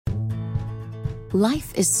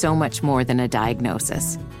Life is so much more than a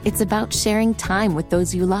diagnosis. It's about sharing time with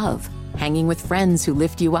those you love, hanging with friends who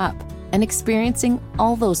lift you up, and experiencing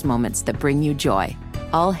all those moments that bring you joy.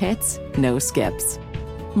 All hits, no skips.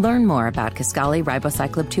 Learn more about Kisqali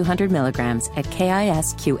Ribociclib 200 milligrams at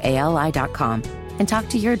KISQALI.com and talk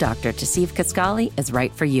to your doctor to see if Kisqali is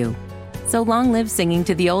right for you. So long live singing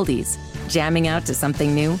to the oldies, jamming out to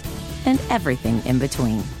something new, and everything in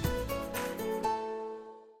between.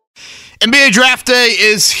 NBA Draft Day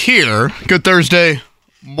is here. Good Thursday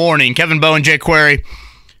morning. Kevin Bowen, Jay Query,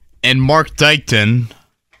 and Mark Dykton.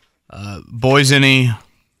 Boys, any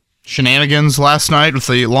shenanigans last night with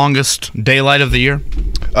the longest daylight of the year?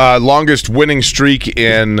 Longest winning streak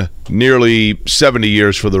in nearly 70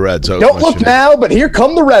 years for the Reds. Don't look now, but here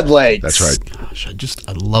come the Red Legs. That's right. Gosh,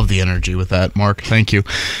 I love the energy with that, Mark. Thank you.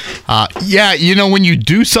 Yeah, you know, when you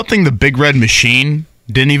do something the Big Red Machine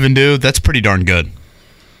didn't even do, that's pretty darn good.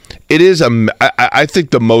 It is. I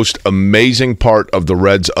think the most amazing part of the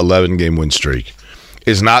Reds' 11-game win streak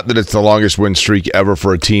is not that it's the longest win streak ever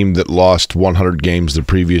for a team that lost 100 games the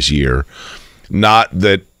previous year. Not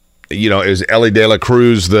that, you know, is Ellie De La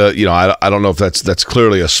Cruz I don't know if that's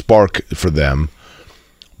clearly a spark for them.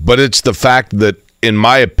 But it's the fact that, in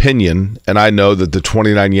my opinion, and I know that the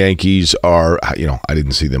 29 Yankees are, I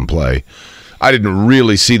didn't see them play. I didn't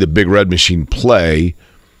really see the Big Red Machine play.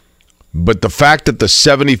 But the fact that the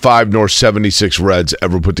 75 nor 76 Reds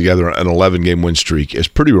ever put together an 11-game win streak is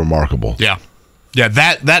pretty remarkable. Yeah. Yeah,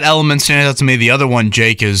 that element stands out to me. The other one,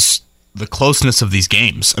 Jake, is the closeness of these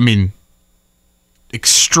games. I mean,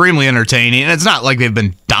 extremely entertaining. And it's not like they've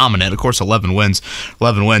been dominant. Of course, 11 wins.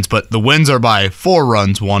 But the wins are by 4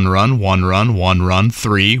 runs, 1 run, 1 run, 1 run,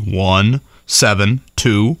 3, 1, 7,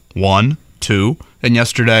 2, 1, 2. And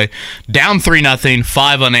yesterday, down 3-0,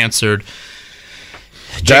 5 unanswered.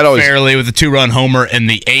 Jake Fairley with a 2-run homer in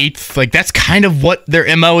the 8th. Like, that's kind of what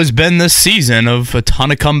their MO has been this season, of a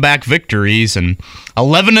ton of comeback victories, and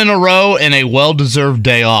 11 in a row and a well-deserved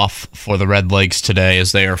day off for the Red Legs today,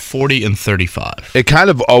 as they are 40-35. It kind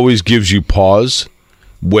of always gives you pause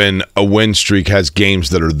when a win streak has games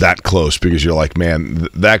that are that close, because you're like, man,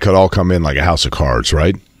 that could all come in like a house of cards,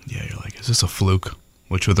 right? Yeah, you're like, is this a fluke?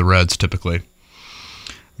 Which with the Reds, typically,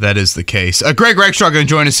 that is the case. Greg Rakestraw going to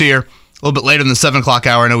join us here a little bit later in the 7 o'clock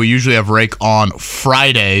hour. I know we usually have Rake on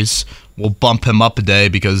Fridays. We'll bump him up a day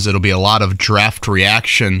because it'll be a lot of draft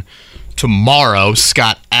reaction tomorrow.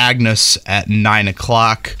 Scott Agness at 9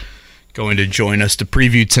 o'clock going to join us to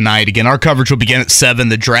preview tonight. Again, our coverage will begin at 7,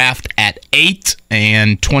 the draft at 8,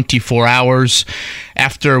 and 24 hours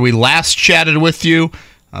after we last chatted with you.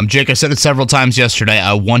 Jake, I said it several times yesterday.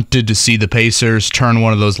 I wanted to see the Pacers turn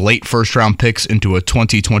one of those late first-round picks into a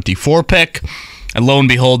 2024 pick. And lo and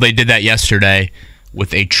behold, they did that yesterday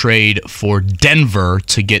with a trade for Denver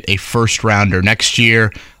to get a first-rounder next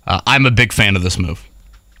year. I'm a big fan of this move.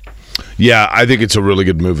 Yeah, I think it's a really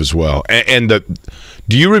good move as well. Do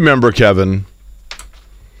you remember, Kevin,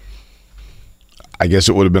 I guess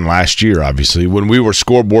it would have been last year, obviously, when we were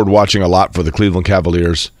scoreboard watching a lot for the Cleveland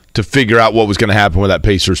Cavaliers to figure out what was going to happen with that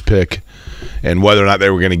Pacers pick and whether or not they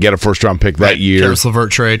were going to get a first-round pick that year. Karis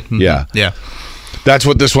LeVert trade. Mm-hmm. Yeah. That's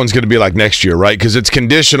what this one's going to be like next year, right? Because it's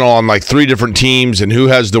conditional on like 3 different teams, and who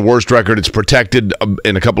has the worst record. It's protected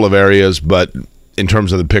in a couple of areas, but in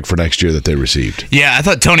terms of the pick for next year that they received. Yeah, I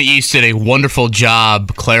thought Tony East did a wonderful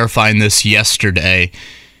job clarifying this yesterday.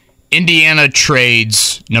 Indiana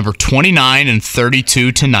trades number 29 and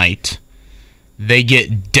 32 tonight. They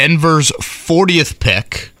get Denver's 40th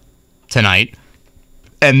pick tonight,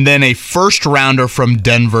 and then a first-rounder from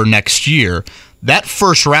Denver next year. That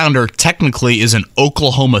first-rounder technically is an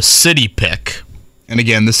Oklahoma City pick. And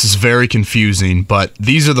again, this is very confusing, but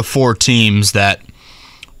these are the 4 teams that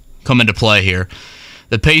come into play here.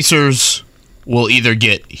 The Pacers will either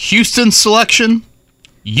get Houston's selection,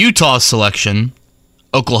 Utah's selection,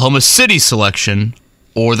 Oklahoma City's selection,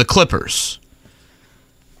 or the Clippers.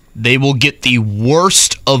 They will get the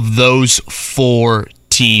worst of those 4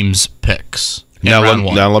 teams' picks in round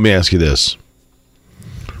 1. Now let me ask you this.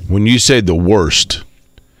 When you say the worst,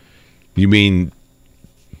 you mean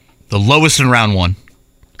the lowest in round 1.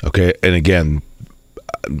 Okay, and again,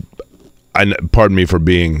 pardon me for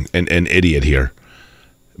being an idiot here.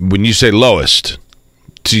 When you say lowest,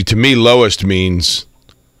 to me, lowest means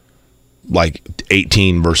like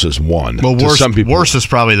 18 versus 1. Well, worst is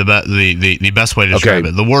probably the best way to describe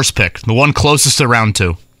it. The worst pick, the one closest to round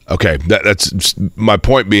 2. Okay, that's my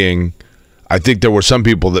point being, I think there were some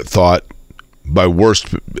people that thought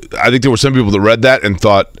I think there were some people that read that and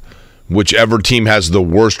thought whichever team has the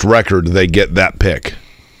worst record, they get that pick.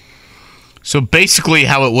 So basically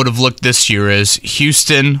how it would have looked this year is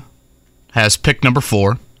Houston has pick number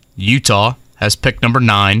 4. Utah has pick number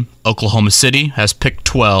 9. Oklahoma City has pick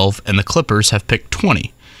 12. And the Clippers have pick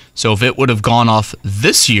 20. So if it would have gone off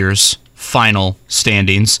this year's final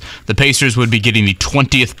standings, the Pacers would be getting the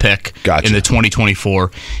 20th pick in the 2024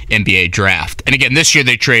 NBA draft. And again, this year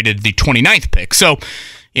they traded the 29th pick. So,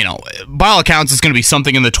 by all accounts, it's going to be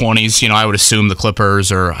something in the 20s. I would assume the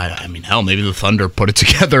Clippers or, hell, maybe the Thunder put it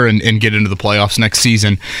together and get into the playoffs next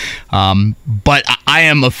season. But I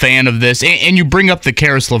am a fan of this. And you bring up the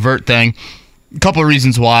Karis LeVert thing. A couple of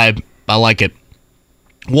reasons why I like it.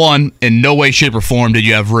 One, in no way, shape, or form did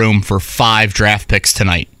you have room for 5 draft picks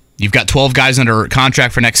tonight. You've got 12 guys under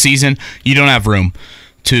contract for next season. You don't have room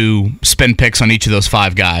to spend picks on each of those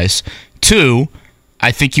 5 guys. 2,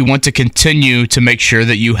 I think you want to continue to make sure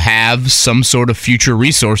that you have some sort of future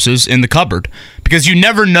resources in the cupboard, because you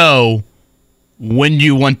never know when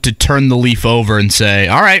you want to turn the leaf over and say,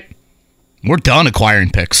 all right, we're done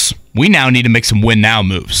acquiring picks. We now need to make some win-now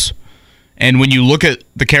moves. And when you look at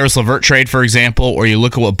the Karis LeVert trade, for example, or you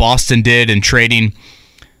look at what Boston did in trading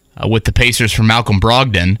with the Pacers for Malcolm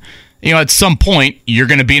Brogdon, at some point, you're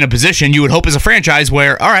going to be in a position, you would hope as a franchise,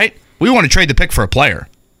 where, all right, we want to trade the pick for a player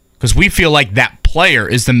because we feel like that player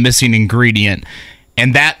is the missing ingredient.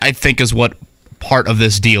 And that, I think, is what part of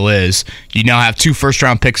this deal is. You now have 2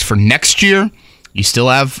 first-round picks for next year. You still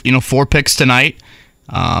have, 4 picks tonight.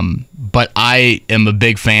 But I am a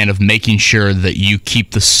big fan of making sure that you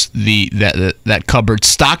keep that cupboard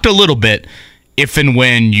stocked a little bit if and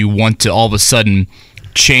when you want to all of a sudden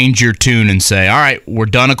change your tune and say, all right, we're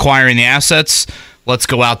done acquiring the assets. Let's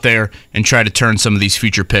go out there and try to turn some of these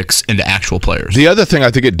future picks into actual players. The other thing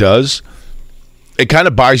I think it does, it kind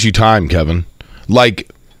of buys you time, Kevin.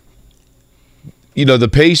 Like, the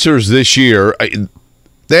Pacers this year,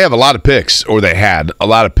 they have a lot of picks, or they had a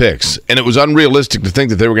lot of picks, and it was unrealistic to think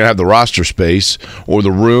that they were going to have the roster space or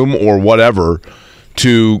the room or whatever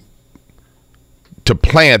to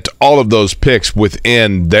plant all of those picks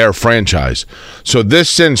within their franchise. So this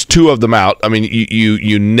sends 2 of them out. I mean,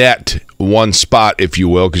 you net 1 spot, if you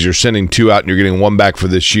will, because you're sending 2 out and you're getting 1 back for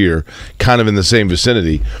this year, kind of in the same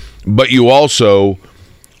vicinity. But you also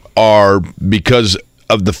are, because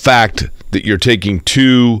of the fact that you're taking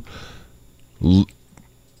 2,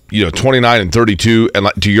 29 and 32, and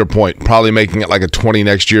to your point, probably making it like a 20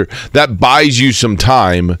 next year, that buys you some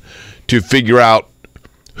time to figure out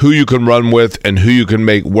who you can run with and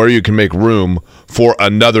where you can make room for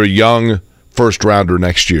another young first rounder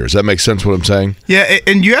next year. Does that make sense what I'm saying? Yeah,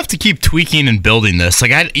 and you have to keep tweaking and building this.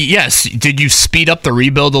 Yes, did you speed up the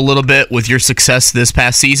rebuild a little bit with your success this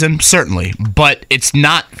past season? Certainly, but it's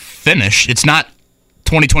not finished. It's not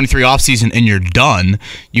 2023 offseason and you're done.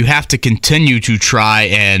 You have to continue to try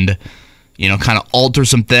and kind of alter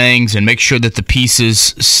some things and make sure that the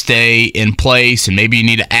pieces stay in place, and maybe you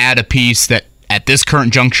need to add a piece that at this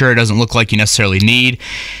current juncture it doesn't look like you necessarily need.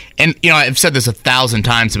 And I've said this 1,000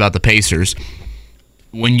 times about the Pacers.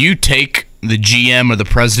 When you take the GM or the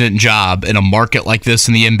president job in a market like this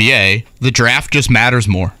in the NBA, the draft just matters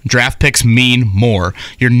more. Draft picks mean more.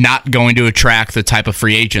 You're not going to attract the type of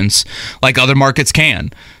free agents like other markets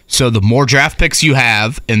can. So the more draft picks you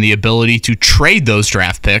have and the ability to trade those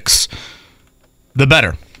draft picks, the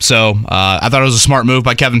better. So I thought it was a smart move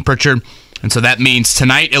by Kevin Pritchard. And so that means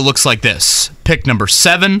tonight it looks like this. Pick number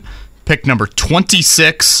 7, pick number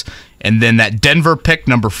 26, and then that Denver pick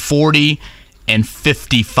number 40 and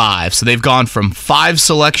 55. So they've gone from 5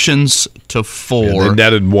 selections to 4. Yeah, they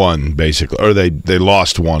netted 1, basically. Or they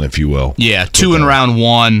lost 1, if you will. Yeah, 2 in round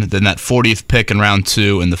 1, then that 40th pick in round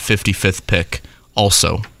 2, and the 55th pick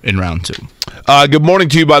also in round 2. Good morning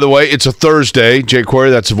to you, by the way. It's a Thursday. Jake Query,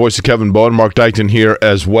 that's the voice of Kevin Bowen. Mark Dykton here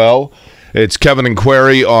as well. It's Kevin and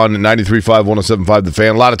Query on 93.5, 107.5 The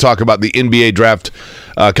Fan. A lot of talk about the NBA draft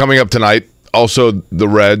coming up tonight. Also the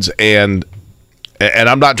Reds, and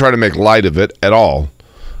I'm not trying to make light of it at all.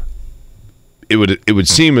 It would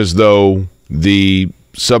seem as though the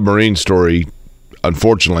submarine story,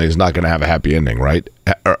 unfortunately, is not going to have a happy ending, right?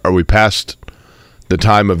 Are we past the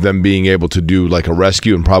time of them being able to do like a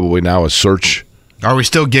rescue and probably now a search? Are we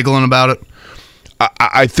still giggling about it?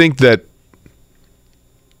 I think that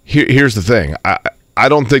here's the thing. I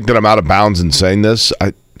don't think that I'm out of bounds in saying this.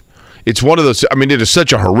 It's one of those. I mean, it is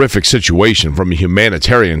such a horrific situation from a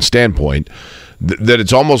humanitarian standpoint that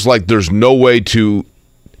it's almost like there's no way to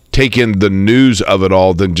take in the news of it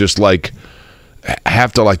all than just like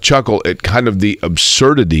have to like chuckle at kind of the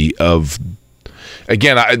absurdity of.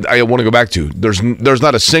 Again, I want to go back to there's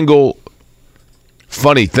not a single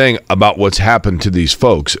funny thing about what's happened to these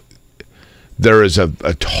folks. There is a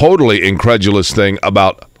totally incredulous thing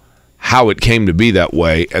about how it came to be that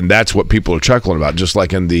way, and that's what people are chuckling about. Just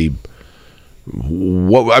like in the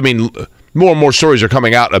more and more stories are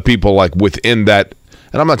coming out of people like within that.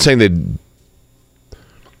 And I'm not saying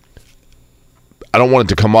I don't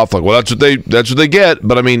want it to come off like, well, that's what they get.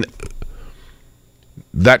 But I mean,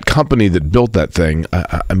 that company that built that thing,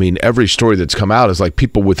 I mean, every story that's come out is like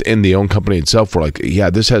people within the own company itself were like, yeah,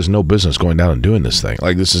 this has no business going down and doing this thing.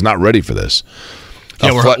 Like, this is not ready for this.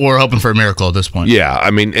 Yeah, we're hoping for a miracle at this point. Yeah,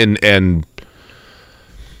 I mean, and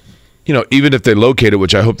you know, even if they locate it,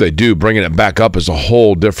 which I hope they do, bringing it back up is a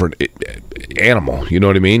whole different animal. You know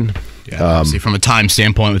what I mean? Yeah, obviously from a time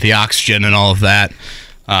standpoint with the oxygen and all of that.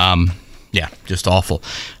 Yeah, just awful.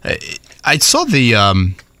 I saw the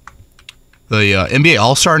NBA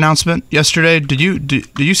All-Star announcement yesterday. Did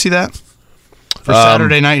you see that for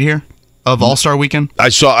Saturday night here of All-Star weekend? I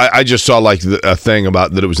just saw like a thing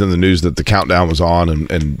about that it was in the news that the countdown was on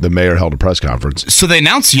and the mayor held a press conference. So they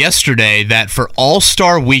announced yesterday that for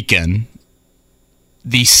All-Star weekend,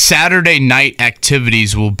 the Saturday night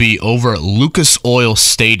activities will be over at Lucas Oil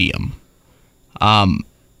Stadium.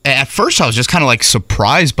 At first, I was just kind of like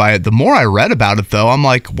surprised by it. The more I read about it, though, I'm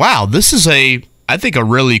like, wow, this is I think a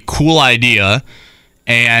really cool idea,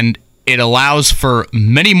 and it allows for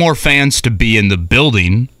many more fans to be in the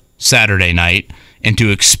building Saturday night and to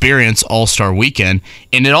experience All-Star Weekend,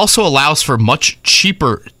 and it also allows for much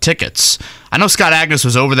cheaper tickets. I know Scott Agness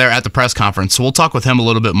was over there at the press conference, so we'll talk with him a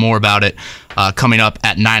little bit more about it coming up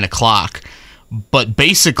at 9 o'clock. But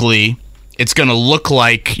basically, it's going to look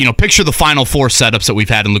like, you know, picture the Final Four setups that we've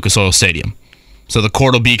had in Lucas Oil Stadium. So the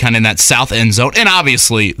court will be kind of in that south end zone. And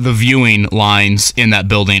obviously, the viewing lines in that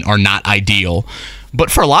building are not ideal.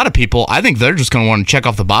 But for a lot of people, I think they're just going to want to check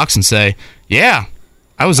off the box and say, yeah,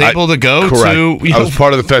 I was able to go to I was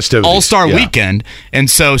part of the festivities. All-Star Weekend. And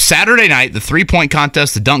so Saturday night, the three-point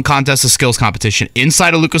contest, the dunk contest, the skills competition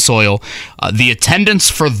inside of Lucas Oil, the attendance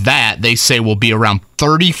for that, they say, will be around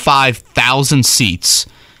 35,000 seats.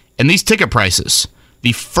 And these ticket prices,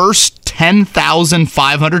 the first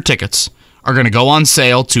 10,500 tickets are going to go on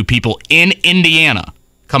sale to people in Indiana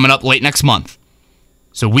coming up late next month.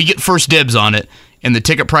 So we get first dibs on it, and the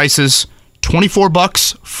ticket prices, $24,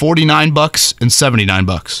 $49, and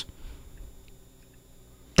 $79.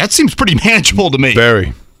 That seems pretty manageable to me.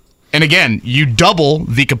 Very. And again, you double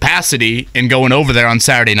the capacity in going over there on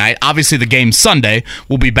Saturday night. Obviously, the game Sunday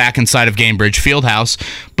will be back inside of Gainbridge Fieldhouse,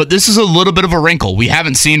 but this is a little bit of a wrinkle. We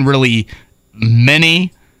haven't seen really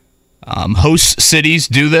many host cities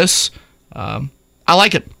do this. I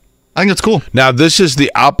like it. I think it's cool. Now, this is the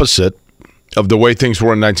opposite of the way things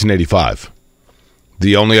were in 1985,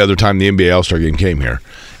 the only other time the NBA All-Star Game came here.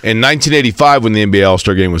 In 1985, when the NBA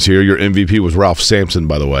All-Star Game was here, your MVP was Ralph Sampson,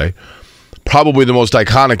 by the way. Probably the most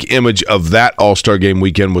iconic image of that All-Star Game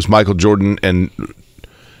weekend was Michael Jordan and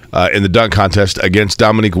in the dunk contest against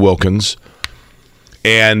Dominique Wilkins.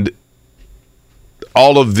 And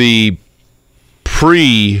all of the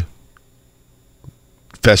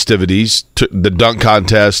festivities, the dunk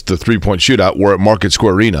contest, the three-point shootout were at Market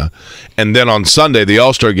Square Arena. And then on Sunday, the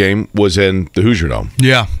All-Star Game was in the Hoosier Dome.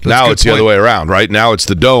 Yeah. Now it's the other way around, right? Now it's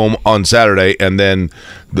the Dome on Saturday, and then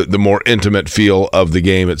the more intimate feel of the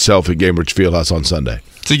game itself at Gainbridge Fieldhouse on Sunday.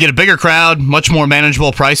 So you get a bigger crowd, much more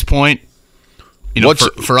manageable price point. You know,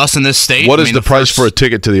 for us in this state. What is the price for a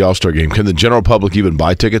ticket to the All-Star Game? Can the general public even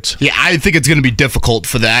buy tickets? Yeah, I think it's going to be difficult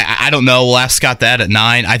for that. I don't know. We'll ask Scott that at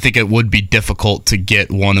 9. I think it would be difficult to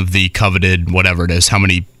get one of the coveted, whatever it is. How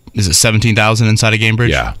many? Is it 17,000 inside of Gainbridge?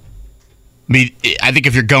 Yeah. I mean, I think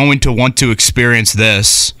if you're going to want to experience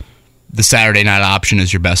this, the Saturday night option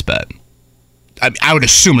is your best bet. I would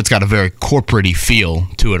assume it's got a very corporate-y feel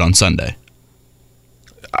to it on Sunday.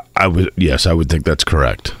 I would think that's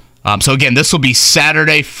correct. So again, this will be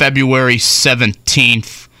Saturday, February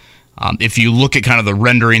 17th. If you look at kind of the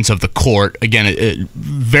renderings of the court, again, it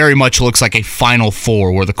very much looks like a Final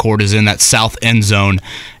Four where the court is in that south end zone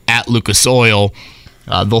at Lucas Oil.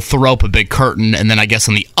 They'll throw up a big curtain, and then I guess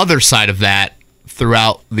on the other side of that,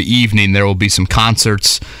 throughout the evening, there will be some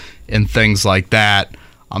concerts and things like that.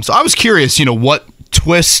 So I was curious, you know, what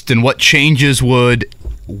twist and what changes would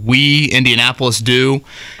we, Indianapolis, do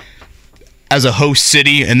as a host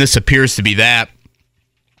city, and this appears to be that.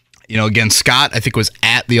 You know, again, Scott, I think, was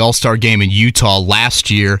at the All-Star Game in Utah last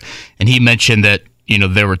year, and he mentioned that, you know,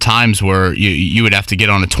 there were times where you would have to get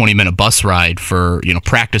on a 20-minute bus ride for, you know,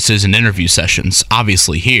 practices and interview sessions.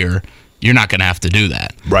 Obviously here, you're not going to have to do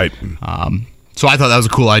that. Right. So I thought that was a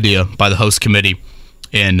cool idea by the host committee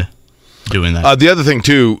in doing that. The other thing,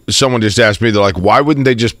 too, someone just asked me, they're like, why wouldn't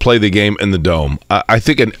they just play the game in the Dome? I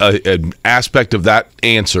think an aspect of that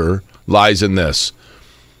answer lies in this.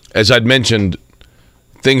 As I'd mentioned,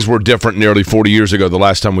 things were different nearly 40 years ago, the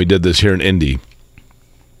last time we did this here in Indy.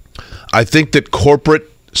 I think that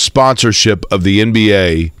corporate sponsorship of the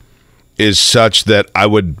NBA is such that I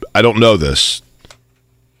don't know this,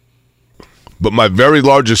 but my very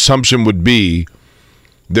large assumption would be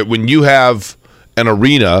that when you have an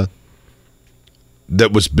arena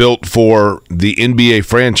that was built for the NBA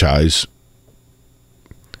franchise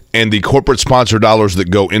and the corporate sponsor dollars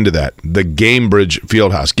that go into that, the Gamebridge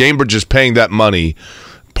Fieldhouse. Gamebridge is paying that money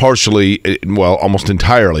partially, well, almost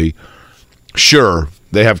entirely. Sure,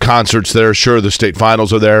 they have concerts there. Sure, the state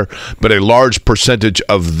finals are there. But a large percentage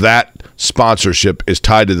of that sponsorship is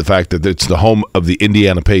tied to the fact that it's the home of the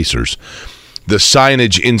Indiana Pacers. The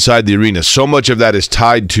signage inside the arena, so much of that is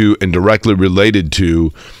tied to and directly related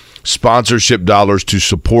to sponsorship dollars to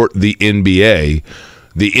support the NBA.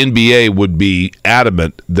 The NBA would be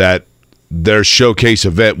adamant that their showcase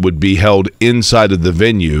event would be held inside of the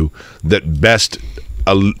venue that best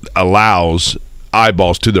allows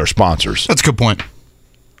eyeballs to their sponsors. That's a good point.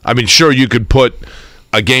 I mean, sure, you could put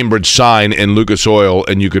a Gamebridge sign in Lucas Oil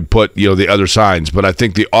and you could put, the other signs, but I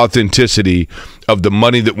think the authenticity of the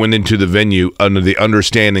money that went into the venue under the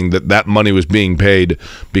understanding that that money was being paid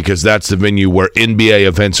because that's the venue where NBA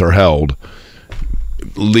events are held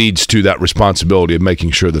leads to that responsibility of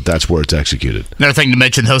making sure that that's where it's executed. Another thing to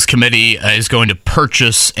mention, the host committee is going to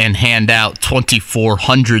purchase and hand out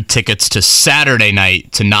 2,400 tickets to Saturday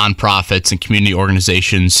night to nonprofits and community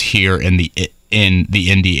organizations here in the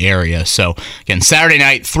Indy area. So again, Saturday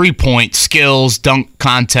night, 3-point skills dunk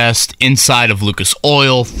contest inside of Lucas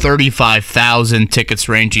Oil, 35,000 tickets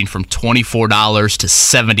ranging from $24 to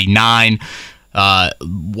 $79.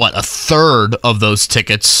 A third of those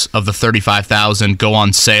tickets of the 35,000 go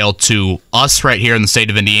on sale to us right here in the state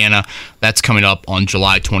of Indiana. That's coming up on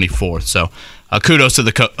July 24th. So kudos to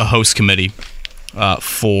the host committee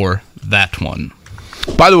for that one.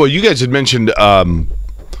 By the way, you guys had mentioned,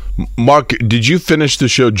 Mark, did you finish the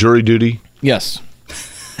show Jury Duty? Yes.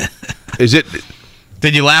 Is it?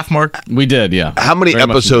 Did you laugh, Mark? We did, yeah. How many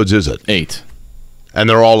episodes is it? 8. And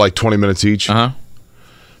they're all like 20 minutes each? Uh-huh.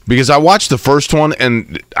 Because I watched the first one,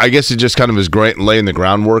 and I guess it just kind of is great laying the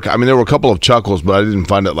groundwork. I mean, there were a couple of chuckles, but I didn't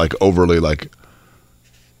find it like overly like.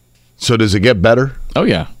 So does it get better? Oh,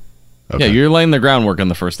 yeah. Okay. Yeah, you're laying the groundwork on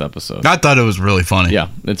the first episode. I thought it was really funny. Yeah,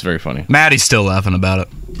 it's very funny. Maddie's still laughing about it.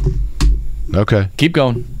 Okay. Keep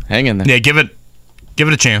going. Hang in there. Yeah, give it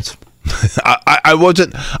a chance. I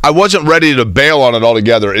wasn't ready to bail on it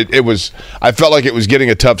altogether. It was. I felt like it was getting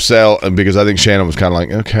a tough sell, and because I think Shannon was kind of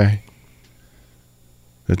like, okay.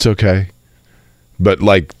 It's okay. But,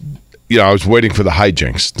 I was waiting for the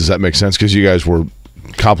hijinks. Does that make sense? Because you guys were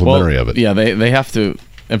complimentary of it. Yeah, they have to.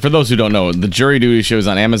 And for those who don't know, the Jury Duty show is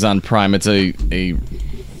on Amazon Prime. It's a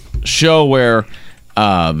show where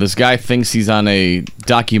this guy thinks he's on a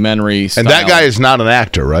documentary style. And that guy is not an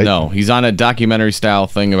actor, right? No, he's on a documentary style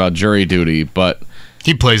thing about jury duty, but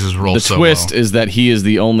he plays his role so well. The twist is that he is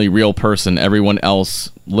the only real person. Everyone else,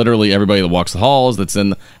 literally everybody that walks the halls, that's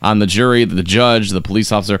on the jury, the judge, the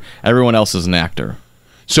police officer, everyone else is an actor.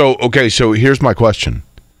 So here's my question.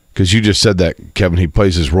 Because you just said that, Kevin, he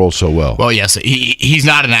plays his role so well. Well, yes, he's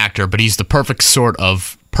not an actor, but he's the perfect sort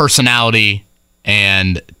of personality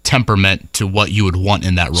and temperament to what you would want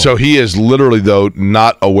in that role. So he is literally, though,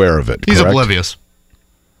 not aware of it. He's correct? Oblivious.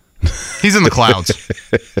 He's in the clouds.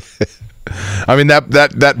 I mean,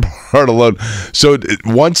 that part alone. So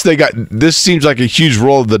once they got, this seems like a huge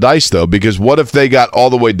roll of the dice, though, because what if they got all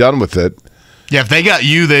the way done with it? Yeah, if they got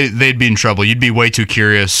you, they'd be in trouble. You'd be way too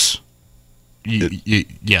curious.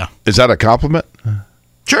 Yeah. Is that a compliment?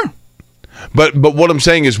 Sure. But what I'm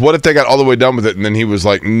saying is, what if they got all the way done with it, and then he was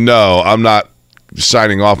like, no, I'm not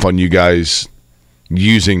signing off on you guys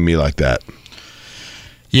using me like that.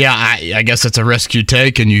 Yeah, I guess it's a risk you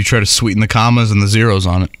take, and you try to sweeten the commas and the zeros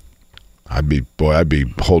on it. I'd be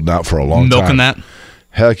holding out for a long time. Milking that.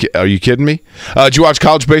 Heck, are you kidding me? Did you watch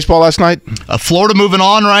college baseball last night? Florida moving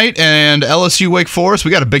on, right? And LSU Wake Forest.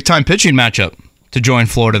 We got a big-time pitching matchup to join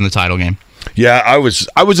Florida in the title game. Yeah, I was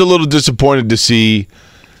a little disappointed to see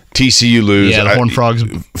TCU lose. Yeah, the Horned Frogs.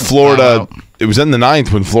 Florida, it was in the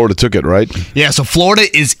 9th when Florida took it, right? Yeah, so Florida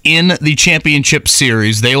is in the championship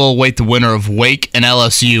series. They will await the winner of Wake and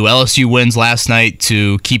LSU. LSU wins last night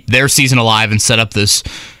to keep their season alive and set up this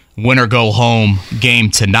winner-go-home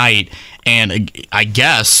game tonight. And I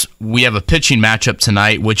guess we have a pitching matchup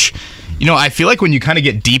tonight, which, I feel like when you kind of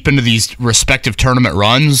get deep into these respective tournament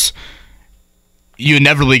runs, you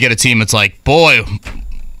inevitably get a team that's like, boy,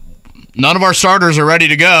 none of our starters are ready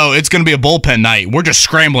to go. It's going to be a bullpen night. We're just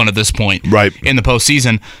scrambling at this point in the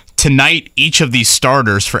postseason. Tonight, each of these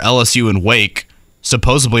starters for LSU and Wake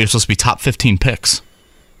supposedly are supposed to be top 15 picks.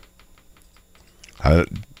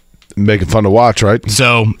 Make it fun to watch, right?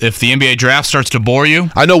 So if the NBA draft starts to bore you,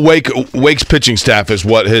 I know Wake's pitching staff is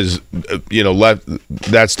what his,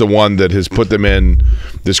 that's the one that has put them in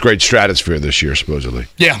this great stratosphere this year, supposedly.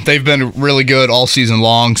 yeah, they've been really good all season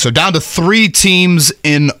long. So down to 3 teams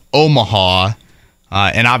in Omaha,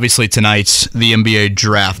 and obviously tonight's the NBA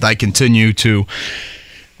draft. I continue to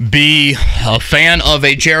be a fan of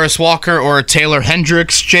a Jarris Walker or a Taylor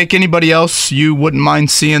Hendricks. Jake, anybody else you wouldn't mind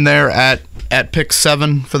seeing there at pick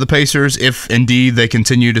 7 for the Pacers, if indeed they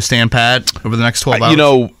continue to stand pat over the next 12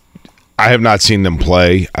 hours? I have not seen them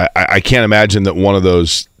play. I can't imagine that one of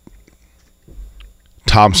those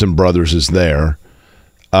Thompson brothers is there.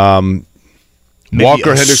 Maybe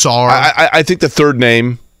Walker Hendricks. I think the third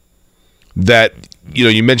name that,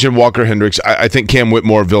 you mentioned Walker Hendricks. I think Cam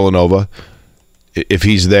Whitmore of Villanova, if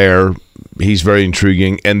he's there, he's very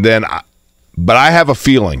intriguing. And then, but I have a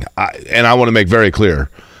feeling, and I want to make very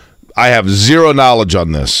clear, I have zero knowledge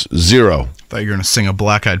on this. Zero. I thought you were going to sing a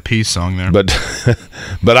Black Eyed Peas song there. But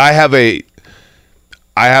I have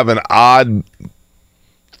an odd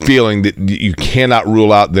feeling that you cannot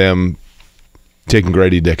rule out them taking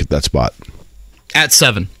Grady Dick at that spot. At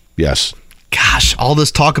 7. Yes. Gosh, all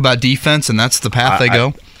this talk about defense, and that's the path they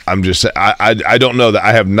go? I'm just saying, I don't know that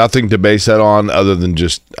I have nothing to base that on other than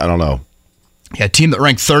just, I don't know. Yeah, a team that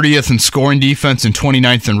ranked 30th in scoring defense and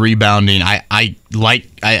 29th in rebounding. I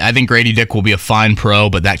think Grady Dick will be a fine pro,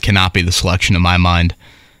 but that cannot be the selection in my mind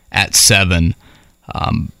at 7.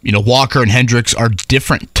 Walker and Hendricks are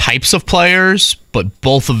different types of players, but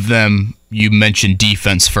both of them, you mentioned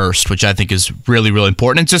defense first, which I think is really, really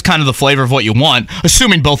important. It's just kind of the flavor of what you want,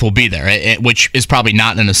 assuming both will be there, which is probably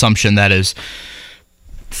not an assumption that is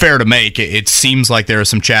fair to make. It seems like there is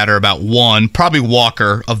some chatter about one, probably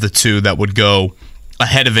Walker of the two, that would go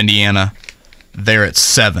ahead of Indiana there at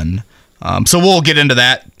 7. So we'll get into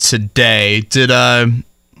that today.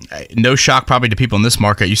 No shock probably to people in this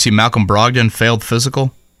market. You see Malcolm Brogdon failed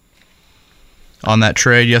physical on that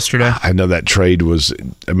trade yesterday? I know that trade was, it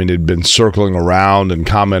had been circling around and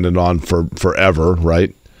commented on for forever,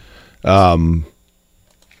 right?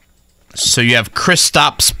 So you have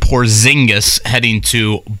Kristaps Porzingis heading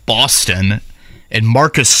to Boston and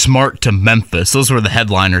Marcus Smart to Memphis. Those were the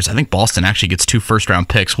headliners. I think Boston actually gets 2 first-round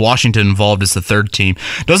picks. Washington involved as the third team.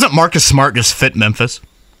 Doesn't Marcus Smart just fit Memphis?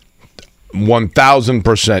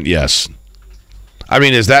 1,000% yes.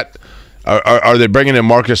 Is that are they bringing in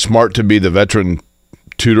Marcus Smart to be the veteran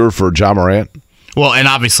tutor for Ja Morant? Well, and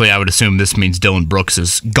obviously I would assume this means Dylan Brooks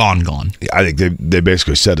is gone. I think they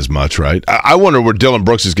basically said as much, right? I wonder where Dylan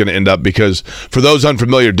Brooks is going to end up, because for those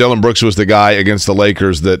unfamiliar, Dylan Brooks was the guy against the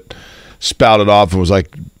Lakers that spouted off and was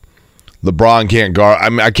like, LeBron can't guard.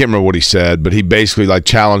 I can't remember what he said, but he basically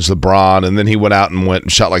challenged LeBron, and then he went out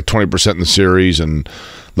and shot 20% in the series, and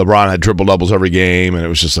LeBron had triple-doubles every game, and it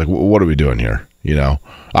was just like, what are we doing here?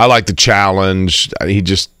 I like the challenge. He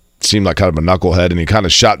just seemed like kind of a knucklehead, and he kind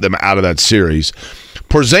of shot them out of that series.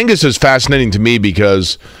 Porzingis is fascinating to me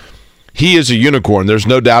because he is a unicorn. There's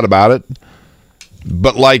no doubt about it.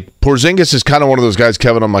 But Porzingis is kind of one of those guys,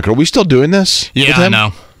 Kevin, I'm like, are we still doing this? Yeah, I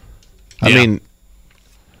know.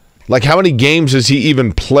 How many games has he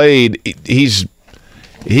even played?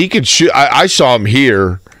 He could shoot. I saw him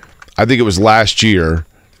here, I think it was last year,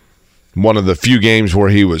 one of the few games where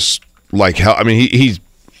he was he's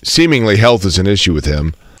seemingly health is an issue with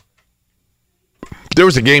him. There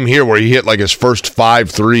was a game here where he hit his first 5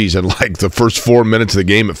 threes in the first 4 minutes of the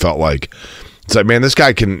game, it felt like. It's like, man, this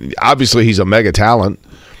guy can, obviously he's a mega talent,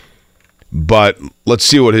 but let's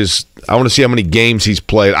see I want to see how many games he's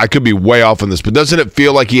played. I could be way off on this, but doesn't it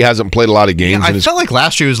feel like he hasn't played a lot of games? Yeah, I felt like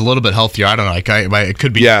last year was a little bit healthier. I don't know. It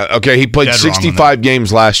could be. Yeah, okay, he played 65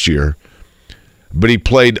 games last year, but he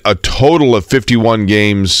played a total of 51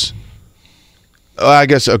 games. I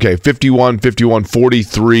guess, 51,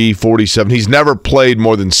 43, 47. He's never played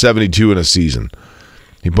more than 72 in a season.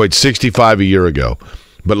 He played 65 a year ago.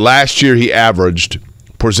 But last year he averaged,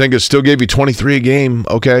 Porzingis still gave you 23 a game,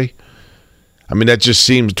 okay? That just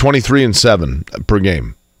seems 23 and 7 per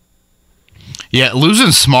game. Yeah,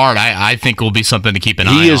 losing Smart, I think will be something to keep an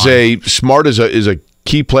eye on. Smart is a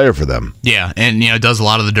key player for them. Yeah, and does a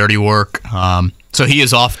lot of the dirty work. So he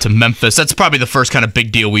is off to Memphis. That's probably the first kind of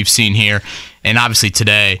big deal we've seen here. And obviously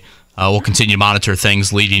today, we'll continue to monitor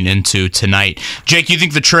things leading into tonight. Jake, you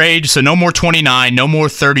think the trade, so no more 29, no more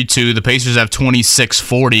 32. The Pacers have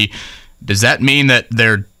 26-40. Does that mean that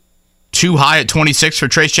they're too high at 26 for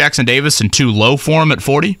Trayce Jackson-Davis and too low for him at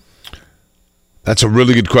 40? That's a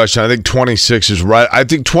really good question. I think 26 is right. I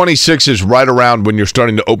think 26 is right around when you're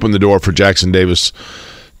starting to open the door for Jackson-Davis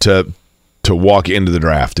to walk into the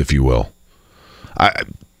draft, if you will.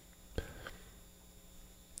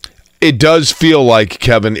 it does feel like,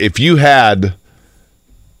 Kevin, if you had,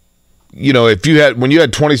 when you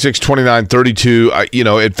had 26, 29, 32,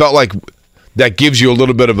 it felt like that gives you a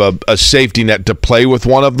little bit of a safety net to play with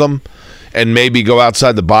one of them and maybe go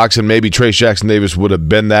outside the box, and maybe Trayce Jackson-Davis would have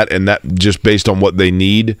been that, and that just based on what they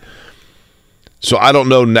need. So I don't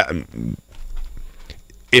know.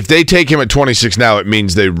 If they take him at 26 now, it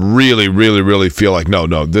means they really, really, really feel like,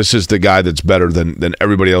 no, this is the guy that's better than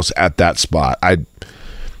everybody else at that spot. I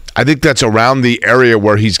think that's around the area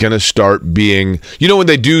where he's going to start being, when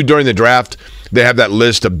they do during the draft, they have that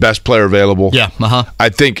list of best player available. Yeah, I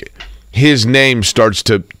think his name starts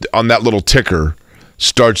to, on that little ticker,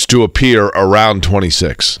 starts to appear around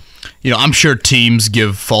 26. I'm sure teams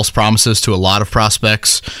give false promises to a lot of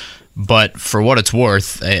prospects, but for what it's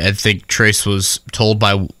worth, I think Trayce was told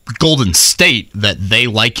by Golden State that they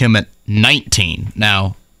like him at 19.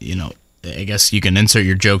 Now, I guess you can insert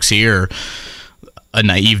your jokes here, or a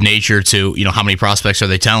naive nature to, how many prospects are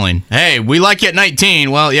they telling? Hey, we like you at 19.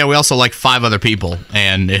 Well, yeah, we also like 5 other people,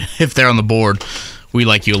 and if they're on the board, we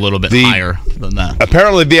like you a little bit higher than that.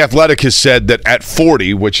 Apparently, The Athletic has said that at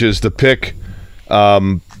 40, which is the pick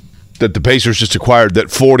that the Pacers just acquired, that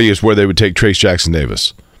 40 is where they would take Trayce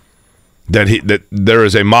Jackson-Davis. That there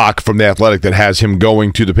is a mock from The Athletic that has him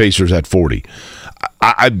going to the Pacers at 40.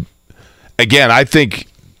 I think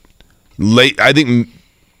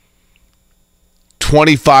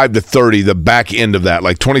 25 to 30, the back end of that,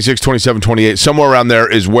 like 26, 27, 28, somewhere around there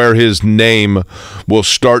is where his name will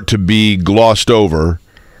start to be glossed over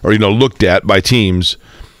or, looked at by teams.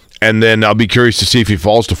 And then I'll be curious to see if he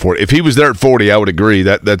falls to 40. If he was there at 40, I would agree.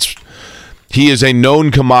 He is a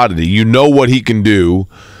known commodity. You know what he can do.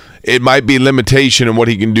 It might be limitation in what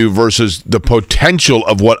he can do versus the potential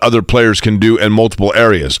of what other players can do in multiple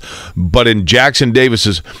areas. But in Jackson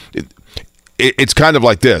Davis's, it's kind of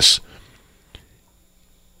like this.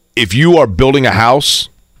 If you are building a house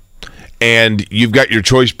and you've got your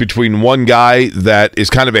choice between one guy that is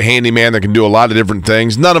kind of a handyman that can do a lot of different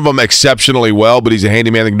things, none of them exceptionally well, but he's a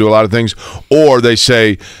handyman that can do a lot of things, or they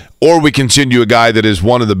say, or we can send you a guy that is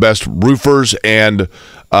one of the best roofers and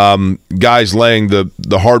guys laying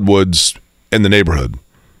the hardwoods in the neighborhood.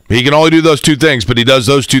 He can only do those two things, but he does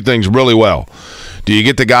those two things really well. Do you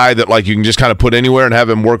get the guy that you can just kind of put anywhere and have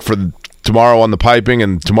him work for tomorrow on the piping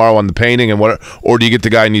and tomorrow on the painting and whatever, or do you get the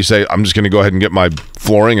guy and you say, I'm just going to go ahead and get my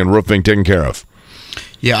flooring and roofing taken care of?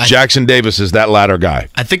 Yeah, Jackson Davis is that latter guy.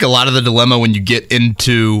 I think a lot of the dilemma when you get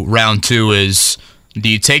into round 2 is, do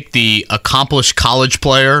you take the accomplished college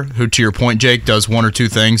player who, to your point, Jake, does one or two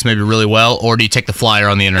things maybe really well, or do you take the flyer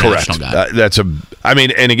on the international guy?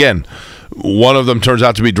 And again, one of them turns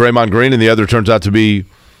out to be Draymond Green and the other turns out to be,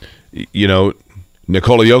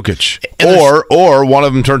 Nikola Jokic, or one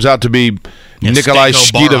of them turns out to be Nikolai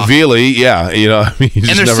Shkidavili. Yeah,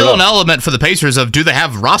 and there's still an element for the Pacers of, do they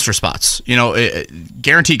have roster spots?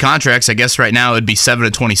 Guaranteed contracts. I guess right now it'd be 7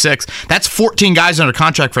 and 26. That's 14 guys under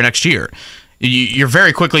contract for next year. You're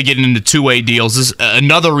very quickly getting into two-way deals. This is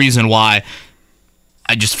another reason why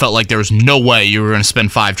I just felt like there was no way you were going to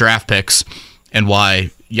spend 5 draft picks, and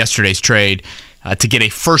why yesterday's trade to get a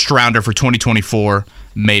first-rounder for 2024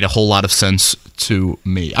 made a whole lot of sense to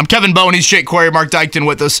me. I'm Kevin Bowen. He's Jake Query, Mark Dykton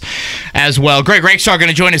with us as well. Greg Rakestraw going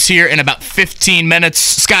to join us here in about 15 minutes.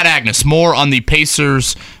 Scott Agness, more on the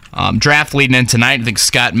Pacers draft leading in tonight. I think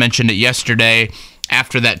Scott mentioned it yesterday.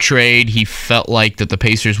 After that trade, he felt like that the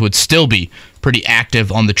Pacers would still be pretty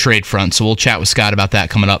active on the trade front. So we'll chat with Scott about that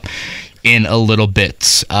coming up in a little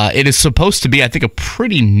bit. It is supposed to be, I think, a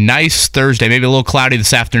pretty nice Thursday. Maybe a little cloudy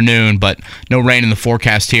this afternoon, but no rain in the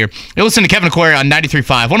forecast here. You'll listen to Kevin Aquari on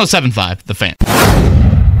 93.5, 107.5, The Fan.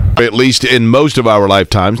 At least in most of our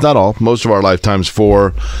lifetimes, not all, most of our lifetimes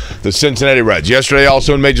for the Cincinnati Reds. Yesterday,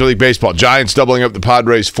 also in Major League Baseball, Giants doubling up the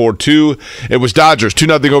Padres 4-2. It was Dodgers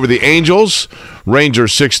 2-0 over the Angels,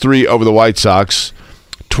 Rangers 6-3 over the White Sox,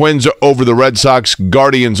 Twins over the Red Sox,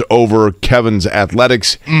 Guardians over Kevin's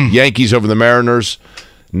Athletics, Yankees over the Mariners,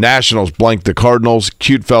 Nationals blanked the Cardinals,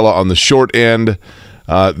 cute fella on the short end.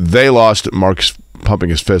 They lost, Mark's pumping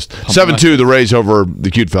his fist, 7-2 the Rays over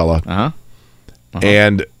the cute fella.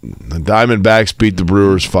 And the Diamondbacks beat the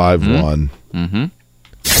Brewers 5-1.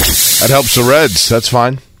 That helps the Reds. That's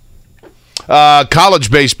fine.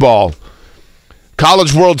 College baseball.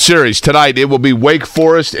 College World Series tonight. It will be Wake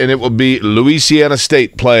Forest and it will be Louisiana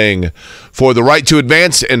State playing for the right to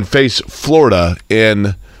advance and face Florida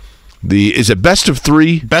in the, is it best of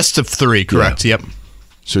 3? Best of 3, correct. Yeah. Yep.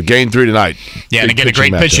 So game 3 tonight. Yeah, and again, a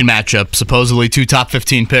great pitching matchup. Supposedly 2 top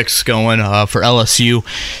 15 picks going for LSU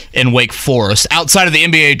and Wake Forest. Outside of the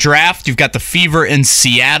NBA draft, you've got the Fever in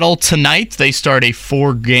Seattle tonight. They start a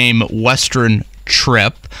 4-game Western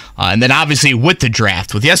trip. And then obviously with the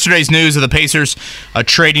draft. With yesterday's news of the Pacers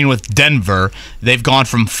trading with Denver, they've gone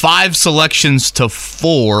from 5 selections to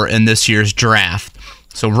 4 in this year's draft.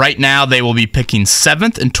 So right now they will be picking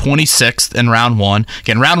 7th and 26th in round 1.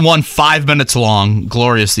 Again, round 1, 5 minutes long.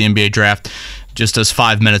 Glorious, the NBA draft just does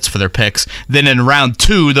 5 minutes for their picks. Then in round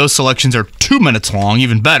 2, those selections are 2 minutes long,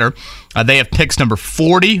 even better. They have picks number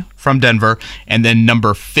 40 from Denver and then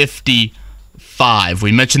number 55.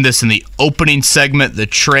 We mentioned this in the opening segment, the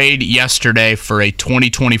trade yesterday for a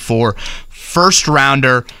 2024 first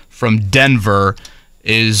rounder from Denver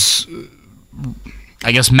is,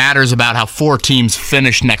 I guess, matters about how 4 teams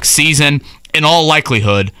finish next season. In all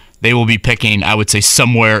likelihood, they will be picking, I would say,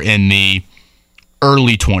 somewhere in the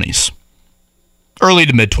early 20s. Early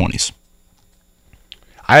to mid-20s.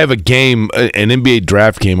 I have a game, an NBA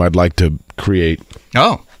draft game I'd like to create.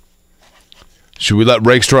 Oh. Should we let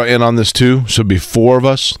Rakestraw in on this too? So it'd be 4 of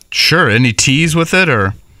us? Sure. Any tease with it,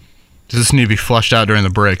 or does this need to be flushed out during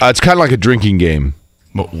the break? It's kind of like a drinking game.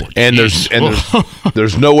 And there's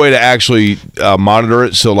no way to actually monitor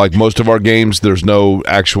it. So like most of our games, there's no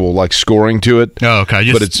actual like scoring to it. Oh, okay.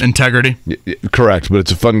 Just but it's integrity? Correct, but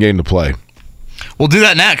it's a fun game to play. We'll do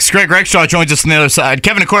that next. Greg Rakestraw joins us on the other side.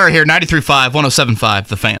 Kevin Aquara here, 93.5, 107.5,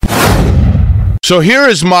 The Fan. So here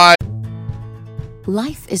is my...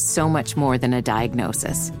 Life is so much more than a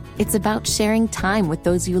diagnosis. It's about sharing time with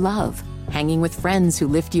those you love, hanging with friends who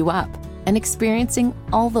lift you up, and experiencing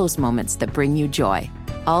all those moments that bring you joy.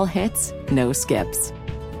 All hits, no skips.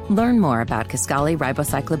 Learn more about Kisqali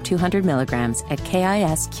Ribociclib 200 milligrams at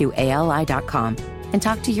KISQALI.com and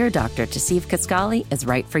talk to your doctor to see if Kisqali is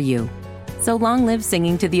right for you. So long live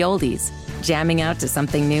singing to the oldies, jamming out to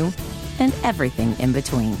something new, and everything in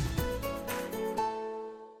between.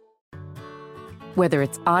 Whether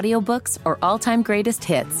it's audiobooks or all-time greatest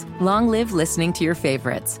hits, long live listening to your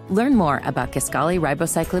favorites. Learn more about Kisqali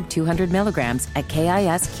Ribociclib 200 milligrams at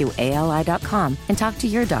KISQALI.com and talk to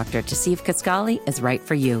your doctor to see if Kisqali is right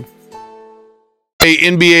for you. A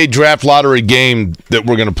NBA draft lottery game that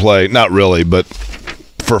we're going to play. Not really, but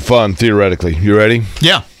for fun, theoretically. You ready?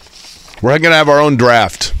 Yeah. We're going to have our own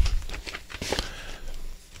draft.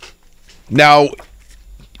 Now,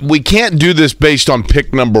 we can't do this based on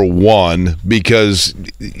pick number 1 because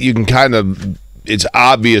you can kind of, it's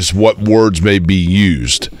obvious what words may be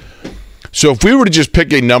used. So if we were to just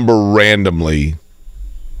pick a number randomly,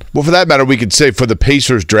 well, for that matter, we could say for the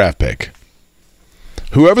Pacers draft pick,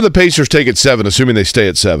 whoever the Pacers take at 7, assuming they stay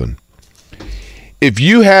at 7, if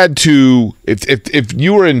you had to, if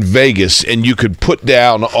you were in Vegas and you could put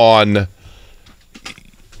down on,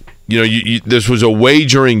 this was a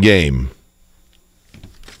wagering game,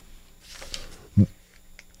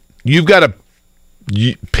 you've got to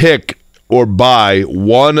pick or buy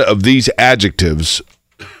one of these adjectives,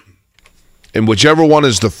 and whichever one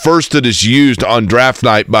is the first that is used on draft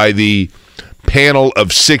night by the panel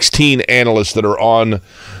of 16 analysts that are on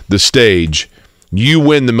the stage, you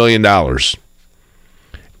win the $1 million.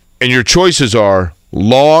 And your choices are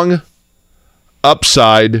long,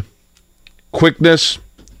 upside, quickness,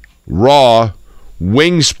 raw,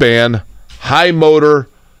 wingspan, high motor,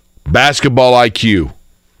 basketball IQ.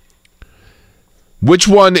 Which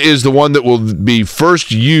one is the one that will be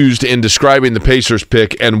first used in describing the Pacers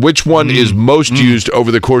pick, and which one is most used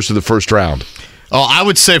over the course of the first round? Oh, I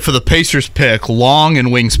would say for the Pacers pick, long and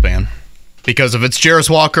wingspan. Because if it's Jarris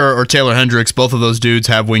Walker or Taylor Hendricks, both of those dudes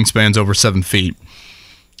have wingspans over 7 feet.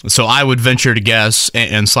 So I would venture to guess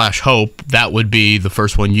and slash hope that would be the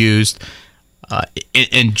first one used.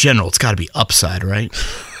 In general, it's got to be upside, right?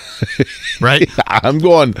 Right? I'm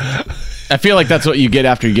going... I feel like that's what you get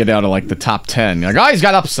after you get out of like the top 10. You're like, oh, he's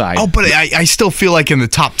got upside. Oh, but I still feel like in the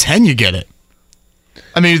top 10 you get it.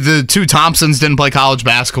 I mean, the 2 Thompsons didn't play college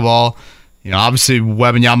basketball. Obviously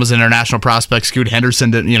Wembanyama's an international prospect. Scoot Henderson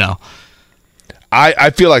didn't, I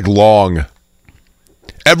feel like long.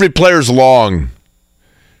 Every player's long.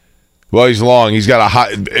 Well, he's long. He's got a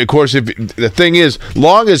high. Of course, if the thing is,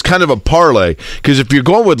 long is kind of a parlay because if you're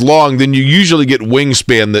going with long, then you usually get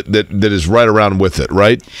wingspan that is right around with it,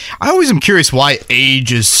 right? I always am curious why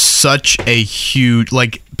age is such a huge.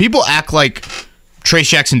 Like people act like Trace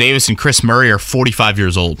Jackson Davis and Chris Murray are 45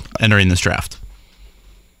 years old entering this draft.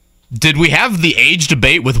 Did we have the age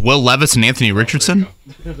debate with Will Levis and Anthony Richardson?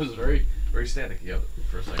 It was very, very static. Yeah.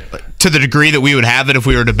 To the degree that we would have it if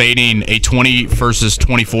we were debating a 20 versus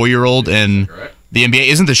 24-year-old in the NBA.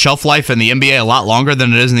 Isn't the shelf life in the NBA a lot longer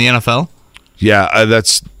than it is in the NFL? Yeah,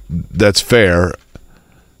 that's fair.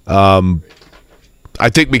 I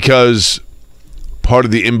think because part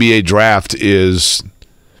of the NBA draft is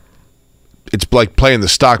it's like playing the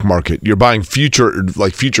stock market. You're buying future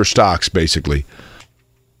stocks, basically.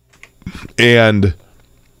 And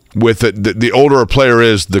with it, the older a player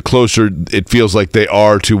is, the closer it feels like they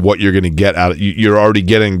are to what you're going to get out of it. You're already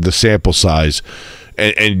getting the sample size.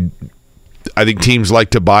 And I think teams like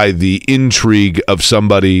to buy the intrigue of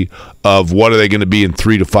somebody, of what are they going to be in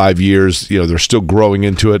 3 to 5 years. They're still growing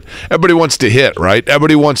into it. Everybody wants to hit, right?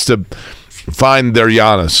 Everybody wants to find their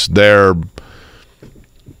Giannis, their,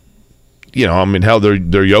 hell,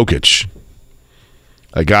 their Jokic.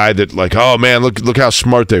 A guy that, like, oh man, look how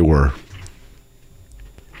smart they were.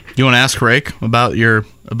 You want to ask Rake about your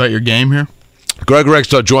game here? Greg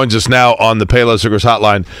Rakestraw joins us now on the Payless Liquors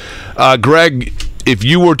Hotline. Greg, if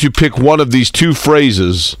you were to pick one of these two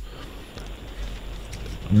phrases,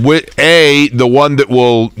 the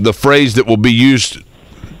phrase that will be used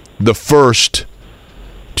the first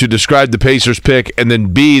to describe the Pacers pick, and then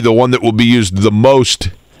B, the one that will be used the most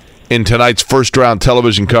in tonight's first-round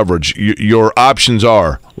television coverage, your options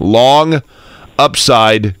are long,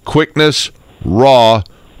 upside, quickness, raw,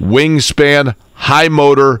 wingspan, high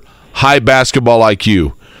motor, high basketball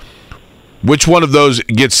IQ. Which one of those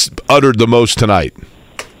gets uttered the most tonight?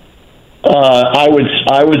 I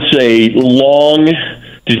would say long. Did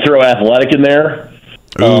you throw athletic in there?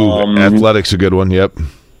 Ooh, athletic's a good one. Yep.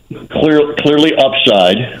 Clearly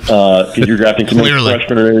upside, because you're drafting some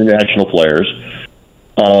freshman and international players.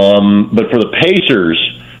 But for the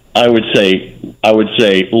Pacers, I would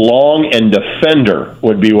say long and defender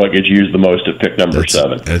would be what gets used the most at pick number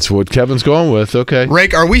 7. That's what Kevin's going with. Okay.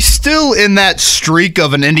 Rake, are we still in that streak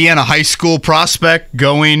of an Indiana high school prospect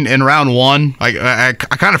going in round 1? I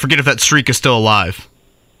kind of forget if that streak is still alive.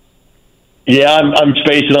 Yeah, I'm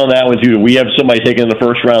spacing on that one too. We have somebody taken in the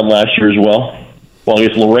first round last year as well. Well, I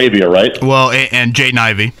guess Laravia, right? Well, and Jaden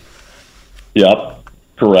Ivey. Yep.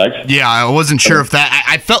 Correct. Yeah, I wasn't sure if that.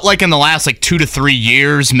 I felt like in the last 2 to 3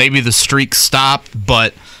 years, maybe the streak stopped,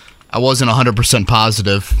 but I wasn't 100%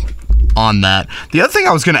 positive on that. The other thing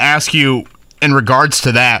I was going to ask you in regards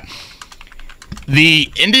to that,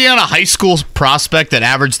 the Indiana high school prospect that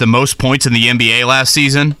averaged the most points in the NBA last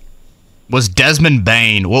season was Desmond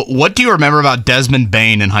Bain. What do you remember about Desmond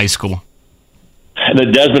Bain in high school?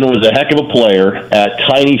 Desmond was a heck of a player at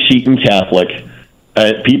tiny Seton Catholic.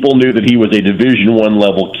 People knew that he was a Division I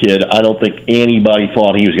level kid. I don't think anybody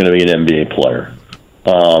thought he was going to be an NBA player.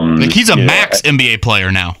 He's a max NBA player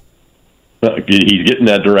now. He's getting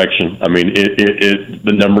that direction. I mean,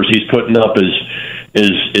 the numbers he's putting up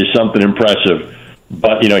is something impressive.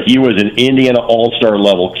 But he was an Indiana All-Star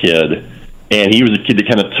level kid, and he was a kid that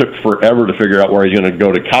kind of took forever to figure out where he's going to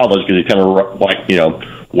go to college because he's kind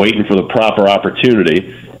of waiting for the proper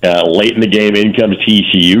opportunity. Late in the game, in comes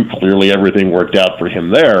TCU. Clearly, everything worked out for him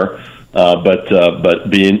there. But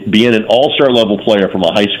being an all-star level player from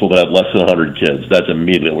a high school that had less than 100 kids, that's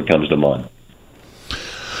immediately what comes to mind.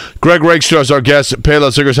 Greg Rakestraw is our guest at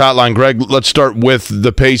Payless Liquors Hotline. Greg, let's start with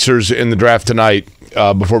the Pacers in the draft tonight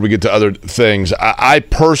before we get to other things. I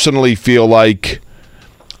personally feel like,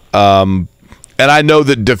 and I know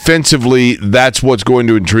that defensively that's what's going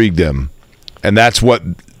to intrigue them, and that's what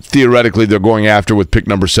theoretically they're going after with pick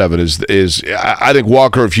number 7 is I think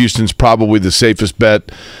Walker of Houston's probably the safest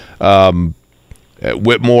bet.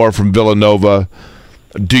 Whitmore from Villanova.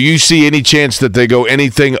 Do you see any chance that they go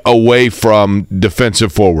anything away from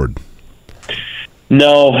defensive forward?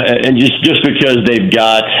 No, and just because they've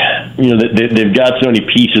got they've got so many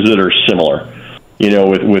pieces that are similar.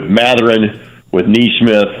 With Matherin, with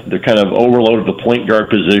Neesmith, they're kind of overloaded the point guard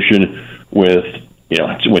position with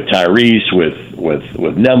Tyrese,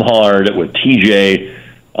 with Nemhard, with TJ.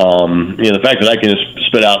 The fact that I can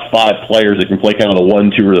spit out 5 players that can play kind of the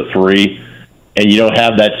 1, 2, or the 3, and you don't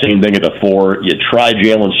have that same thing at the 4. You tried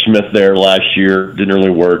Jalen Smith there last year, didn't really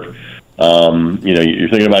work. You're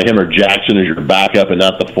thinking about him or Jackson as your backup and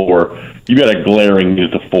not the 4. You've got a glaring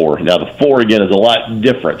need at the 4. Now the 4 again is a lot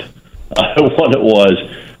different than what it was.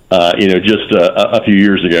 Just a few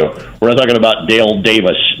years ago. We're not talking about Dale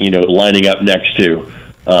Davis, lining up next to,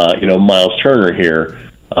 Miles Turner here.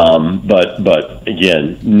 But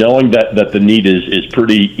again, knowing that the need is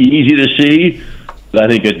pretty easy to see, I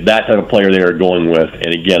think it's that type of player they are going with.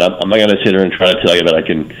 And again, I'm not going to sit here and try to tell you that I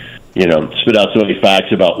can, spit out so many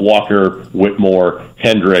facts about Walker, Whitmore,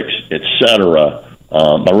 Hendricks, etc.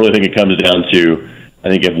 I really think it comes down to, I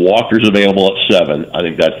think if Walker's available at 7, I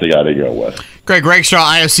think that's the guy to go with. Greg Rakestraw,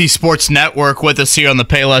 IOC Sports Network, with us here on the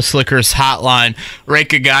Payless Liquors Hotline.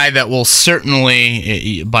 Rake, a guy that will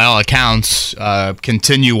certainly, by all accounts,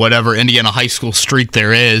 continue whatever Indiana high school streak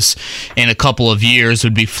there is in a couple of years,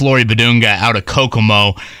 would be Flory Badunga out of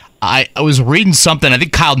Kokomo. I was reading something, I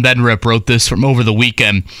think Kyle Bedrip wrote this from over the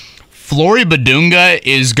weekend. Flory Badunga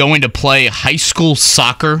is going to play high school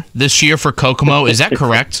soccer this year for Kokomo. Is that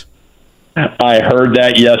correct? I heard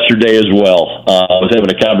that yesterday as well. I was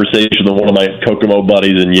having a conversation with one of my Kokomo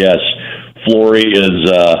buddies, and yes, Flory's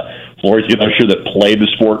I'm sure that played the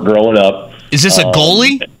sport growing up. Is this a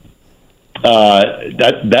goalie?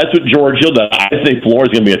 That's what George Hill does. I think Flory's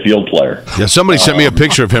going to be a field player. Yeah, somebody sent me a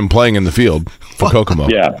picture of him playing in the field for Kokomo.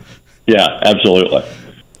 Yeah, absolutely.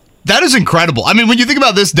 That is incredible. I mean, when you think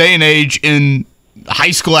about this day and age in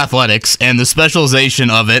high school athletics and the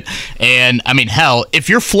specialization of it, and I mean, hell, if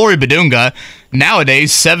you're Flory Badunga,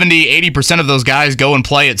 nowadays 70-80% of those guys go and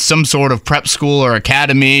play at some sort of prep school or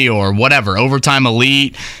academy or whatever, overtime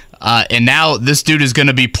elite, and now this dude is going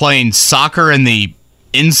to be playing soccer in the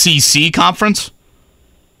NCC conference?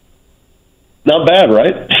 Not bad,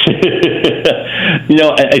 right?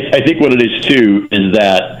 I think what it is, too, is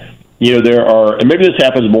that there are, and maybe this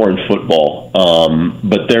happens more in football,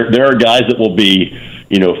 but there are guys that will be,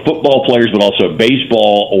 football players, but also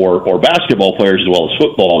baseball or basketball players as well as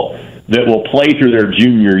football that will play through their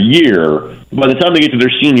junior year. By the time they get to their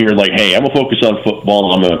senior year, like, hey, I'm going to focus on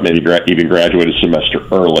football, and I'm going to maybe even graduate a semester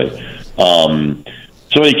early.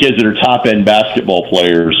 So many kids that are top-end basketball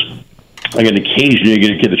players, again, occasionally you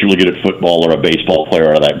get a kid that's really good at football or a baseball player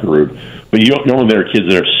out of that group, but normally there are kids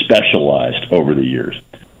that are specialized over the years.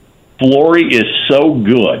 Flory is so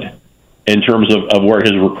good in terms of where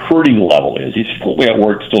his recruiting level is. He's still got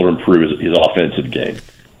work still to improve his offensive game.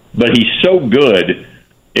 But he's so good,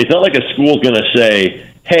 it's not like a school's going to say,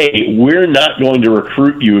 hey, we're not going to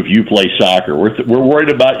recruit you if you play soccer. We're worried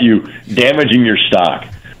about you damaging your stock.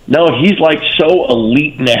 No, he's like so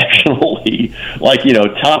elite nationally, like,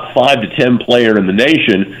 top 5 to 10 player in the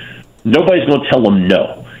nation. Nobody's going to tell him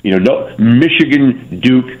no. No Michigan,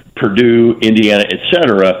 Duke, Purdue, Indiana,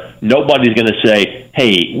 etc. Nobody's going to say,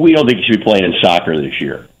 hey, we don't think you should be playing in soccer this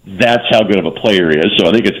year. That's how good of a player he is. So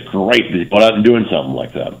I think it's great that he's going out and doing something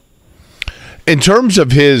like that. In terms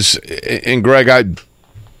of his, and Greg,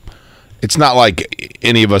 it's not like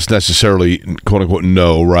any of us necessarily, quote unquote,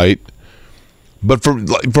 know, right? But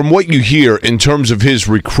from what you hear in terms of his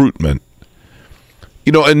recruitment,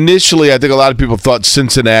 initially I think a lot of people thought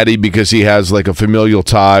Cincinnati because he has like a familial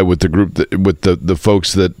tie with the group, with the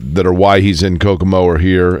folks that are why he's in Kokomo or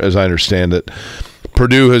here, as I understand it.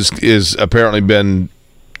 Purdue is apparently been,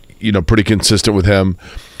 pretty consistent with him.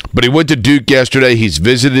 But he went to Duke yesterday. He's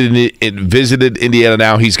visited Indiana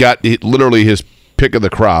now. He's got literally his pick of the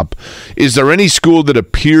crop. Is there any school that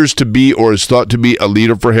appears to be or is thought to be a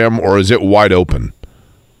leader for him, or is it wide open?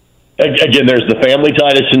 Again, there's the family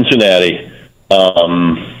tie to Cincinnati.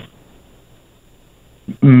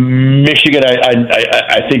 Michigan,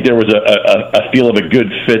 I think there was a feel of a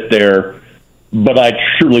good fit there, but I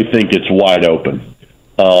truly think it's wide open.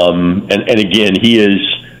 And again, he is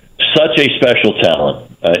such a special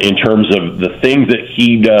talent in terms of the things that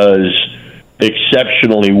he does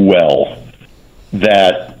exceptionally well,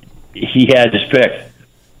 that he had his pick.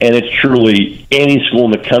 And it's truly any school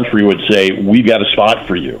in the country would say, we've got a spot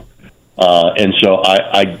for you. And so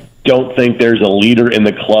I don't think there's a leader in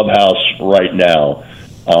the clubhouse right now.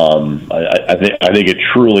 I think it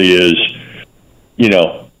truly is,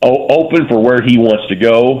 open for where he wants to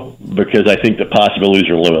go, because I think the possibilities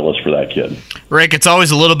are limitless for that kid. Rick, it's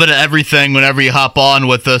always a little bit of everything whenever you hop on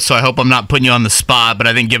with us, so I hope I'm not putting you on the spot, but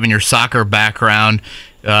I think given your soccer background,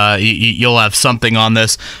 you'll have something on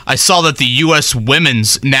this. I saw that the U.S.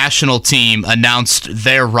 women's national team announced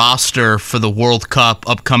their roster for the World Cup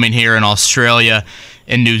upcoming here in Australia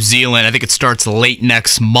and New Zealand. I think it starts late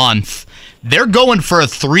next month. They're going for a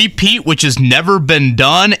three-peat, which has never been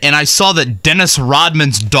done, and I saw that Dennis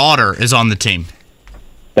Rodman's daughter is on the team.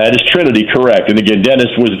 That is Trinity, correct. And again, Dennis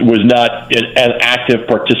was not an active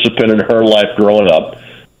participant in her life growing up,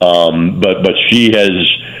 but she is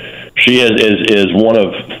one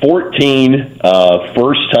of 14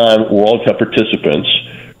 first-time World Cup participants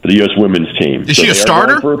for the U.S. women's team. Is she a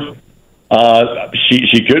starter?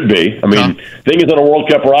 She could be. I mean, thing is, on a World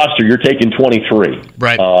Cup roster, you're taking 23.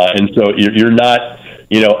 Right. And so you're not,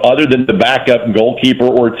 other than the backup goalkeeper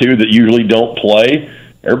or two that usually don't play,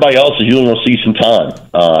 everybody else is usually going to see some time.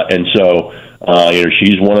 And so,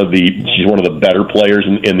 she's one of the better players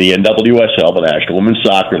in the NWSL, the National Women's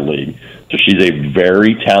Soccer League. So she's a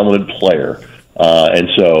very talented player. And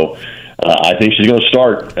so I think she's going to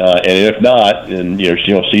start. And if not, then she's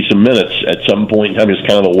going to see some minutes at some point in time. It's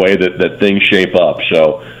kind of the way that things shape up.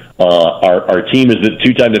 So our team is the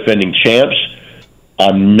two-time defending champs.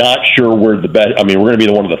 I'm not sure we're the best. I mean, we're going to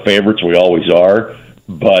be one of the favorites. We always are.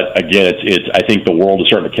 But again, it's. I think the world is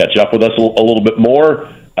starting to catch up with us a little bit more,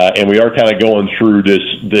 and we are kind of going through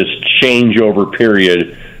this changeover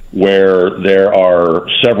period where there are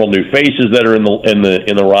several new faces that are in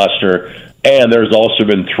the roster, and there's also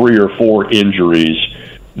been 3 or 4 injuries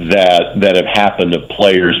that have happened to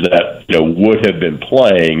players that would have been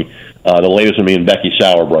playing. The latest one being Becky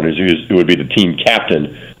Sauerbrunn, who would be the team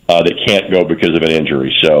captain, that can't go because of an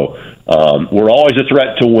injury. So we're always a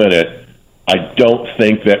threat to win it. I don't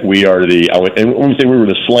think that we are I wouldn't say we were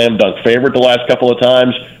the slam dunk favorite the last couple of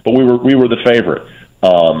times, but we were the favorite.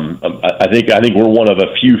 I think we're one of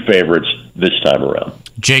a few favorites this time around.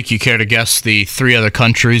 Jake, you care to guess the 3 other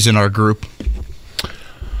countries in our group?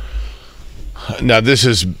 Now, this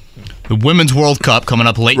is the Women's World Cup coming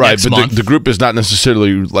up late next month. Right, but the group is not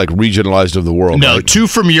necessarily like regionalized of the world. No, right? 2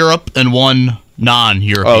 from Europe and 1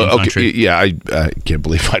 non-European country. Yeah, I can't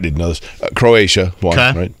believe I didn't know this. Croatia, one,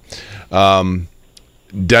 right?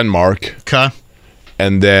 Denmark. Okay.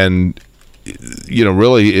 And then,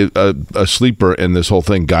 really a sleeper in this whole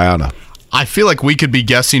thing, Guyana. I feel like we could be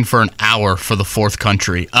guessing for an hour for the 4th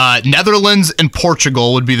country. Netherlands and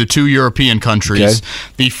Portugal would be the 2 European countries. Okay.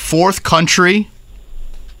 The 4th country,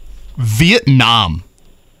 Vietnam.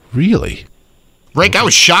 Really? Rick, I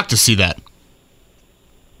was shocked to see that.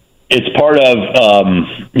 It's part of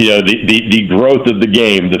the growth of the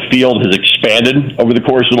game. The field has expanded over the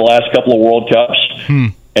course of the last couple of World Cups,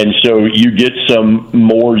 and so you get some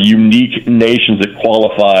more unique nations that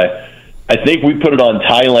qualify. I think we put it on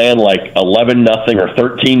Thailand like 11-0 or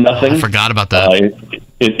 13-0. I forgot about that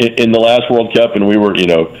in the last World Cup, and we were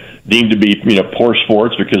deemed to be poor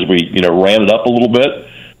sports because we ran it up a little bit.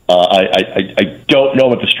 I don't know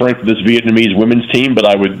about the strength of this Vietnamese women's team, but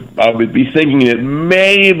I would be thinking that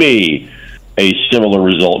maybe a similar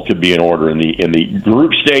result could be in order in the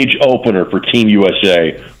group stage opener for Team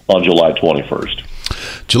USA on July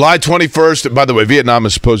 21st. July 21st. By the way, Vietnam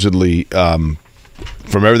is supposedly, from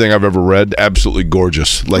everything I've ever read, absolutely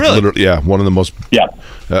gorgeous. Like really? Literally, yeah, one of the most. Yeah,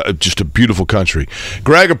 just a beautiful country.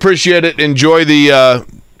 Greg, appreciate it. Enjoy the.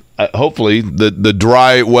 Hopefully, the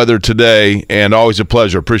dry weather today, and always a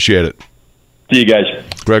pleasure. Appreciate it. See you guys.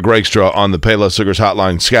 Greg Rakestraw on the Payless Liquors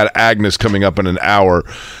Hotline. Scott Agness coming up in an hour.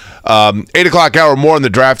 8 o'clock hour, more on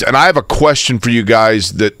the draft. And I have a question for you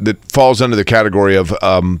guys that falls under the category of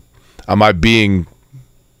am I being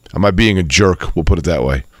a jerk? We'll put it that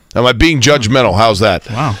way. Am I being judgmental? How's that?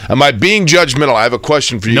 Wow. Am I being judgmental? I have a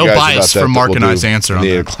question for you no guys bias about that. from Mark and I's answer on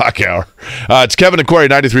the 8 o'clock hour. It's Kevin and Corey,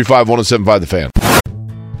 93.5, 107.5 The Fan.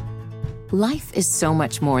 Life is so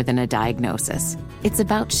much more than a diagnosis. It's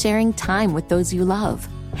about sharing time with those you love,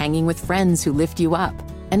 hanging with friends who lift you up,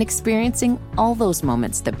 and experiencing all those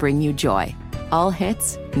moments that bring you joy. All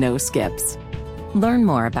hits, no skips. Learn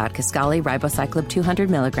more about Kisqali Ribociclib 200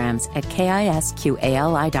 milligrams at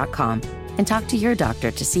KISQALI.com and talk to your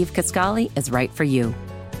doctor to see if Kisqali is right for you.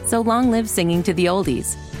 So long live singing to the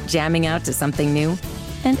oldies, jamming out to something new,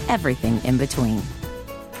 and everything in between.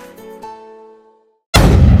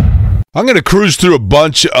 I'm going to cruise through a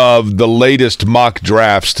bunch of the latest mock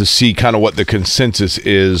drafts to see kind of what the consensus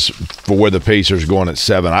is for where the Pacers are going at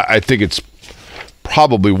 7. I think it's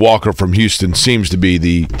probably Walker from Houston seems to be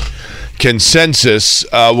the consensus.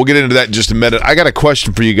 We'll get into that in just a minute. I got a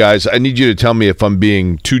question for you guys. I need you to tell me if I'm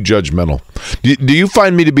being too judgmental. Do you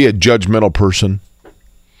find me to be a judgmental person?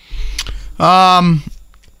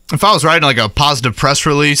 If I was writing like a positive press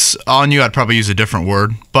release on you, I'd probably use a different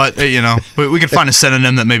word. But, we could find a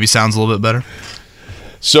synonym that maybe sounds a little bit better.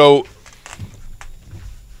 So,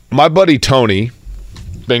 my buddy Tony,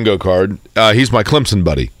 bingo card, he's my Clemson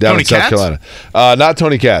buddy down in South Carolina. Not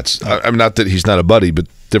Tony Katz. I'm not that he's not a buddy, but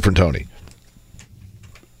different Tony.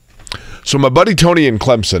 So, my buddy Tony in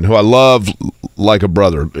Clemson, who I love like a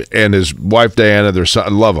brother, and his wife Diana, their son, I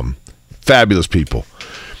love them. Fabulous people.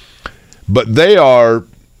 But they are...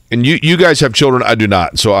 And you guys have children, I do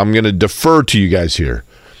not, so I'm going to defer to you guys here.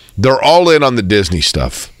 They're all in on the Disney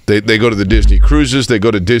stuff. They go to the Disney cruises. They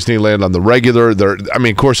go to Disneyland on the regular.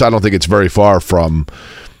 Of course, I don't think it's very far from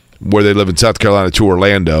where they live in South Carolina to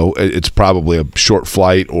Orlando. It's probably a short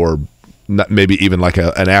flight or not, maybe even like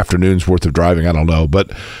an afternoon's worth of driving. I don't know,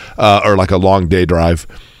 but or like a long day drive.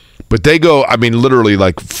 But they go, literally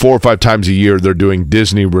like 4 or 5 times a year, they're doing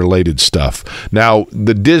Disney-related stuff. Now,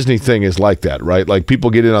 the Disney thing is like that, right? Like, people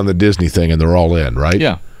get in on the Disney thing, and they're all in, right?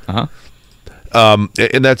 Yeah. Uh-huh.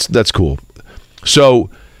 And that's cool. So,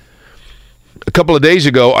 a couple of days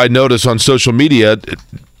ago, I noticed on social media,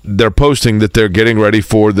 they're posting that they're getting ready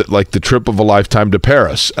for the trip of a lifetime to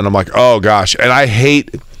Paris. And I'm like, oh, gosh. And I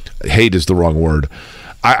hate is the wrong word.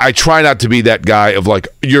 I try not to be that guy of like,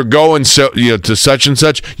 you're going to such and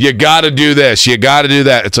such, you got to do this, you got to do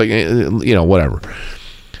that. It's like, whatever.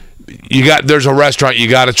 there's a restaurant you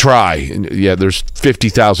got to try. And yeah, there's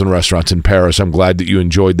 50,000 restaurants in Paris. I'm glad that you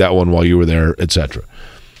enjoyed that one while you were there, etc.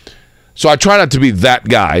 So I try not to be that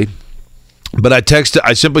guy, but I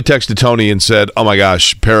simply texted Tony and said, "Oh my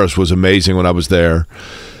gosh, Paris was amazing when I was there.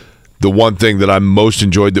 The one thing that I most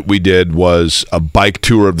enjoyed that we did was a bike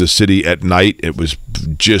tour of the city at night. It was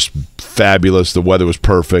just fabulous. The weather was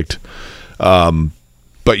perfect.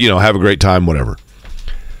 But, have a great time, whatever."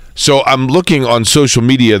 So I'm looking on social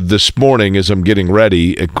media this morning as I'm getting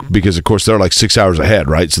ready because, of course, they're like 6 hours ahead,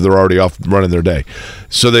 right? So they're already off running their day.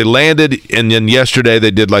 So they landed, and then yesterday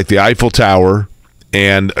they did like the Eiffel Tower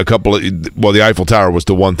and the Eiffel Tower was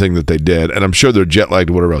the one thing that they did. And I'm sure they're jet lagged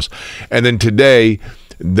or whatever else. And then today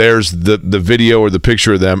there's the video or the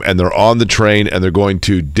picture of them, and they're on the train, and they're going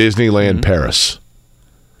to Disneyland Paris.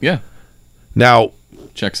 Yeah. Now,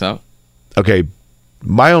 checks out. Okay,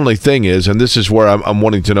 my only thing is, and this is where I'm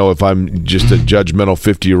wanting to know if I'm just a judgmental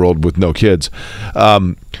 50-year-old with no kids.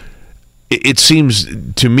 It seems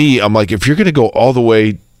to me, I'm like, if you're going to go all the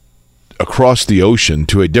way across the ocean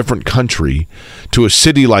to a different country, to a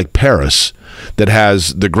city like Paris that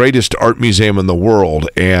has the greatest art museum in the world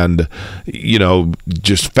and,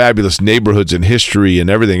 just fabulous neighborhoods and history and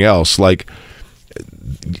everything else, like,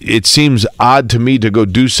 it seems odd to me to go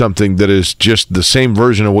do something that is just the same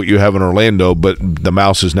version of what you have in Orlando, but the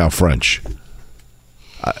mouse is now French.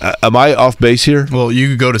 Am I off base here? Well, you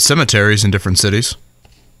could go to cemeteries in different cities.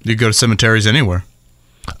 You could go to cemeteries anywhere.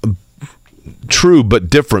 True, but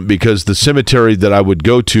different, because the cemetery that I would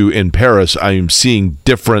go to in Paris, I am seeing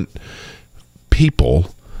different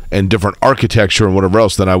people and different architecture and whatever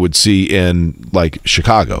else than I would see in, like,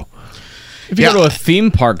 Chicago. If you go to a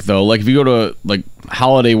theme park, though, like if you go to like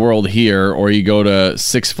Holiday World here, or you go to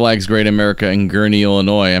Six Flags Great America in Gurnee,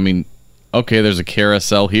 Illinois, I mean, okay, there's a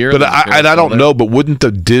carousel here. But I don't know, but wouldn't the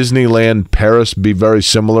Disneyland Paris be very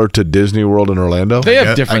similar to Disney World in Orlando? They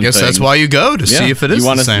have different I guess things. that's why you go, to see if it is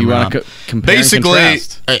the same. You want to compare basically, and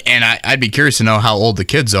contrast. And I'd be curious to know how old the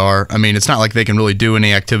kids are. I mean, it's not like they can really do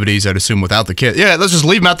any activities, I'd assume, without the kids. Yeah, let's just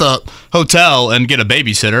leave them at the hotel and get a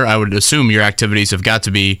babysitter. I would assume your activities have got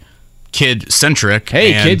to be kid-centric.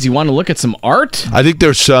 Hey, kids, you want to look at some art? I think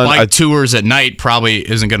their son... tours at night probably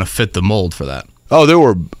isn't going to fit the mold for that. Oh, there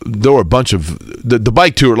were a bunch of... The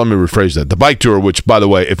bike tour, let me rephrase that. The bike tour, which, by the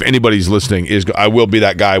way, if anybody's listening, I will be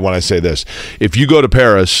that guy when I say this. If you go to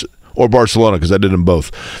Paris or Barcelona, because I did them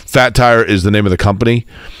both, Fat Tire is the name of the company,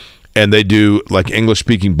 and they do like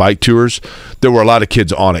English-speaking bike tours. There were a lot of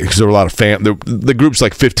kids on it because there were a lot of the group's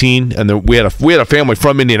like 15, and we had a family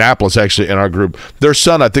from Indianapolis actually in our group. Their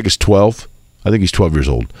son, I think, is 12. I think he's 12 years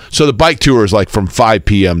old. So the bike tour is like from 5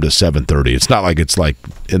 p.m. to 7:30. It's not like it's like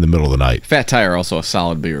in the middle of the night. Fat Tire, also a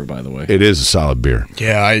solid beer, by the way. It is a solid beer.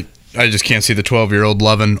 Yeah, I just can't see the 12-year-old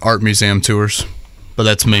loving art museum tours, but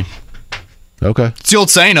that's me. Okay. It's the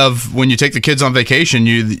old saying of when you take the kids on vacation,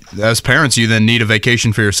 you, as parents, you then need a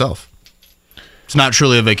vacation for yourself. It's not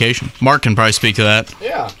truly a vacation. Mark can probably speak to that.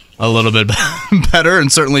 Yeah. A little bit better,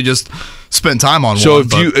 and certainly just spend time on so one.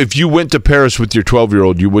 So if you went to Paris with your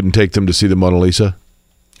 12-year-old, you wouldn't take them to see the Mona Lisa?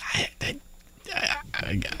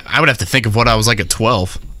 I would have to think of what I was like at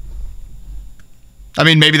 12. I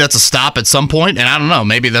mean, maybe that's a stop at some point, and I don't know.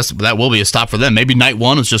 Maybe that will be a stop for them. Maybe night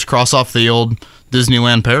one is just cross off the old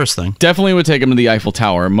Disneyland Paris thing. Definitely would take them to the Eiffel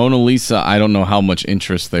Tower. Mona Lisa, I don't know how much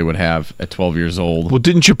interest they would have at 12 years old. Well,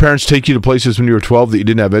 didn't your parents take you to places when you were 12 that you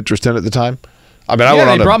didn't have interest in at the time? I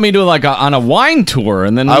mean, they brought me to on a wine tour,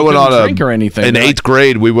 and then I went on drink or anything. In 8th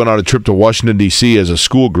grade, we went on a trip to Washington, D.C. as a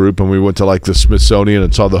school group, and we went to like the Smithsonian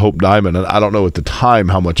and saw the Hope Diamond. And I don't know at the time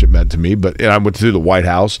how much it meant to me, but I went to the White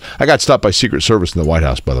House. I got stopped by Secret Service in the White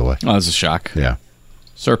House, by the way. Oh, that's a shock. Yeah.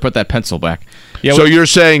 Sir, put that pencil back. Yeah. So you're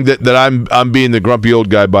saying that I'm being the grumpy old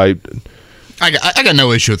guy by... I got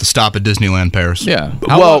no issue with the stop at Disneyland Paris. Yeah.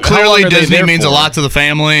 Clearly Disney means a lot to the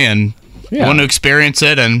family, and want to experience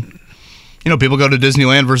it, and... people go to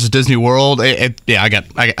Disneyland versus Disney World. I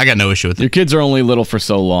got no issue with it. Your kids are only little for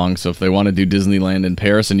so long, so if they want to do Disneyland in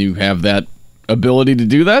Paris and you have that ability to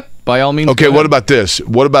do that, by all means. Okay, what about this?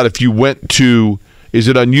 What about if you went to... Is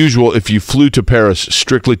it unusual if you flew to Paris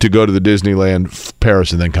strictly to go to the Disneyland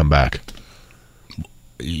Paris and then come back?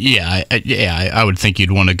 Yeah, I would think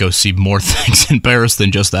you'd want to go see more things in Paris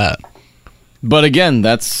than just that. But again,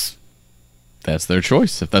 that's their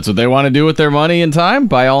choice. If that's what they want to do with their money and time,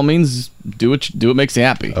 by all means, do what makes you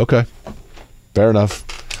happy. Okay, fair enough.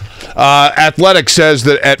 Athletic says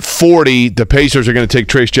that at 40, the Pacers are going to take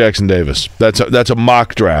Trace Jackson-Davis. That's a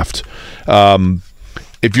mock draft.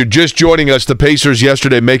 If you're just joining us, the Pacers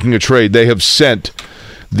yesterday making a trade. They have sent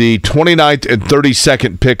the 29th and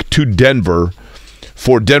 32nd pick to Denver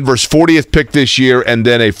for Denver's 40th pick this year and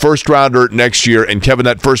then a first-rounder next year. And, Kevin,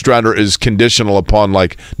 that first-rounder is conditional upon,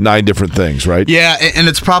 9 different things, right? Yeah, and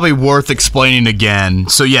it's probably worth explaining again.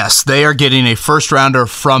 So, yes, they are getting a first-rounder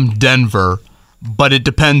from Denver, but it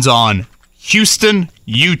depends on Houston,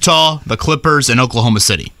 Utah, the Clippers, and Oklahoma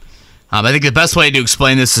City. I think the best way to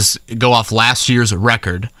explain this is go off last year's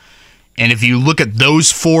record. And if you look at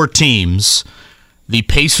those 4 teams, the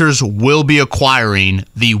Pacers will be acquiring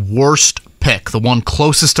the worst pick, the one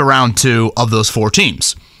closest to round 2 of those 4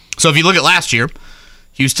 teams. So if you look at last year,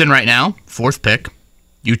 Houston right now, 4th pick,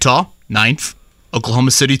 Utah, 9th, Oklahoma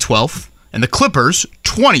City, 12th, and the Clippers,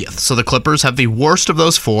 20th. So the Clippers have the worst of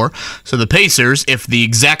those 4. So the Pacers, if the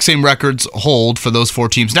exact same records hold for those 4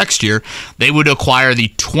 teams next year, they would acquire the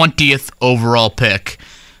 20th overall pick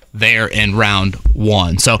there in round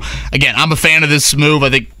 1. So again, I'm a fan of this move. I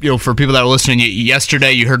think, for people that were listening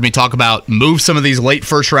yesterday, you heard me talk about move some of these late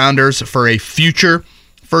first rounders for a future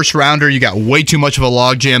first rounder. You got way too much of a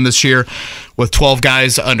logjam this year with 12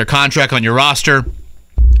 guys under contract on your roster.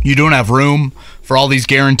 You don't have room for all these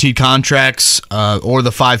guaranteed contracts or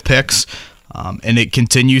the 5 picks, and it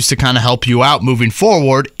continues to kind of help you out moving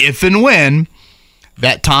forward if and when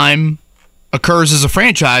that time occurs as a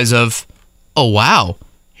franchise of, oh, wow,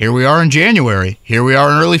 here we are in January. Here we are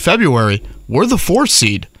in early February. We're the 4th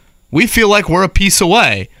seed. We feel like we're a piece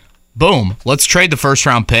away. Boom. Let's trade the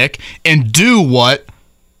first-round pick and do what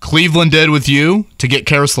Cleveland did with you to get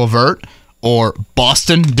Karis LeVert or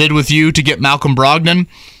Boston did with you to get Malcolm Brogdon.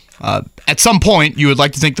 At some point, you would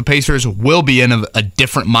like to think the Pacers will be in a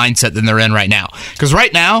different mindset than they're in right now. Because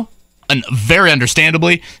right now, and very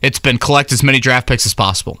understandably, it's been collect as many draft picks as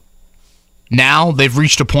possible. Now they've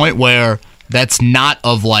reached a point where that's not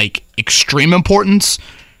of extreme importance.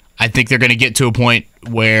 I think they're going to get to a point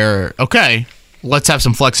where, okay, let's have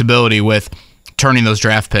some flexibility with turning those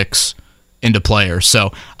draft picks into players.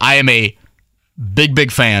 So I am a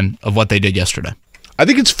big fan of what they did yesterday. I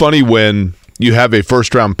think it's funny when you have a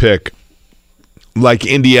first-round pick like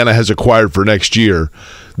Indiana has acquired for next year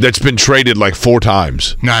that's been traded 4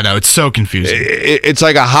 times. No, it's so confusing. It's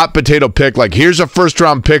like a hot potato pick. Here's a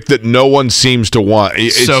first-round pick that no one seems to want.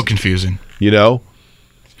 It's so confusing. Well,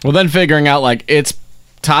 then figuring out, it's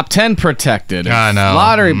top 10 protected. I know.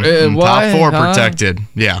 Lottery. Top 4 protected.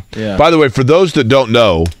 Yeah. By the way, for those that don't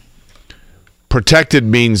know, protected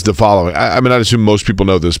means the following. I assume most people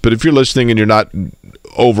know this, but if you're listening and you're not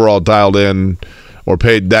overall dialed in or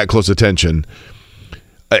paid that close attention,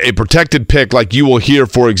 a protected pick, you will hear,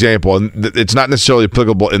 for example, and it's not necessarily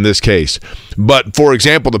applicable in this case, but for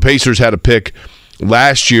example, the Pacers had a pick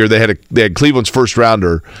last year. They had Cleveland's first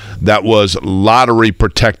rounder that was lottery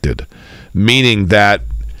protected, meaning that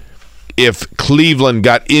if Cleveland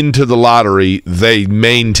got into the lottery, they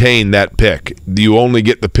maintain that pick. You only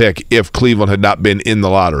get the pick if Cleveland had not been in the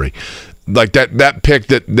lottery. That pick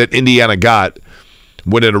that Indiana got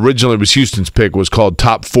when it originally was Houston's pick was called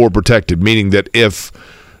top 4 protected, meaning that if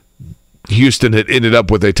Houston had ended up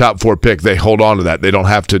with a top 4 pick, they hold on to that. They don't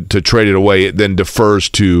have to trade it away. It then defers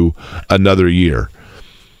to another year.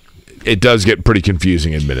 It does get pretty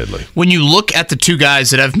confusing, admittedly. When you look at the 2 guys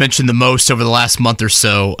that I've mentioned the most over the last month or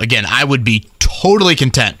so, again, I would be totally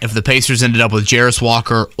content if the Pacers ended up with Jarris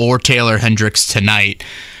Walker or Taylor Hendricks tonight.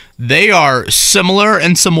 They are similar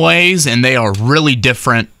in some ways, and they are really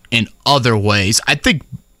different in other ways. I think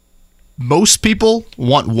most people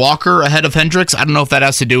want Walker ahead of Hendricks. I don't know if that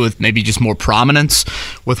has to do with maybe just more prominence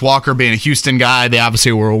with Walker being a Houston guy. They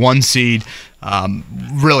obviously were a 1 seed.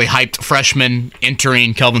 Really hyped freshman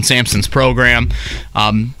entering Kelvin Sampson's program.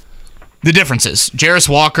 The difference is Jarris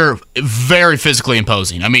Walker, very physically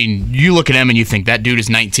imposing. You look at him and you think that dude is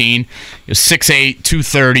 19. He's 6'8",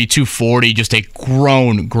 230, 240, just a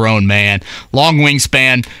grown man. Long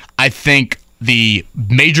wingspan. I think the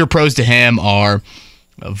major pros to him are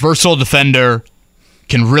a versatile defender,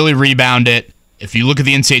 can really rebound it. If you look at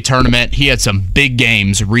the NCAA tournament, he had some big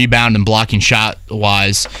games, rebound and blocking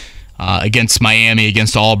shot-wise, against Miami,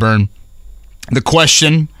 against Auburn. The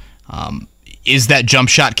question, is that jump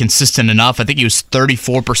shot consistent enough? I think he was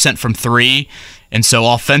 34% from 3, and so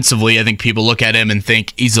offensively, I think people look at him and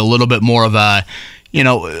think he's a little bit more of a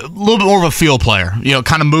field player.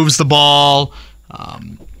 Kind of moves the ball,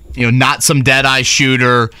 not some dead-eye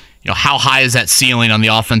shooter. How high is that ceiling on the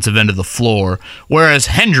offensive end of the floor? Whereas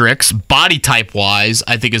Hendricks, body type-wise,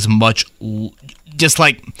 I think is much just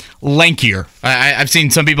lankier. I've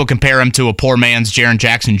seen some people compare him to a poor man's Jaren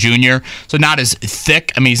Jackson Jr., so not as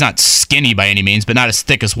thick. He's not skinny by any means, but not as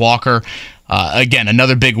thick as Walker. Again,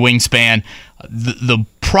 another big wingspan.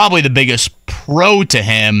 Probably the biggest pro to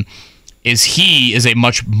him is he is a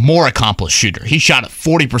much more accomplished shooter. He shot at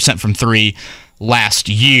 40% from 3 last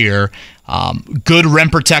year. Good rim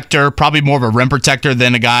protector, probably more of a rim protector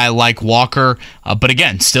than a guy like Walker. But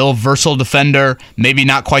again, still a versatile defender, maybe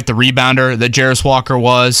not quite the rebounder that Jarris Walker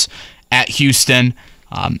was at Houston.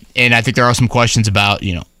 And I think there are some questions about,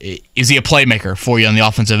 is he a playmaker for you on the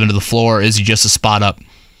offensive end of the floor? Or is he just a spot-up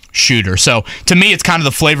shooter? So to me, it's kind of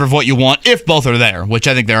the flavor of what you want if both are there, which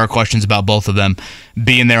I think there are questions about both of them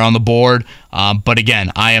being there on the board. But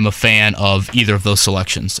again, I am a fan of either of those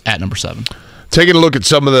selections at number 7. Taking a look at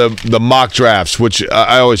some of the mock drafts, which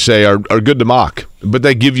I always say are good to mock, but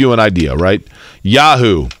they give you an idea, right?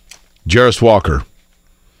 Yahoo, Jarris Walker.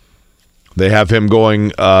 They have him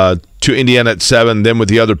going to Indiana at 7. Then with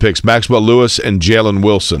the other picks, Maxwell Lewis and Jalen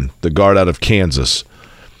Wilson, the guard out of Kansas.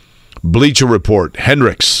 Bleacher Report,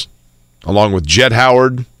 Hendricks, along with Jet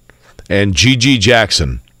Howard and G.G.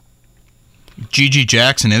 Jackson. G.G.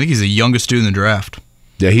 Jackson, I think he's the youngest dude in the draft.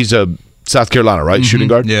 Yeah, he's a South Carolina, right? Mm-hmm. Shooting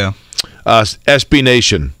guard? Yeah. SB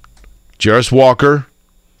Nation, Jarris Walker,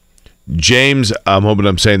 James, I'm hoping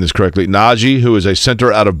I'm saying this correctly, Nagy, who is a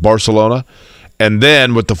center out of Barcelona, and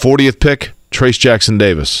then with the 40th pick, Trace Jackson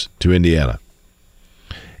Davis to Indiana.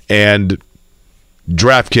 And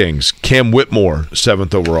DraftKings, Cam Whitmore,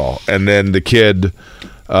 7th overall. And then the kid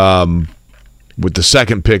with the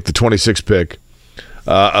second pick, the 26th pick,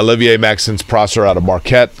 Olivier Maxence Prosser out of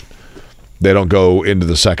Marquette. They don't go into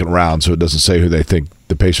the second round, so it doesn't say who they think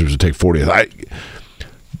the Pacers would take 40th.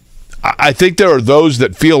 I think there are those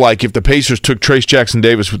that feel like if the Pacers took Trace Jackson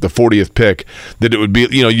Davis with the 40th pick, that it would be,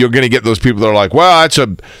 you're going to get those people that are like, well,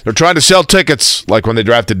 they're trying to sell tickets, like when they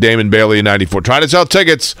drafted Damon Bailey in 94, trying to sell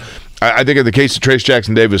tickets. I think in the case of Trace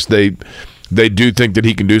Jackson Davis, they do think that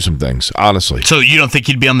he can do some things, honestly. So you don't think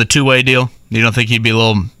he'd be on the two-way deal? You don't think he'd be a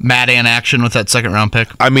little Mad Ant action with that second-round pick?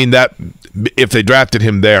 I mean, that if they drafted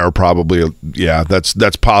him there, probably, yeah, that's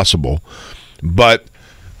possible. But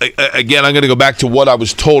again, I'm going to go back to what I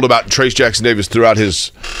was told about Trace Jackson Davis throughout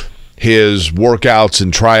his workouts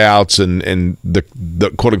and tryouts and the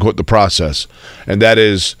quote-unquote the process. And that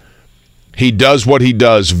is he does what he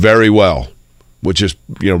does very well, which is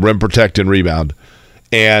rim protect and rebound.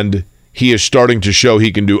 And he is starting to show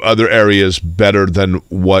he can do other areas better than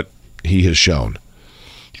what he has shown.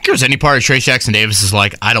 Think there's any part of Trace Jackson Davis is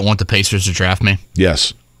like, I don't want the Pacers to draft me?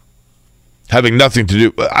 Yes. Having nothing to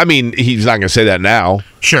do. I mean, he's not going to say that now.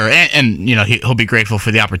 Sure, and he'll be grateful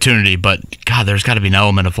for the opportunity, but God, there's got to be an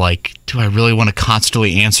element of like, do I really want to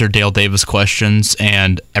constantly answer Dale Davis questions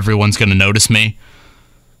and everyone's going to notice me?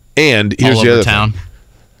 And here's all the over other town. thing.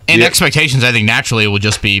 And expectations, I think, naturally will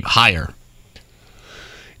just be higher.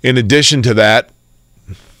 In addition to that,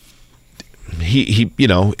 he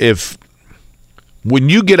if when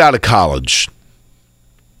you get out of college,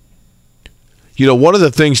 one of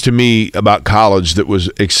the things to me about college that was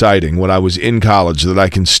exciting when I was in college that I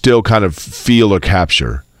can still kind of feel or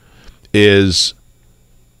capture is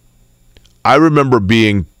I remember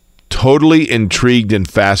being totally intrigued and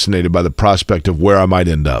fascinated by the prospect of where I might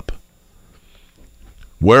end up.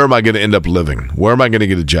 Where am I going to end up living? Where am I going to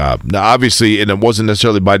get a job? Now, obviously, and it wasn't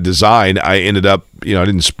necessarily by design. I ended up, I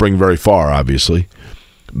didn't spring very far, obviously.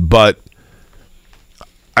 But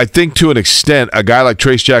I think to an extent, a guy like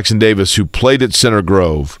Trace Jackson Davis, who played at Center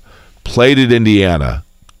Grove, played at Indiana,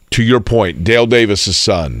 to your point, Dale Davis'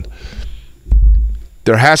 son,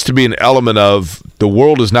 there has to be an element of the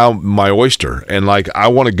world is now my oyster. And, I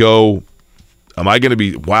want to go, am I going to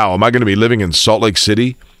be living in Salt Lake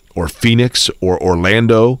City or Phoenix or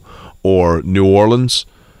Orlando or New Orleans?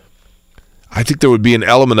 I think there would be an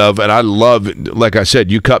element of, and I love, like I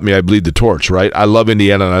said, you cut me, I bleed the torch, right? I love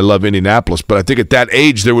Indiana and I love Indianapolis, but I think at that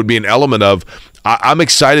age there would be an element of, I'm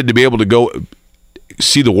excited to be able to go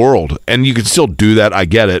see the world. And you can still do that, I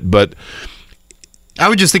get it, but I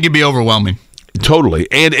would just think it'd be overwhelming.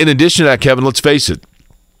 Totally. And in addition to that, Kevin, let's face it,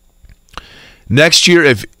 next year,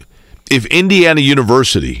 if Indiana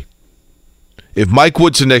University, if Mike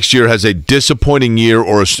Woodson next year has a disappointing year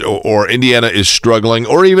or Indiana is struggling,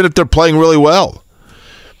 or even if they're playing really well,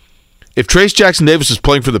 if Trace Jackson Davis is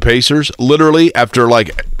playing for the Pacers, literally after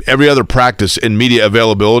every other practice and media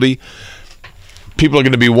availability, people are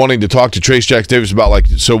going to be wanting to talk to Trace Jackson Davis about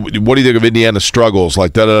so what do you think of Indiana's struggles?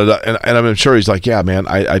 And I'm sure he's like, yeah, man,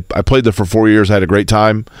 I played there for 4 years. I had a great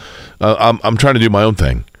time. I'm trying to do my own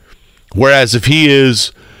thing. Whereas if he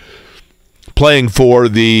is playing for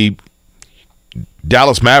the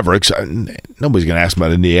Dallas Mavericks, nobody's going to ask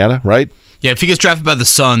about Indiana, right? Yeah, if he gets drafted by the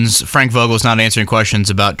Suns, Frank Vogel's not answering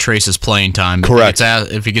questions about Trace's playing time. Correct.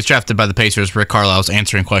 If he gets drafted by the Pacers, Rick Carlisle's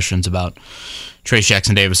answering questions about Trace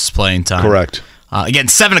Jackson Davis' playing time. Correct. Again,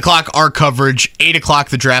 7 o'clock, our coverage. 8 o'clock,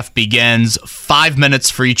 the draft begins. 5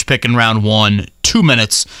 minutes for each pick in round 1. 2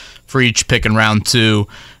 minutes for each pick in round 2.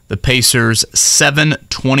 The Pacers 7,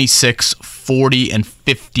 26, 40, and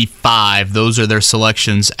 55. Those are their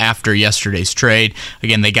selections after yesterday's trade.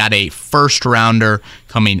 Again, they got a first-rounder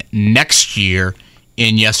coming next year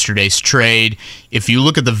in yesterday's trade. If you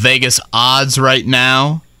look at the Vegas odds right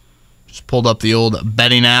now, just pulled up the old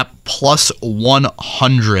betting app, plus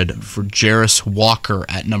 100 for Jarris Walker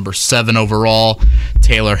at number 7 overall.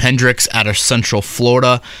 Taylor Hendricks out of Central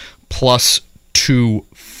Florida, plus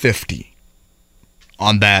 250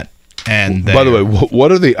 on that. And by the way,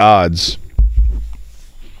 what are the odds?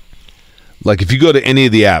 Like, if you go to any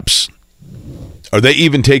of the apps, are they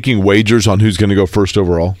even taking wagers on who's going to go first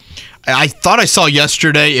overall? I thought I saw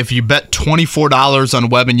yesterday, if you bet $24 on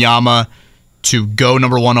Wembanyama to go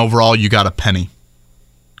number 1 overall, you got a penny.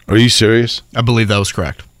 Are you serious? I believe that was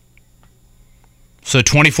correct. So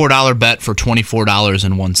 $24 bet for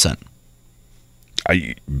 $24.01.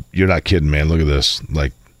 You're not kidding, man. Look at this.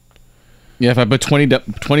 Like, Yeah, if I put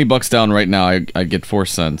 $20 down right now, I get 4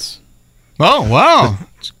 cents. Oh, wow.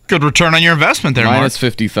 It's a good return on your investment there, Minus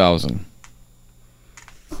Mark. 50,000.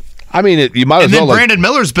 I mean, you might as well. And then Brandon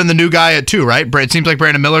Miller's been the new guy at 2, right? It seems like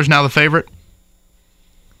Brandon Miller's now the favorite.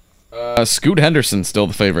 Scoot Henderson's still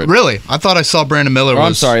the favorite. Really? I thought I saw Brandon Miller was...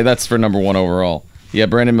 I'm sorry, that's for number 1 overall. Yeah,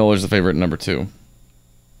 Brandon Miller's the favorite at number 2.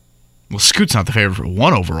 Well, Scoot's not the favorite for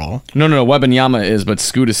 1 overall. No, Wembanyama is, but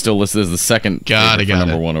Scoot is still listed as the second favorite for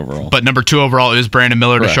number 1 overall. But number 2 overall is Brandon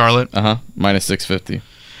Miller to Charlotte? Minus 650.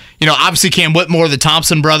 You know, obviously Cam Whitmore, the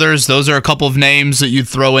Thompson brothers, those are a couple of names that you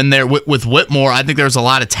throw in there. With Whitmore, I think there's a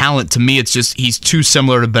lot of talent. To me, it's just he's too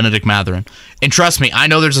similar to Benedict Mathurin. And trust me, I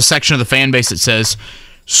know there's a section of the fan base that says,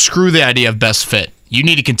 screw the idea of best fit. You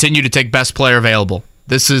need to continue to take best player available.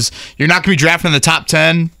 You're not going to be drafting in the top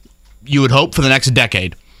 10, you would hope, for the next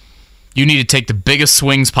decade. You need to take the biggest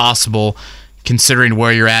swings possible considering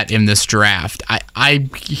where you're at in this draft. I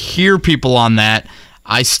hear people on that.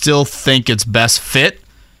 I still think it's best fit.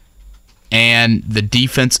 And the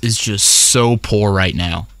defense is just so poor right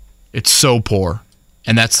now. It's so poor.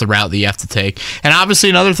 And that's the route that you have to take. And obviously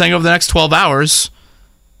another thing over the next 12 hours,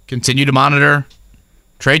 continue to monitor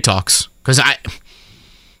trade talks. Because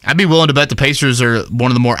I'd be willing to bet the Pacers are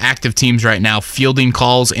one of the more active teams right now, fielding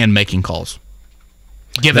calls and making calls.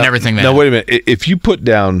 Given everything that. Now, wait a minute. If you put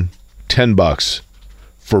down $10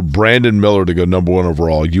 for Brandon Miller to go number 1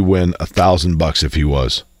 overall, you win $1,000 if he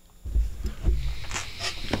was.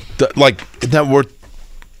 Isn't that worth?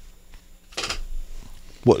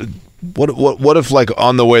 What if, like,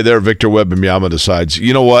 on the way there, Victor Wembanyama decides,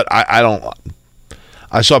 you know what?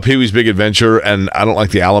 I saw Pee Wee's Big Adventure, and I don't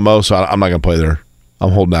like the Alamo, so I'm not going to play there.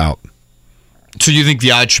 I'm holding out. So you think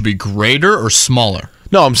the odds should be greater or smaller?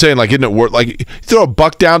 No, I'm saying, like, isn't it worth? Like, you throw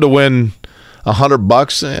 $1 down to win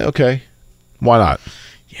 $100. Okay, why not?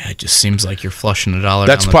 Yeah, it just seems like you're flushing a dollar.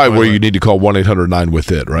 That's probably where you need to call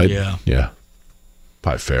 1-800-9-WITH-IT, right? Yeah.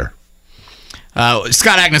 Probably fair.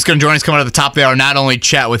 Scott Agness going to join us coming at the top of the hour. Not only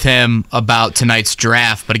chat with him about tonight's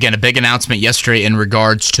draft, but again, a big announcement yesterday in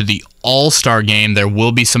regards to the All-Star game. There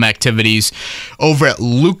will be some activities over at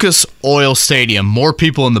Lucas Oil Stadium. More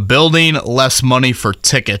people in the building, less money for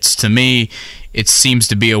tickets. To me, it seems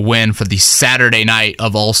to be a win for the Saturday night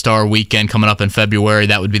of All-Star Weekend coming up in February.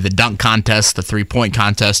 That would be the dunk contest, the three-point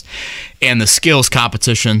contest, and the skills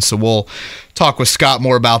competition. So we'll talk with Scott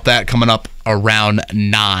more about that coming up around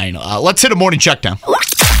 9. Let's hit a morning checkdown.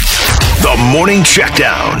 The Morning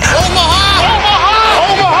Checkdown.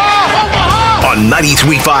 On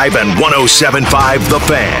 93.5 and 107.5 The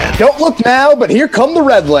Fan. Don't look now, but here come the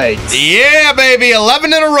Red Legs. Yeah, baby,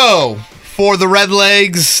 11 in a row for the Red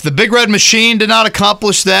Legs. The Big Red Machine did not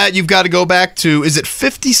accomplish that. You've got to go back to, is it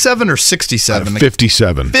 57 or 67?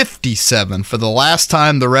 57. 57 for the last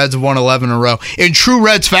time the Reds won 11 in a row. In true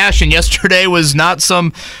Reds fashion, yesterday was not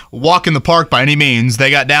some walk in the park by any means. They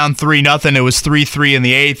got down 3-0. It was 3-3 in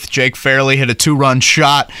the 8th. Jake Fairley hit a 2-run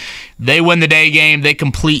shot. They win the day game. They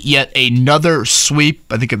complete yet another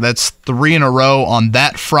sweep. I think that's 3 in a row on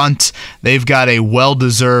that front. They've got a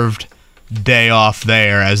well-deserved day off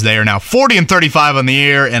there, as they are now 40-35 on the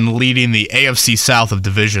year and leading the AFC South of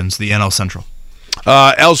divisions, the NL Central.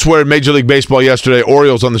 Elsewhere in Major League Baseball yesterday,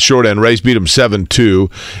 Orioles on the short end. Rays beat them 7-2.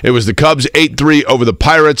 It was the Cubs 8-3 over the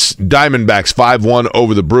Pirates, Diamondbacks 5-1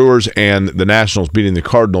 over the Brewers, and the Nationals beating the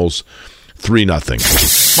Cardinals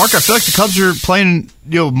 3-0. Mark, I feel like the Cubs are playing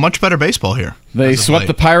much better baseball here. They swept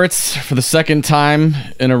the Pirates for the second time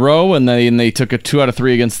in a row, and they took a 2 out of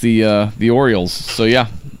 3 against the Orioles. So yeah,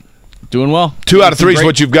 Doing well. 2 out of 3 is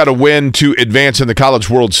what you've got to win to advance in the College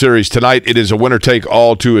World Series. Tonight, it is a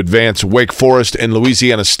winner-take-all to advance. Wake Forest and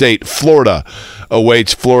Louisiana State. Florida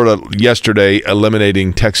awaits Florida yesterday,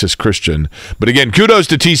 eliminating Texas Christian. But again, kudos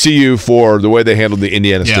to TCU for the way they handled the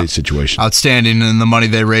Indiana State situation. Outstanding in the money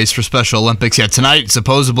they raised for Special Olympics. Yeah, tonight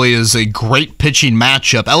supposedly is a great pitching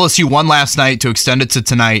matchup. LSU won last night to extend it to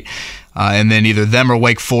tonight. And then either them or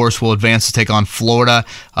Wake Forest will advance to take on Florida.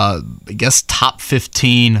 I guess top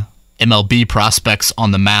 15 MLB prospects on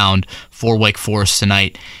the mound for Wake Forest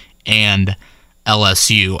tonight and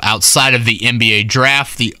LSU. Outside of the NBA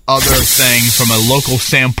draft, the other thing from a local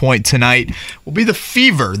standpoint tonight will be the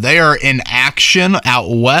Fever. They are in action out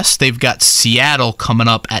west. They've got Seattle coming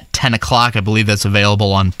up at 10 o'clock. I believe that's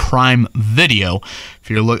available on Prime Video. If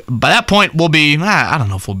you're by that point, we'll be, I don't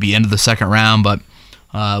know if we'll be into the second round, but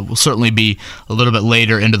we'll certainly be a little bit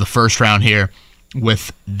later into the first round here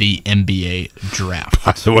with the NBA draft.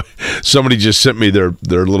 By the way, somebody just sent me their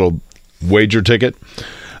little wager ticket.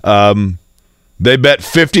 They bet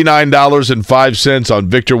 $59.05 on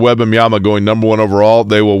Victor Wembanyama going number 1 overall.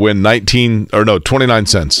 They will win 29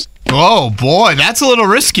 cents. Oh, boy, that's a little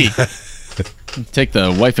risky. Take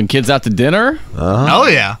the wife and kids out to dinner? Oh,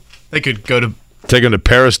 yeah. They could go to... Take them to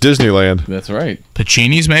Paris Disneyland. That's right.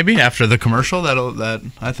 Pacini's, maybe, after the commercial.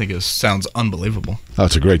 That I think sounds unbelievable. Oh,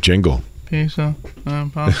 it's a great jingle. Pizza,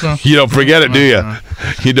 pasta. You don't forget it, do you?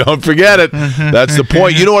 You don't forget it. That's the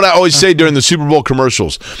point. You know what I always say during the Super Bowl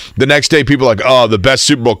commercials? The next day, people are like, oh, the best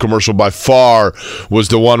Super Bowl commercial by far was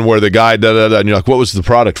the one where the guy da-da-da. And you're like, what was the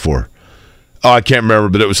product for? Oh, I can't remember,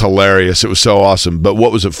 but it was hilarious. It was so awesome. But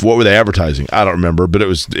what was it? What were they advertising? I don't remember, but it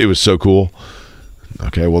was so cool.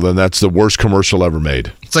 Okay, well, then that's the worst commercial ever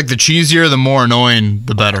made. It's like the cheesier, the more annoying,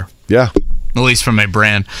 the better. Yeah. At least from a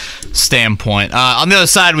brand standpoint. On the other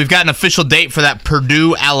side, we've got an official date for that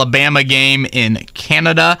Purdue-Alabama game in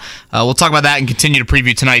Canada. We'll talk about that and continue to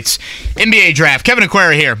preview tonight's NBA draft. Kevin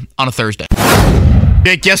Aquara here on a Thursday.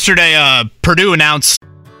 Dick, yesterday, Purdue announced...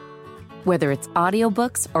 Whether it's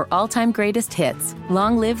audiobooks or all-time greatest hits,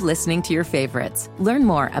 long live listening to your favorites. Learn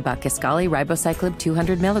more about Kisqali Ribociclib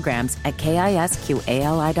 200 milligrams at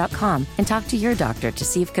KISQALI.com and talk to your doctor to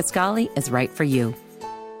see if Kisqali is right for you.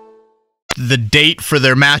 The date for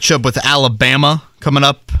their matchup with Alabama coming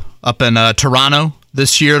up in Toronto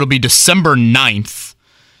this year. It'll be December 9th.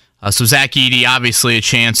 So Zach Edey, obviously a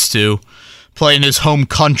chance to play in his home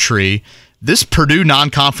country. This Purdue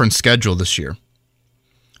non-conference schedule this year.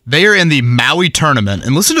 They are in the Maui tournament,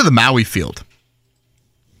 and listen to the Maui field.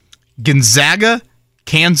 Gonzaga,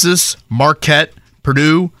 Kansas, Marquette,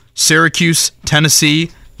 Purdue, Syracuse, Tennessee,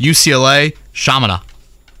 UCLA, Chaminade.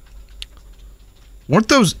 Weren't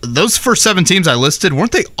those first 7 teams I listed,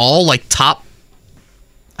 weren't they all like top,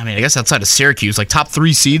 I guess outside of Syracuse, like top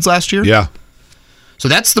 3 seeds last year? Yeah. So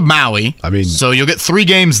that's the Maui. So you'll get 3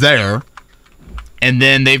 games there. And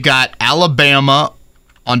then they've got Alabama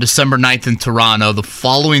on December 9th in Toronto. The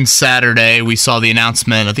following Saturday, we saw the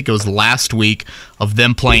announcement, I think it was last week, of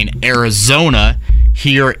them playing Arizona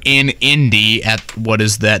here in Indy at what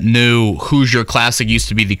is that new Hoosier Classic. Used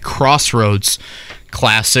to be the Crossroads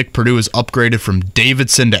Classic. Purdue is upgraded from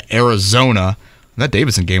Davidson to Arizona. That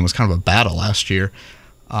Davidson game was kind of a battle last year.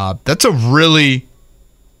 That's a really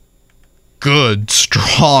good,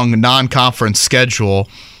 strong non-conference schedule.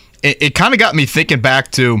 It kind of got me thinking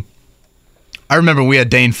back to, I remember we had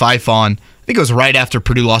Dane Fife on, I think it was right after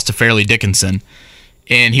Purdue lost to Fairleigh Dickinson,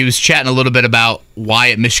 and he was chatting a little bit about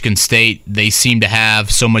why at Michigan State they seem to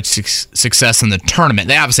have so much success in the tournament.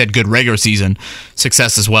 They obviously had good regular season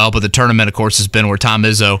success as well, but the tournament, of course, has been where Tom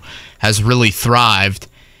Izzo has really thrived.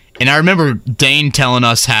 And I remember Dane telling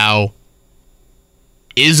us how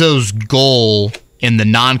Izzo's goal in the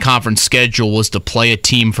non-conference schedule was to play a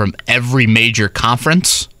team from every major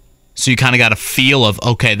conference. So you kind of got a feel of,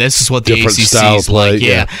 okay, this is what the ACC is like.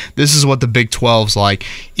 Yeah, this is what the Big 12's like.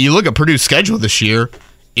 You look at Purdue's schedule this year,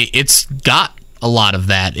 it's got a lot of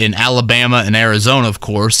that in Alabama and Arizona, of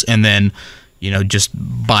course, and then, just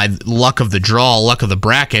by luck of the draw, luck of the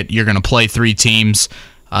bracket, you're going to play 3 teams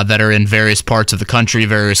that are in various parts of the country,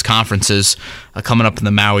 various conferences coming up in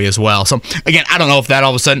the Maui as well. So, again, I don't know if that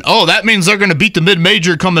all of a sudden, that means they're going to beat the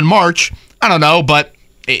mid-major come in March. I don't know, but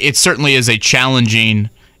it certainly is a challenging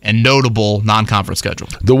and notable non-conference schedule.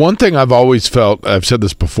 The one thing I've always felt, I've said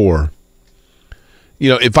this before,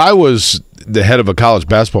 if I was the head of a college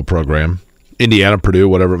basketball program, Indiana, Purdue,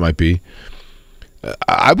 whatever it might be,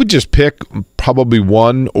 I would just pick probably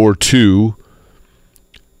 1 or 2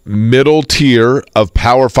 middle tier of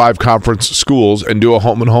Power 5 conference schools and do a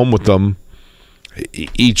home and home with them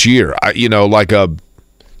each year.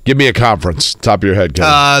 Give me a conference, top of your head,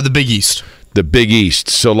 Kevin. The Big East. the Big East.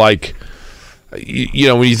 So, like, you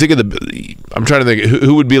know, when you think of I'm trying to think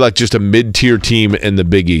who would be like just a mid-tier team in the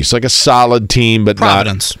Big East, like a solid team, but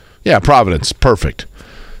Providence. Yeah, Providence, perfect.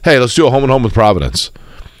 Hey, let's do a home and home with Providence.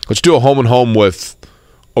 Let's do a home and home with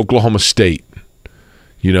Oklahoma State.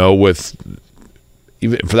 You know, with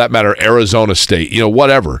even for that matter, Arizona State. You know,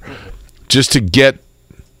 whatever, just to get.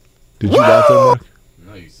 Did you laugh there, Mark?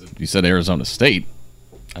 No, you said Arizona State.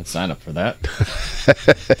 I'd sign up for that.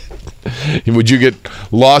 Would you get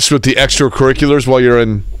lost with the extracurriculars while you're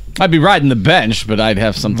in? I'd be riding the bench, but I'd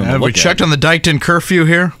have something to Have look we checked at. on the Diked-in curfew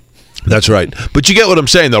here? That's right. But you get what I'm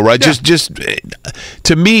saying, though, right? Yeah. Just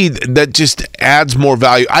to me, that just adds more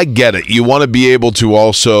value. I get it. You want to be able to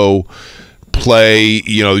also play,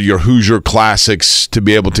 you know, your Hoosier Classics to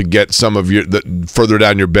be able to get some of your further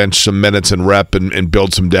down your bench some minutes and rep and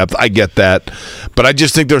build some depth. I get that, but I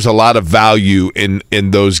just think there's a lot of value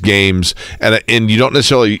in those games, and you don't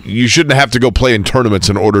necessarily, you shouldn't have to go play in tournaments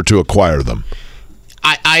in order to acquire them.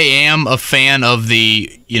 I am a fan of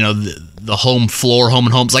the home floor, home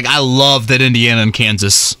and homes. Like, I love that Indiana and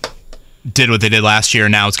Kansas did what they did last year,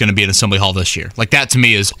 and now it's going to be at Assembly Hall this year. Like, that to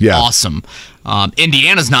me is awesome.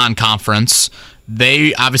 Indiana's non-conference.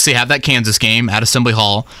 They obviously have that Kansas game at Assembly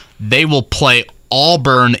Hall. They will play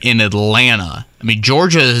Auburn in Atlanta. I mean,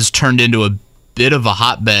 Georgia has turned into a bit of a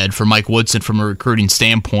hotbed for Mike Woodson from a recruiting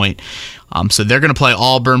standpoint. So they're going to play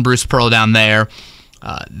Auburn, Bruce Pearl down there.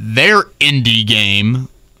 Their Indy game,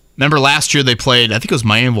 remember last year they played, I think it was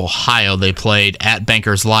Miami of Ohio, they played at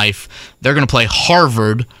Bankers Life. They're going to play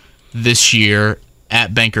Harvard this year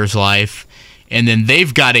at Bankers Life. And then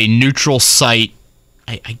they've got a neutral site,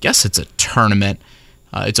 I guess it's a tournament.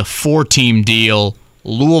 It's a 4-team deal.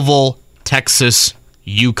 Louisville, Texas,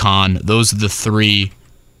 UConn. Those are the 3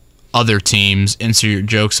 other teams. Insert your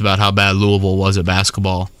jokes about how bad Louisville was at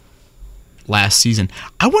basketball last season.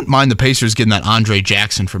 I wouldn't mind the Pacers getting that Andre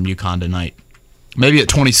Jackson from UConn tonight. Maybe at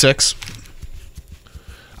 26.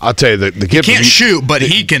 I'll tell you, the kid He can't shoot, but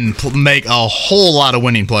he can make a whole lot of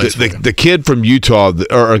winning plays. The kid from Utah, from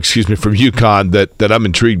UConn, that I'm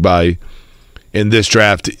intrigued by in this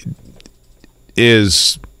draft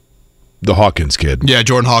is the Hawkins kid. Yeah,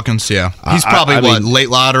 Jordan Hawkins, yeah. He's probably, late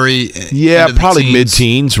lottery? Yeah, probably teens.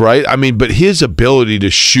 mid-teens, right? I mean, but his ability to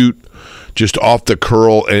shoot just off the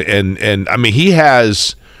curl, and I mean, he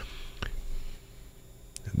has,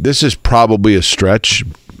 this is probably a stretch,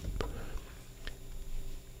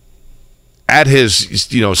 at his,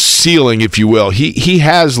 ceiling, if you will, he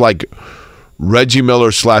has like Reggie Miller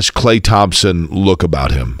 / Klay Thompson look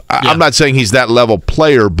about him. I'm not saying he's that level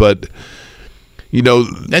player, but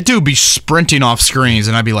that dude be sprinting off screens,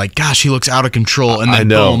 and I'd be like, gosh, he looks out of control, and then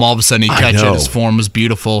boom, all of a sudden he catches it. His form was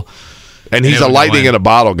beautiful, and he's a lightning in a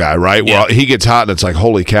bottle guy, right? Yeah. Well, he gets hot, and it's like,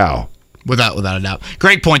 holy cow. Without a doubt.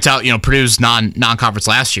 Greg points out, Purdue's non-conference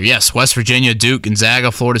last year. Yes, West Virginia, Duke,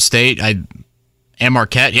 Gonzaga, Florida State, and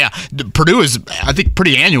Marquette. Yeah, Purdue is, I think,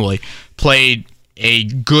 pretty annually played a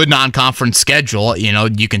good non-conference schedule.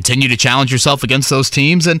 You continue to challenge yourself against those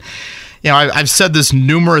teams, and I've said this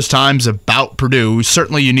numerous times about Purdue.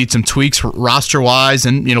 Certainly, you need some tweaks roster-wise,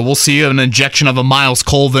 and we'll see an injection of a Miles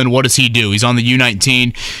Colvin. What does he do? He's on the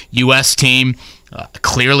U19 U.S. team.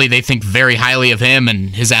 Clearly, they think very highly of him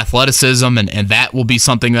and his athleticism, and that will be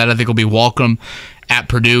something that I think will be welcome at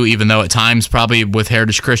Purdue, even though at times probably with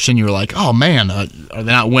Heritage Christian, you were like, oh man, are they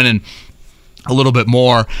not winning a little bit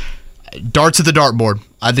more? Darts at the dartboard.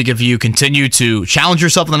 I think if you continue to challenge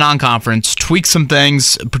yourself in the non-conference, tweak some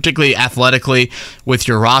things, particularly athletically with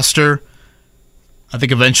your roster, I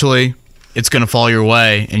think eventually it's going to fall your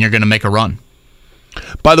way and you're going to make a run.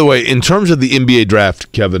 By the way, in terms of the NBA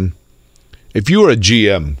draft, Kevin, if you were a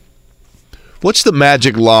GM, what's the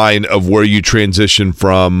magic line of where you transition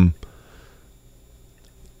from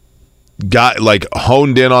guy like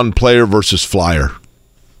honed in on player versus flyer?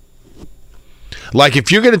 Like,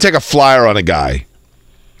 if you're going to take a flyer on a guy,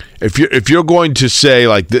 if you're going to say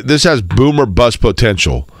like this has boom or bust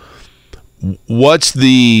potential, what's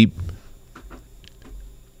the,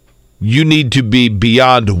 you need to be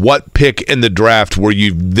beyond what pick in the draft where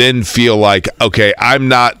you then feel like, okay, I'm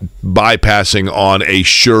not bypassing on a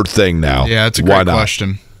sure thing now. Yeah, that's a great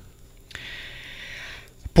question.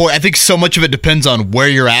 Boy, I think so much of it depends on where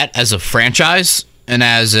you're at as a franchise and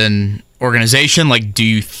as an organization. Like, do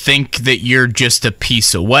you think that you're just a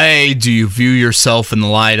piece away? Do you view yourself in the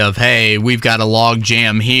light of, hey, we've got a log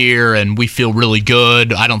jam here and we feel really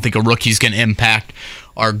good. I don't think a rookie's going to impact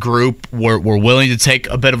our group. We're willing to take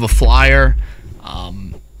a bit of a flyer.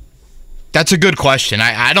 That's a good question.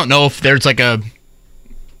 I don't know if there's like a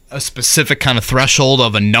specific kind of threshold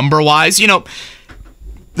of a number-wise.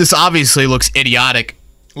 This obviously looks idiotic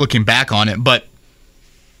looking back on it. But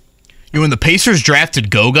when the Pacers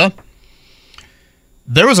drafted Goga,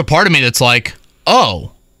 there was a part of me that's like,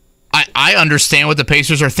 oh, I understand what the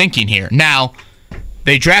Pacers are thinking here. Now,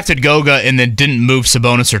 they drafted Goga and then didn't move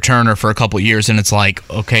Sabonis or Turner for a couple of years, and it's like,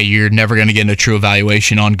 okay, you're never going to get a true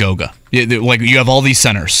evaluation on Goga. Like, you have all these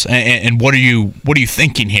centers, and what are you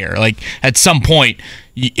thinking here? Like, at some point,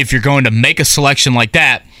 if you're going to make a selection like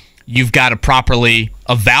that, you've got to properly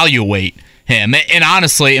evaluate him. And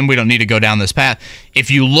honestly, and we don't need to go down this path, if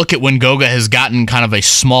you look at when Goga has gotten kind of a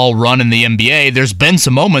small run in the NBA, there's been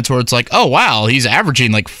some moments where it's like, oh, wow, he's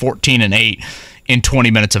averaging like 14 and 8 in 20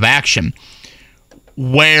 minutes of action.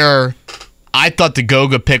 Where I thought the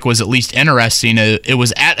Goga pick was at least interesting, it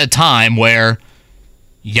was at a time where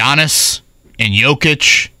Giannis and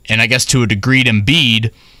Jokic, and I guess to a degree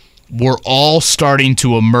Embiid, were all starting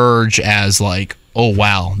to emerge as like, oh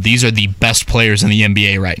wow, these are the best players in the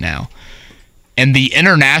NBA right now. And the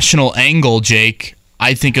international angle, Jake,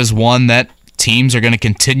 I think is one that teams are going to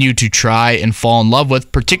continue to try and fall in love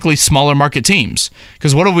with, particularly smaller market teams.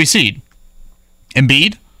 Because what have we seen?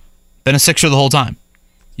 Embiid, been a Sixer the whole time.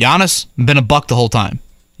 Giannis, been a Buck the whole time.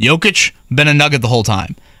 Jokic, been a Nugget the whole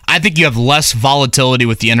time. I think you have less volatility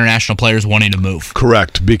with the international players wanting to move.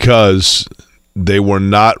 Correct, because they were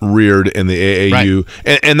not reared in the AAU.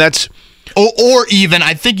 Right. And that's... Or even,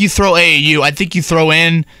 I think you throw AAU, I think you throw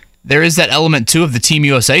in, there is that element, too, of the Team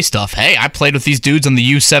USA stuff. Hey, I played with these dudes on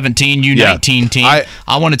the U17, U19 team.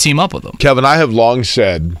 I want to team up with them. Kevin, I have long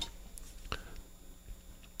said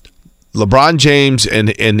LeBron James and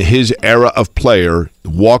his era of player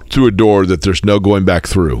walked through a door that there's no going back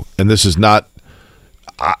through. And this is not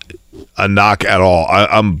a knock at all.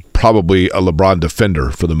 I'm probably a LeBron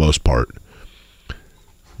defender for the most part.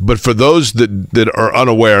 But for those that are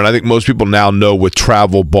unaware, and I think most people now know with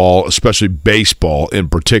travel ball, especially baseball in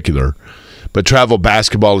particular, but travel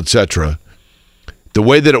basketball, etc., the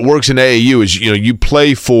way that it works in AAU is, you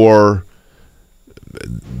play for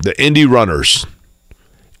the Indy Runners,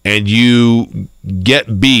 and you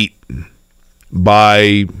get beat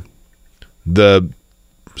by the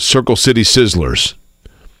Circle City Sizzlers.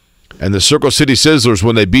 And the Circle City Sizzlers,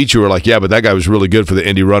 when they beat you, are like, yeah, but that guy was really good for the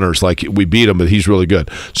Indy Runners. Like, we beat him, but he's really good.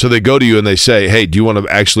 So they go to you and they say, hey, do you want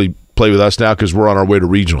to actually play with us now? Because we're on our way to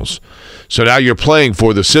regionals. So now you're playing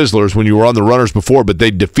for the Sizzlers when you were on the Runners before, but they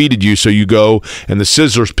defeated you, so you go and the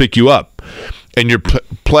Sizzlers pick you up. And you're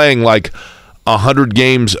playing like 100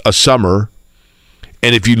 games a summer.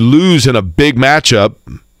 And if you lose in a big matchup,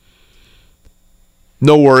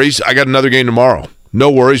 no worries. I got another game tomorrow. No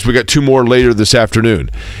worries. We got 2 more later this afternoon.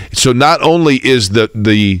 So not only is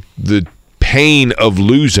the pain of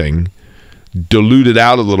losing diluted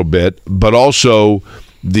out a little bit, but also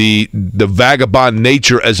the vagabond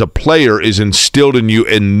nature as a player is instilled in you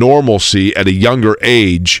in normalcy at a younger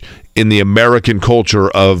age in the American culture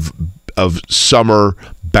of summer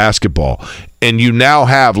basketball. And you now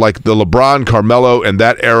have, like, the LeBron, Carmelo, and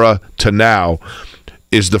that era to now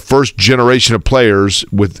is the first generation of players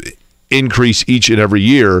with increase each and every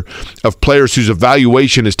year of players whose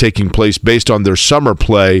evaluation is taking place based on their summer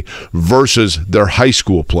play versus their high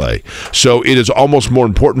school play. So it is almost more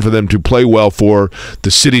important for them to play well for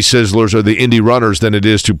the City Sizzlers or the Indy Runners than it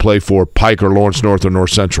is to play for Pike or Lawrence North or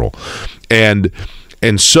North Central.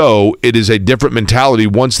 And so it is a different mentality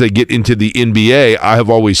once they get into the NBA. I have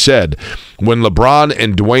always said, when LeBron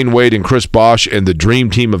and Dwayne Wade and Chris Bosh and the dream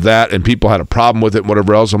team of that, and people had a problem with it and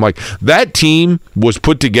whatever else, I'm like, that team was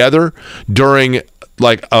put together during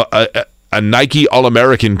like a Nike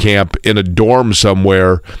All-American camp in a dorm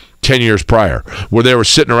somewhere 10 years prior, where they were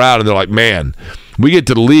sitting around and they're like, man, we get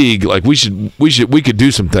to the league, like we could do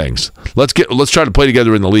some things. Let's try to play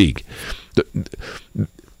together in the league.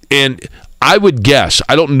 And I would guess,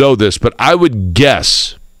 I don't know this, but I would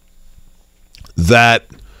guess that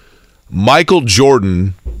Michael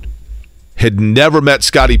Jordan had never met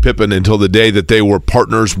Scottie Pippen until the day that they were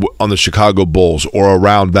partners on the Chicago Bulls or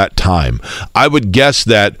around that time. I would guess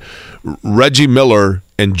that Reggie Miller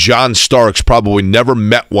and John Starks probably never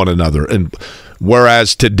met one another. And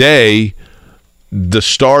whereas today, the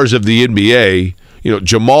stars of the NBA,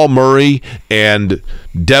 Jamal Murray and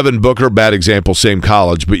Devin Booker, bad example, same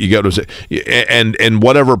college, but you get what I'm saying, and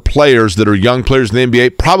whatever players that are young players in the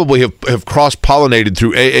NBA probably have cross-pollinated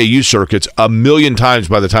through AAU circuits 1,000,000 times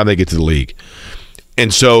by the time they get to the league.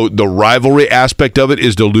 And so the rivalry aspect of it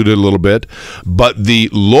is diluted a little bit, but the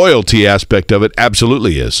loyalty aspect of it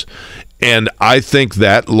absolutely is. And I think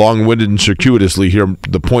that, long-winded and circuitously here,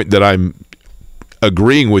 the point that I'm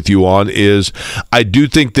agreeing with you on is I do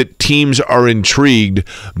think that teams are intrigued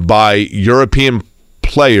by European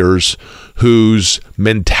players whose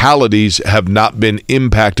mentalities have not been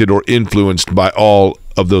impacted or influenced by all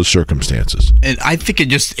of those circumstances. And I think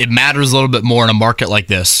it matters a little bit more in a market like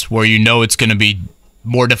this, where you know it's going to be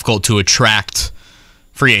more difficult to attract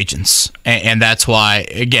free agents. And that's why,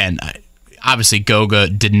 again, obviously Goga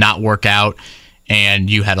did not work out, and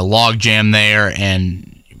you had a log jam there,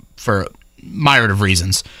 and for myriad of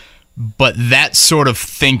reasons. But that sort of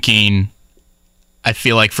thinking, I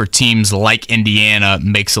feel like for teams like Indiana,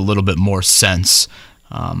 makes a little bit more sense.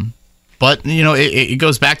 But, it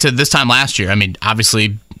goes back to this time last year. I mean,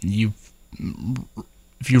 obviously,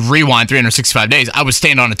 if you rewind 365 days, I was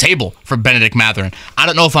standing on a table for Benedict Mathurin. I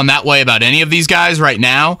don't know if I'm that way about any of these guys right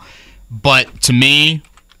now, but to me,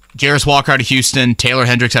 Jarris Walker out of Houston, Taylor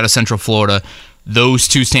Hendricks out of Central Florida, those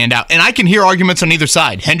two stand out. And I can hear arguments on either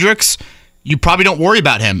side. Hendricks, you probably don't worry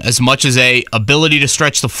about him as much as a ability to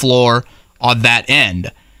stretch the floor on that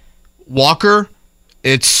end. Walker,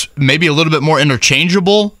 it's maybe a little bit more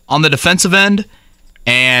interchangeable on the defensive end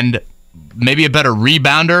and maybe a better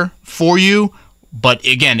rebounder for you. But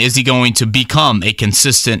again, is he going to become a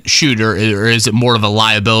consistent shooter, or is it more of a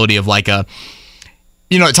liability of like at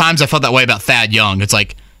times I felt that way about Thad Young. It's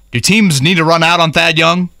like, do teams need to run out on Thad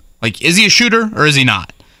Young? Like, is he a shooter or is he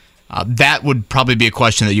not? That would probably be a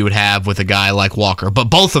question that you would have with a guy like Walker. But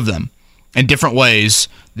both of them, in different ways,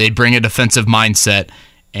 they bring a defensive mindset.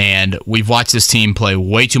 And we've watched this team play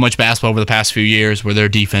way too much basketball over the past few years where their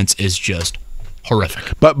defense is just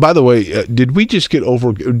horrific. But by the way, did we just get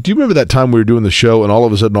over? Do you remember that time we were doing the show and all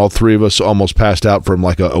of a sudden all three of us almost passed out from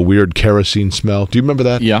like a weird kerosene smell? Do you remember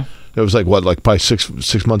that? Yeah. It was like probably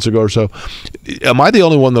six months ago or so. Am I the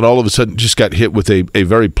only one that all of a sudden just got hit with a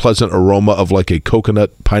very pleasant aroma of like a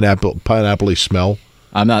coconut pineapple-y smell?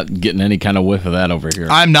 I'm not getting any kind of whiff of that over here.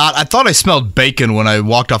 I'm not. I thought I smelled bacon when I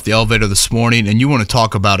walked off the elevator this morning, and you want to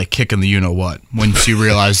talk about a kick in the you-know-what when you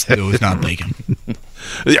realized it was not bacon.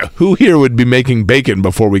 Yeah, who here would be making bacon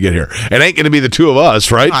before we get here? It ain't going to be the two of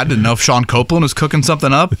us, right? I didn't know if Sean Copeland was cooking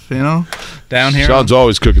something up, down here. Sean's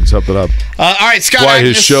always cooking something up. All right, Scott. That's why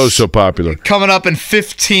his show's so popular. Coming up in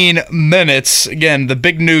 15 minutes. Again, the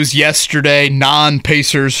big news yesterday,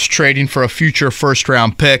 non-Pacers trading for a future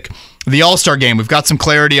first-round pick. The All-Star Game, we've got some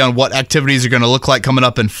clarity on what activities are going to look like coming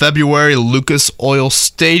up in February. Lucas Oil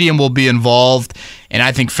Stadium will be involved, and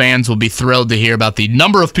I think fans will be thrilled to hear about the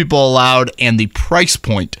number of people allowed and the price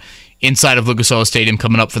point inside of Lucas Oil Stadium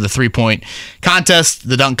coming up for the three-point contest,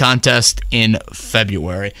 the dunk contest in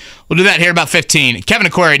February. We'll do that here about 15. Kevin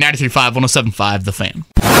Aquari, 93.5, 107.5, The Fan.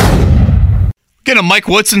 Get a Mike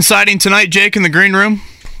Woodson sighting tonight, Jake, in the green room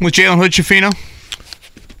with Jalen Hood-Schifino?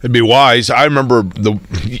 It'd be wise. I remember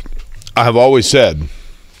I have always said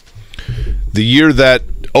the year that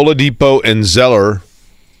Oladipo and Zeller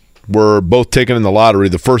were both taken in the lottery,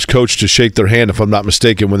 the first coach to shake their hand, if I'm not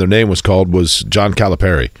mistaken, when their name was called, was John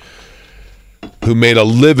Calipari, who made a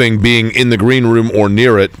living being in the green room or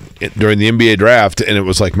near it during the NBA draft. And it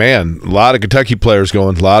was like, man, a lot of Kentucky players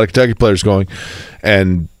going,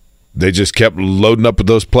 and they just kept loading up with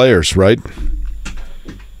those players, right?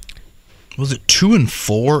 Was it 2 and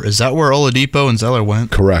 4? Is that where Oladipo and Zeller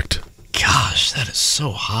went? Correct. Gosh, that is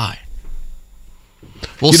so high.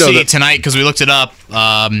 We'll see tonight because we looked it up.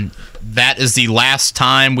 That is the last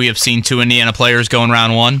time we have seen two Indiana players go in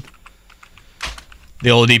round one. The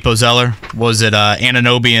Oladipo Zeller. Was it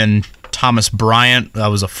Anunoby and Thomas Bryant? That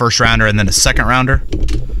was a first rounder and then a second rounder.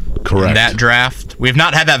 Correct. In that draft. We have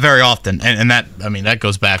not had that very often. And that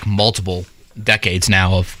goes back multiple decades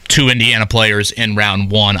now of two Indiana players in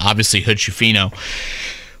round one. Obviously, Hood-Schifino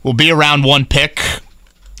will be a round one pick.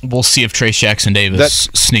 We'll see if Trace Jackson-Davis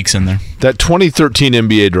sneaks in there. That 2013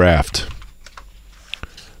 NBA draft,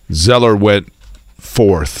 Zeller went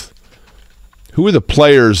fourth. Who are the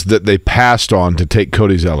players that they passed on to take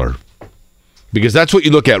Cody Zeller? Because that's what you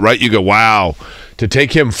look at, right? You go, wow, to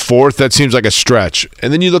take him fourth, that seems like a stretch.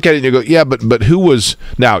 And then you look at it and you go, yeah, but who was...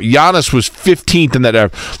 Now, Giannis was 15th in that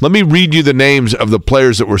draft. Let me read you the names of the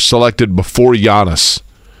players that were selected before Giannis.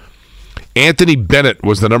 Anthony Bennett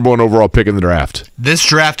was the number one overall pick in the draft. This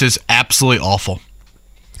draft is absolutely awful.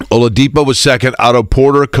 Oladipo was second. Otto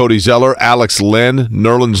Porter, Cody Zeller, Alex Len,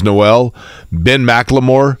 Nerlens Noel, Ben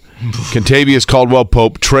McLemore, Kentavious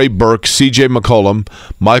Caldwell-Pope, Trey Burke, C.J. McCollum,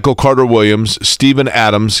 Michael Carter-Williams, Steven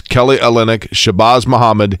Adams, Kelly Olynyk, Shabazz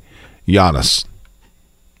Muhammad, Giannis.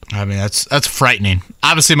 I mean, that's frightening.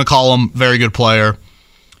 Obviously, McCollum, very good player.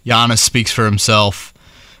 Giannis speaks for himself.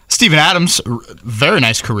 Steven Adams, very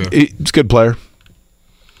nice career. He's a good player.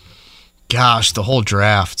 Gosh, the whole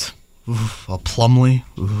draft. Oof, a Plumlee.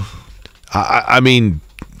 I mean,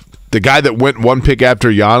 the guy that went one pick after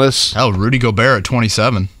Giannis. Hell, Rudy Gobert at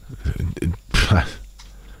 27.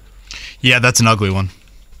 Yeah, that's an ugly one.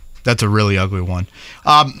 That's a really ugly one.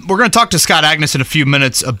 We're going to talk to Scott Agness in a few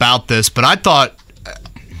minutes about this, but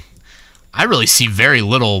I really see very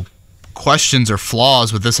little questions or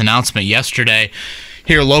flaws with this announcement yesterday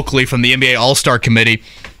here locally from the NBA All-Star Committee.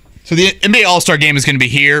 So the NBA All-Star Game is going to be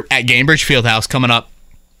here at Gainbridge Fieldhouse coming up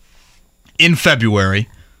in February.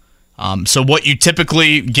 So what you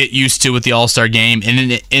typically get used to with the All-Star Game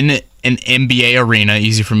in an NBA arena,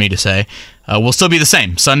 easy for me to say, will still be the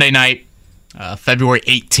same. Sunday night, February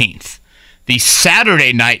 18th. The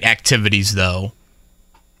Saturday night activities, though,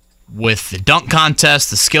 with the dunk contest,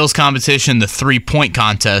 the skills competition, the three-point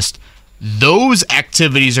contest, those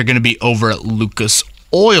activities are going to be over at Lucas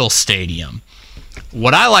Oil Stadium.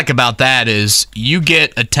 What I like about that is you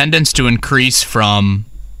get attendance to increase from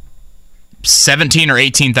 17 or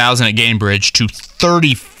 18,000 at Gainbridge to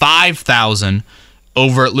 35,000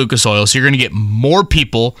 over at Lucas Oil. So you're going to get more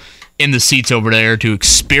people in the seats over there to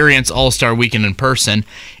experience All-Star Weekend in person.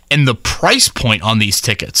 And the price point on these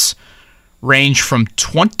tickets range from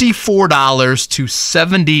 $24 to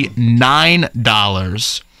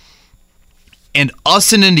 $79. And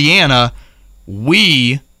us in Indiana,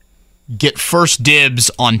 we get first dibs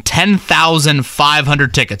on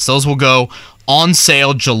 10,500 tickets. Those will go on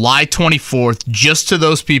sale July 24th just to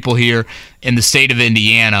those people here in the state of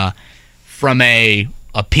Indiana. From a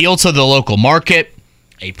appeal to the local market,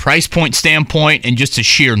 a price point standpoint, and just a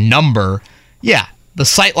sheer number, yeah, the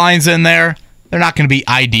sight lines in there, they're not going to be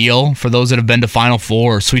ideal for those that have been to Final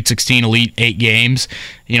Four or Sweet 16 Elite 8 games.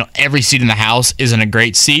 You know, every seat in the house isn't a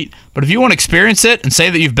great seat. But if you want to experience it and say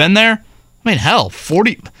that you've been there, I mean, hell,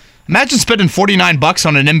 imagine spending $49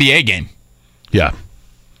 on an NBA game. Yeah.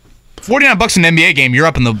 $49 an NBA game, you're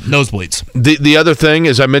up in the nosebleeds. The other thing,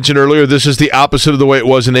 as I mentioned earlier, this is the opposite of the way it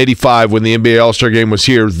was in '85 when the NBA All-Star Game was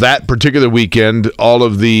here. That particular weekend, all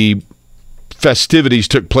of the festivities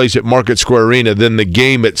took place at Market Square Arena, then the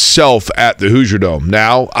game itself at the Hoosier Dome.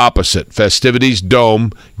 Now, opposite. Festivities,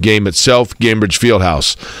 Dome, game itself, Gainbridge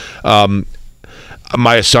Fieldhouse.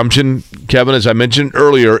 My assumption, Kevin, as I mentioned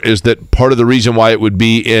earlier, is that part of the reason why it would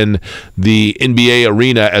be in the NBA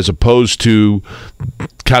arena as opposed to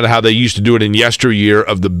kind of how they used to do it in yesteryear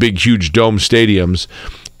of the big, huge dome stadiums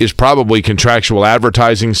is probably contractual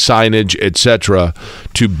advertising, signage, etc.,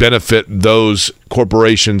 to benefit those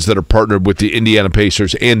corporations that are partnered with the Indiana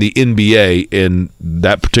Pacers and the NBA in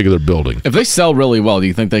that particular building. If they sell really well, do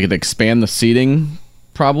you think they could expand the seating?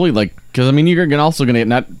 Probably, because I mean, you're also going to get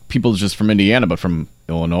not people just from Indiana, but from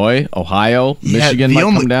Illinois, Ohio, Michigan might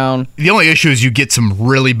come down. The only issue is you get some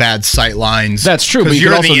really bad sight lines. That's true, but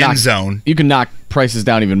you're in the end zone. You can knock prices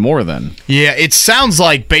down even more then. Yeah, it sounds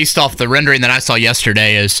like, based off the rendering that I saw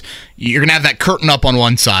yesterday, is you're going to have that curtain up on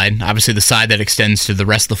one side, obviously the side that extends to the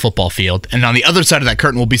rest of the football field, and on the other side of that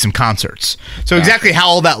curtain will be some concerts. So exactly how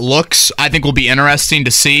all that looks, I think, will be interesting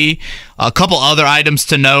to see. A couple other items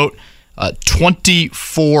to note.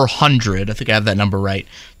 2,400, I think I have that number right,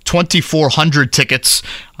 2,400 tickets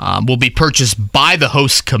will be purchased by the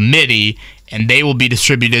host committee, and they will be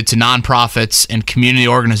distributed to nonprofits and community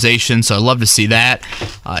organizations, so I'd love to see that.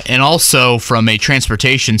 And also, from a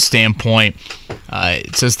transportation standpoint,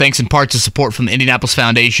 it says, thanks in part to support from the Indianapolis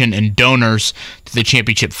Foundation and donors to the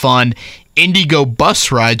Championship Fund, Indigo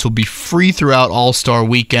bus rides will be free throughout All-Star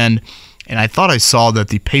Weekend. And I thought I saw that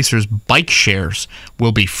the Pacers bike shares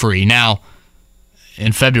will be free. Now,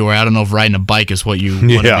 in February, I don't know if riding a bike is what you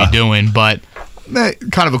want to be doing, but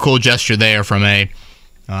kind of a cool gesture there from a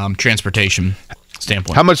transportation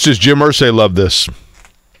standpoint. How much does Jim Irsay love this?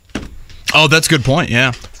 Oh, that's a good point,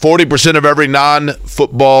 yeah. 40% of every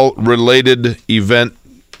non-football related event,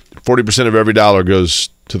 40% of every dollar goes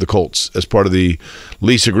to the Colts as part of the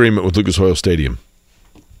lease agreement with Lucas Oil Stadium.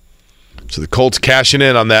 So the Colts cashing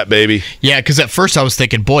in on that, baby. Yeah, because at first I was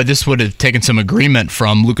thinking, boy, this would have taken some agreement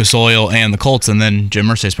from Lucas Oil and the Colts, and then Jim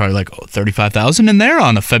Irsay's probably like, $35,000 in there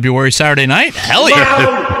on a February Saturday night? Hell yeah.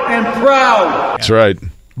 Proud and proud. That's right.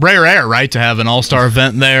 Rare, right, to have an all-star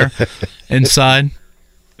event there inside.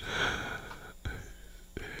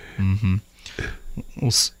 Mm-hmm.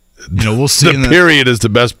 We'll see. The period is the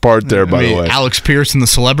best part there, by the way. Alex Pierce in the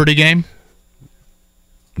celebrity game.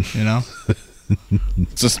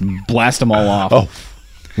 Just blast them all off. Oh,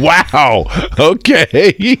 wow.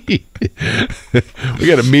 Okay. We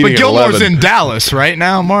got a meeting. But Gilmore's in Dallas right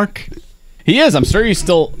now, Mark. He is. I'm sure he's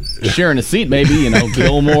still sharing a seat. Maybe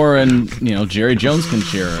Gilmore and Jerry Jones can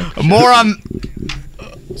share. More on.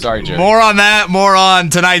 Sorry, Jerry. More on that. More on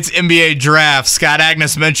tonight's NBA draft. Scott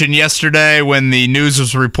Agness mentioned yesterday when the news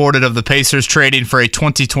was reported of the Pacers trading for a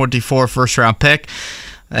 2024 first-round pick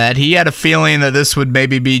that he had a feeling that this would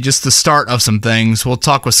maybe be just the start of some things. We'll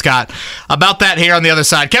talk with Scott about that here on the other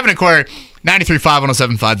side. Kevin and Query,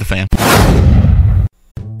 93.5, 107.5 The Fan.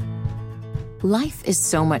 Life is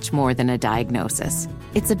so much more than a diagnosis.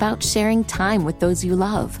 It's about sharing time with those you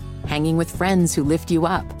love, hanging with friends who lift you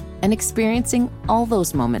up, and experiencing all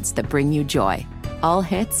those moments that bring you joy. All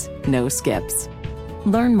hits, no skips.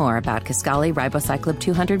 Learn more about Kisqali Ribociclib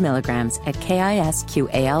 200 milligrams at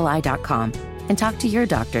KISQALI.com and talk to your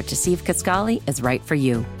doctor to see if Kisqali is right for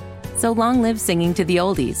you. So long live singing to the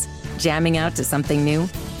oldies, jamming out to something new,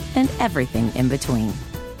 and everything in between.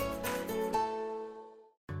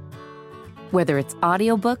 Whether it's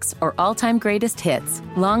audiobooks or all-time greatest hits,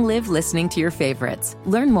 long live listening to your favorites.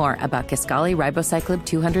 Learn more about Kisqali Ribociclib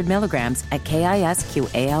 200 milligrams at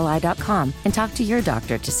KISQALI.com and talk to your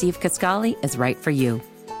doctor to see if Kisqali is right for you.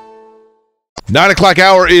 9 o'clock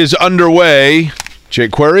hour is underway.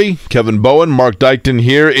 Jake Query, Kevin Bowen, Mark Dykton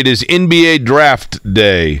here. It is NBA Draft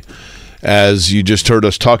Day, as you just heard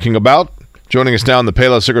us talking about. Joining us now on the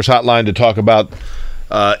Payless Liquors Hotline to talk about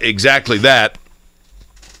exactly that.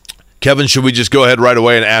 Kevin, should we just go ahead right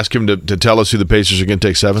away and ask him to tell us who the Pacers are going to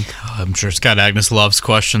take 7? I'm sure Scott Agness loves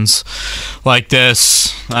questions like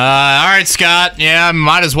this. All right, Scott. Yeah,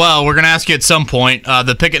 might as well. We're going to ask you at some point.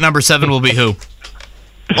 The pick at number 7 will be who?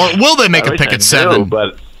 Or will they make a pick at 7?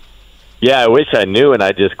 But yeah, I wish I knew, and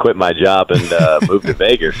I just quit my job and moved to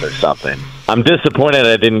Vegas or something. I'm disappointed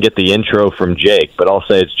I didn't get the intro from Jake, but I'll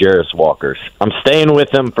say it's Jarris Walker's. I'm staying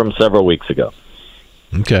with him from several weeks ago.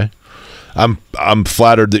 Okay. I'm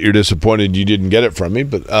flattered that you're disappointed you didn't get it from me,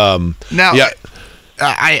 but now yeah.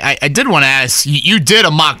 I did want to ask, you did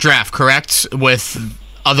a mock draft, correct, with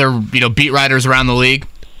other beat writers around the league?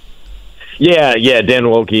 Yeah, Dan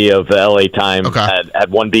Wilkie of the LA Times had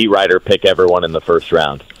one beat writer pick everyone in the first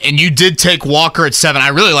round. And you did take Walker at 7. I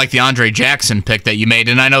really like the Andre Jackson pick that you made,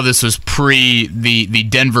 and I know this was pre the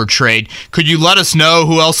Denver trade. Could you let us know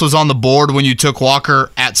who else was on the board when you took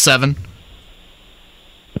Walker at 7?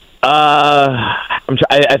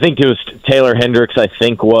 I think it was Taylor Hendricks. I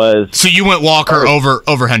think was. So you went Walker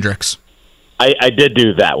over Hendricks. I did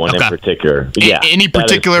do that one in particular. Yeah. Any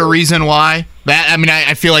particular reason why?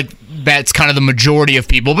 I feel like that's kind of the majority of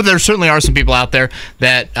people, but there certainly are some people out there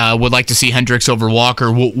that would like to see Hendricks over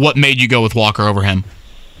Walker. What made you go with Walker over him?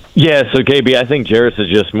 Yeah. So KB, I think Jarris is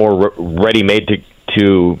just more ready-made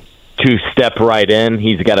to step right in.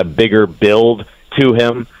 He's got a bigger build to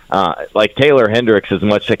him. Like Taylor Hendricks is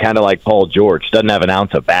much kind of like Paul George, doesn't have an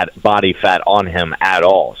ounce of body fat on him at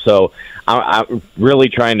all. So I'm really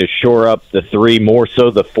trying to shore up the 3, more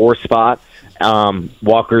so the 4 spot.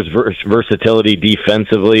 Walker's versatility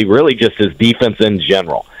defensively, really just his defense in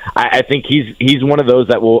general. I think he's one of those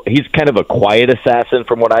he's kind of a quiet assassin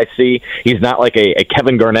from what I see. He's not like a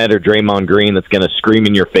Kevin Garnett or Draymond Green that's going to scream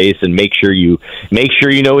in your face and make sure you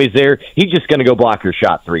know he's there. He's just going to go block your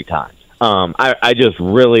shot 3 times. I just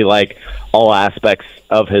really like all aspects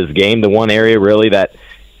of his game. The one area really that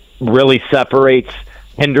really separates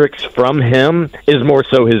Hendricks from him is more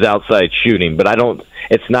so his outside shooting. But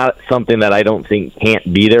it's not something that I don't think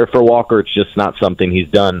can't be there for Walker. It's just not something he's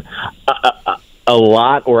done a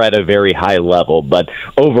lot or at a very high level. But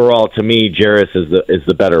overall, to me, Jarris is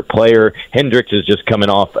the better player. Hendricks is just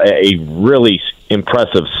coming off a really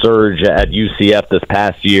impressive surge at UCF this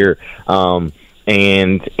past year.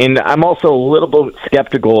 And I'm also a little bit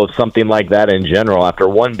skeptical of something like that in general. After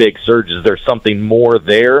one big surge, is there something more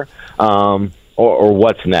there, or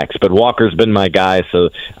what's next? But Walker's been my guy, so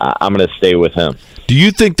I'm going to stay with him. Do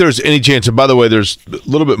you think there's any chance? And by the way, there's a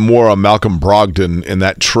little bit more on Malcolm Brogdon in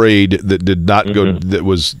that trade that did not go. That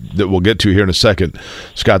we'll get to here in a second,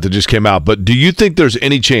 Scott. That just came out. But do you think there's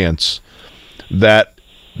any chance that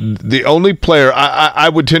the only player I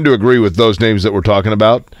would tend to agree with those names that we're talking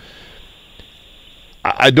about?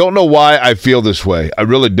 I don't know why I feel this way. I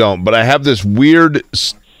really don't. But I have this weird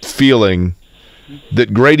feeling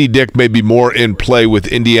that Grady Dick may be more in play with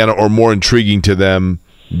Indiana or more intriguing to them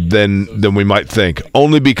than we might think.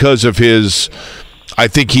 Only because of his – I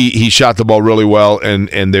think he shot the ball really well,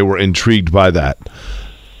 and they were intrigued by that.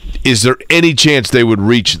 Is there any chance they would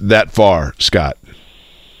reach that far, Scott?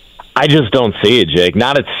 I just don't see it, Jake.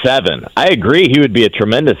 Not at 7. I agree he would be a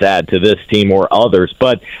tremendous add to this team or others,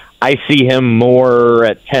 but – I see him more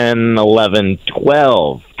at 10, 11,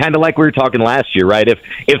 12. Kind of like we were talking last year, right?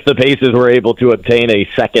 If the Pacers were able to obtain a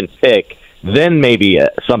second pick then maybe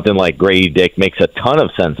something like Grady Dick makes a ton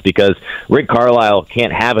of sense, because Rick Carlisle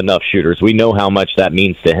can't have enough shooters. We know how much that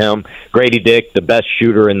means to him. Grady Dick, the best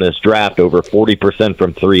shooter in this draft, over 40%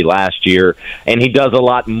 from three last year, and he does a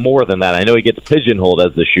lot more than that. I know he gets pigeonholed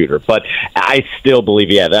as the shooter, but I still believe,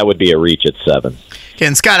 that would be a reach at 7.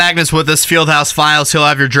 And Scott Agness with us, Fieldhouse Files. He'll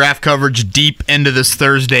have your draft coverage deep into this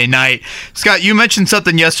Thursday night. Scott, you mentioned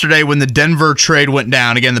something yesterday when the Denver trade went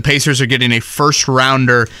down. Again, the Pacers are getting a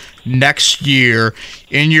first-rounder next year.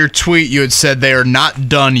 In your tweet, you had said they are not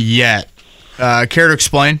done yet. Care to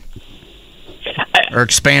explain? Or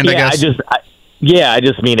expand, I guess? I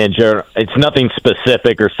just mean in general. It's nothing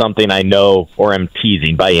specific or something I know or am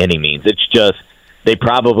teasing by any means. It's just they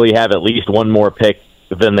probably have at least one more pick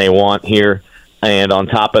than they want here. And on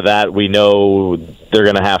top of that, we know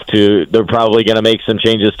they're probably going to make some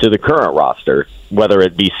changes to the current roster, whether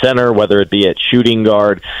it be center, whether it be at shooting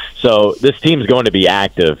guard. So this team's going to be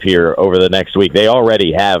active here over the next week. They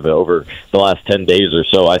already have over the last 10 days or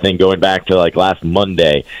so, I think, going back to like last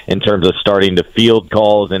Monday, in terms of starting to field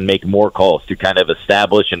calls and make more calls to kind of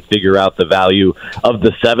establish and figure out the value of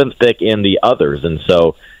the 7th pick and the others. And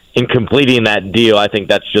so in completing that deal, I think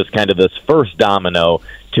that's just kind of this first domino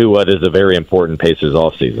to what is a very important Pacers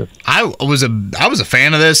offseason. I was a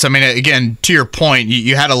fan of this. I mean, again, to your point,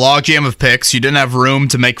 you had a logjam of picks. You didn't have room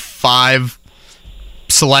to make 5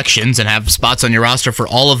 selections and have spots on your roster for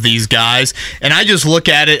all of these guys. And I just look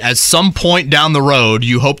at it as some point down the road,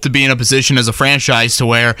 you hope to be in a position as a franchise to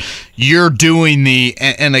where you're doing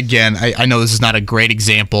and again, I know this is not a great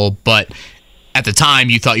example, but at the time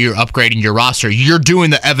you thought you were upgrading your roster. You're doing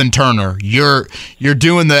the Evan Turner. You're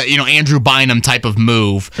doing the Andrew Bynum type of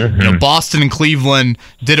move. Mm-hmm. Boston and Cleveland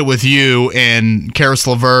did it with you and Karis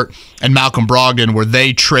LeVert and Malcolm Brogdon, where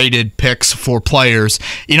they traded picks for players.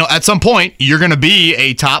 At some point you're going to be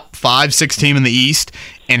a top 5-6 team in the East,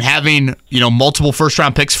 and having multiple first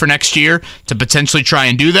round picks for next year to potentially try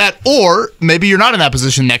and do that, or maybe you're not in that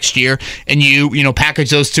position next year and you package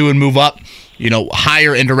those two and move up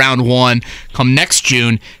higher into round 1 come next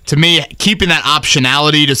June. To me, keeping that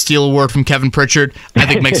optionality to steal a word from Kevin Pritchard, I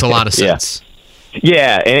think makes a lot of sense.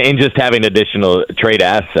 Yeah, and just having additional trade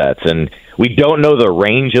assets. And we don't know the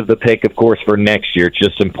range of the pick, of course, for next year. It's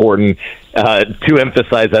just important to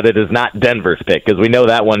emphasize that it is not Denver's pick, because we know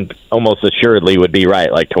that one almost assuredly would be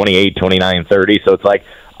right, like 28, 29, 30. So it's like,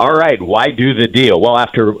 all right, why do the deal? Well,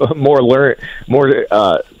 after more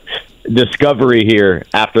discovery here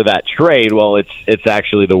after that trade, well, it's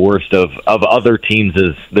actually the worst of other teams.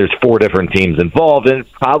 Is there's 4 different teams involved, and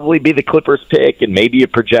it'd probably be the Clippers pick, and maybe you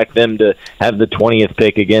project them to have the 20th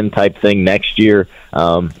pick again type thing next year.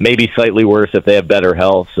 Maybe slightly worse if they have better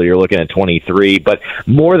health, so you're looking at 23. But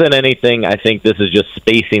more than anything, I think this is just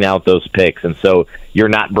spacing out those picks, and so you're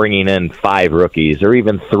not bringing in 5 rookies or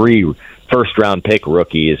even 3 first-round pick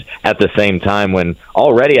rookies at the same time, when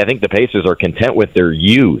already I think the Pacers are content with their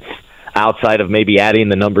youth. Outside of maybe adding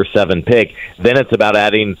the number 7 pick, then it's about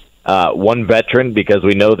adding one veteran, because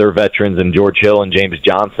we know they're veterans, and George Hill and James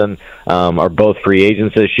Johnson are both free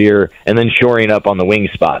agents this year, and then shoring up on the wing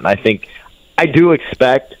spot. And I do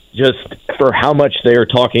expect, just for how much they are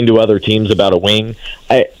talking to other teams about a wing,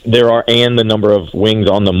 and the number of wings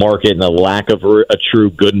on the market and the lack of a true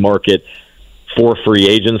good market for free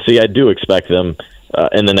agency, I do expect them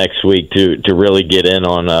in the next week to really get in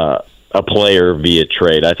on a player via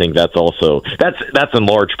trade. I think that's in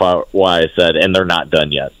large part why I said, and they're not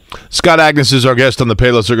done yet. Scott Agness is our guest on the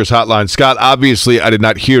Payless Liquors Hotline. Scott, obviously I did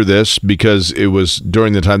not hear this because it was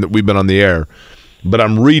during the time that we've been on the air, but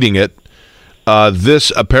I'm reading it.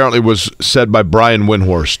 This apparently was said by Brian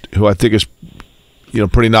Windhorst, who I think is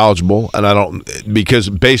pretty knowledgeable, and because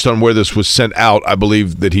based on where this was sent out, I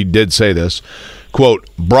believe that he did say this. Quote,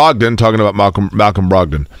 Brogdon, talking about Malcolm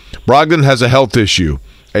Brogdon. Brogdon has a health issue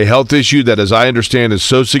that, as I understand, is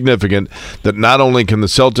so significant that not only can the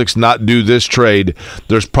Celtics not do this trade,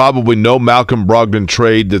 there's probably no Malcolm Brogdon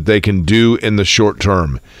trade that they can do in the short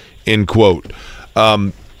term, end quote.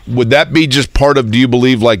 Would that be just part of, do you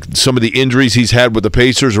believe, like some of the injuries he's had with the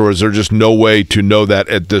Pacers, or is there just no way to know that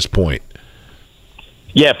at this point?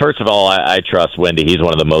 Yeah, first of all, I trust Wendy. He's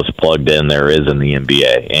one of the most plugged in there is in the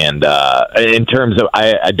NBA. And in terms of,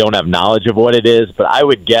 I don't have knowledge of what it is, but I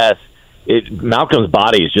would guess Malcolm's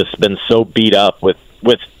body has just been so beat up with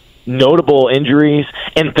notable injuries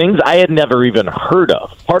and things I had never even heard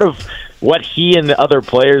of. Part of what he and the other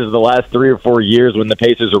players the last 3 or 4 years, when the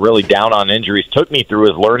Pacers are really down on injuries, took me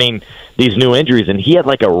through is learning these new injuries. And he had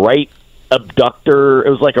like a right abductor. It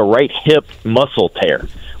was like a right hip muscle tear.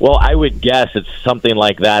 Well, I would guess it's something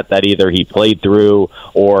like that either he played through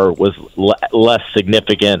or was less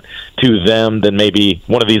significant to them than maybe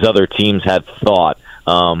one of these other teams had thought.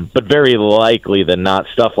 But very likely than not,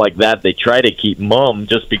 stuff like that, they try to keep mum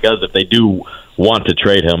just because if they do want to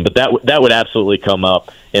trade him. But that would absolutely come up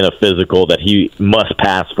in a physical that he must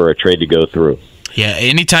pass for a trade to go through. Yeah,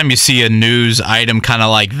 anytime you see a news item kind of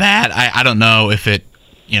like that, I don't know if it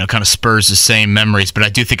kind of spurs the same memories, but I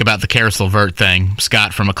do think about the Karis LeVert thing,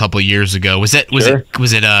 Scott, from a couple of years ago. Was it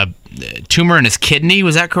a tumor in his kidney?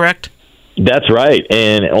 Was that correct? That's right,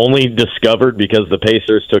 and only discovered because the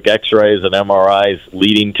Pacers took X-rays and MRIs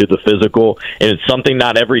leading to the physical, and it's something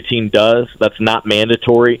not every team does. That's not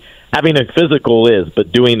mandatory. Having a physical is,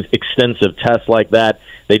 but doing extensive tests like that,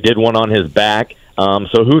 they did one on his back.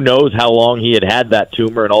 So who knows how long he had that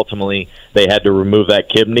tumor, and ultimately they had to remove that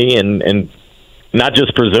kidney, and not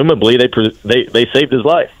just presumably, they saved his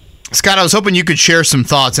life. Scott, I was hoping you could share some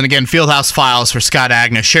thoughts, and again, Fieldhouse Files for Scott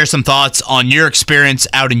Agness. Share some thoughts on your experience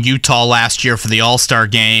out in Utah last year for the All-Star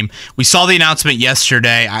Game. We saw the announcement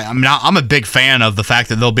yesterday. I'm a big fan of the fact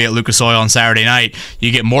that they'll be at Lucas Oil on Saturday night.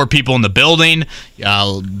 You get more people in the building.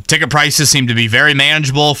 Ticket prices seem to be very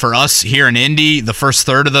manageable for us here in Indy. The first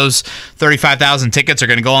third of those 35,000 tickets are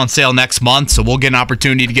going to go on sale next month, so we'll get an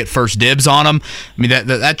opportunity to get first dibs on them. I mean,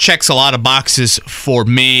 that checks a lot of boxes for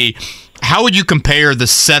me. How would you compare the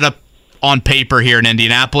setup on paper here in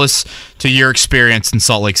Indianapolis to your experience in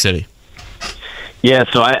Salt Lake City? Yeah,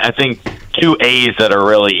 so I think two A's that are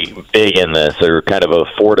really big in this are kind of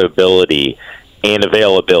affordability and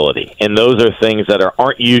availability. And those are things that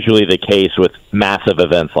aren't usually the case with massive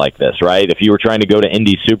events like this, right? If you were trying to go to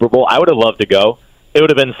Indy Super Bowl, I would have loved to go. It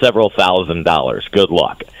would have been several $1,000s. Good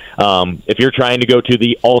luck. If you're trying to go to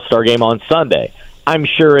the All-Star Game on Sunday, I'm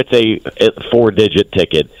sure it's a 4-digit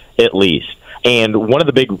ticket at least. And one of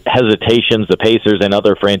the big hesitations the Pacers and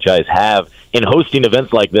other franchises have in hosting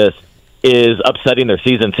events like this is upsetting their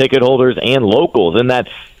season ticket holders and locals, in that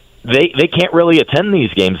they can't really attend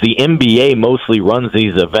these games. The NBA mostly runs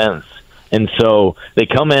these events, and so they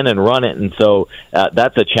come in and run it, and so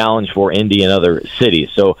that's a challenge for Indy and other cities.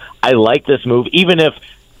 So I like this move, even if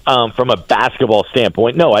from a basketball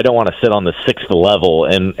standpoint, no, I don't want to sit on the sixth level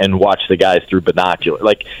and watch the guys through binoculars.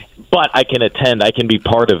 But I can attend. I can be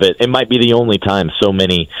part of it. It might be the only time so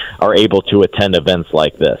many are able to attend events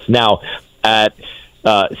like this. Now, at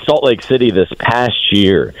Salt Lake City this past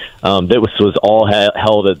year, that was all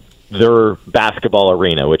held at their basketball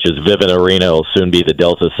arena, which is Vivint Arena. It will soon be the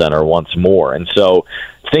Delta Center once more. And so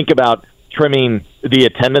think about trimming the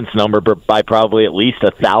attendance number by probably at least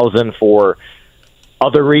 1,000 for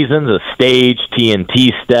other reasons, a stage,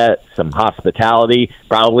 TNT set, some hospitality,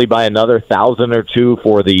 probably by another 1,000 or 2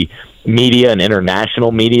 for the media and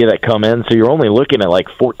international media that come in. So you're only looking at like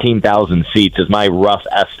 14,000 seats is my rough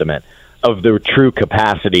estimate of the true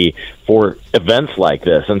capacity for events like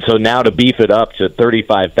this. And so now to beef it up to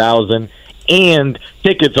 35,000, and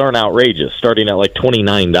tickets aren't outrageous, starting at like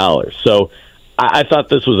 $29. So I thought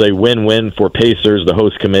this was a win-win for Pacers, the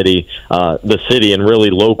host committee, the city, and really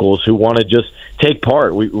locals who want to just take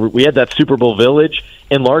part. We had that Super Bowl Village.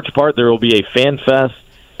 In large part, there will be a fan fest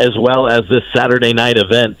as well as this Saturday night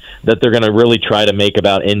event that they're going to really try to make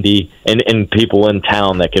about Indy and people in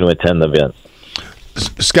town that can attend the event.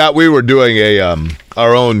 Scott, we were doing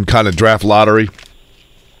our own kind of draft lottery.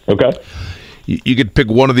 Okay. You could pick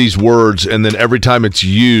one of these words, and then every time it's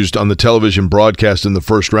used on the television broadcast in the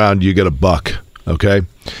first round, you get $1. Okay,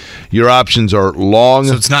 your options are long.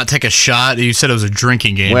 So it's not take a shot. You said it was a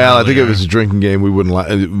drinking game. Well, earlier. I think if it was a drinking game, we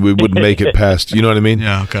wouldn't make it past. You know what I mean?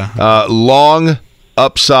 Yeah. Okay. Long,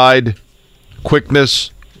 upside, quickness,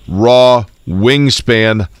 raw,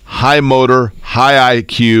 wingspan, high motor, high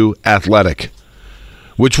IQ, athletic.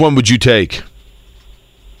 Which one would you take?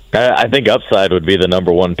 I think upside would be the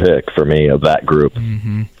number one pick for me of that group.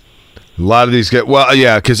 Mm-hmm. A lot of these guys, well,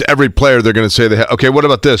 yeah, because every player they're going to say they have. Okay, what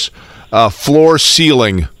about this? Floor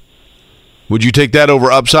ceiling. Would you take that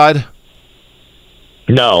over upside?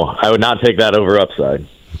 No, I would not take that over upside.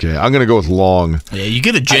 Okay, I'm going to go with long. Yeah, you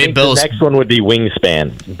get a Jay Bills. The next one would be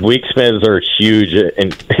wingspan. Wingspans are huge,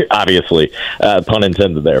 and obviously, pun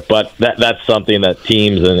intended there. But that's something that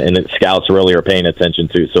teams and scouts really are paying attention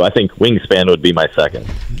to. So I think wingspan would be my second.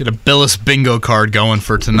 Get a Billis bingo card going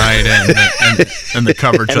for tonight and the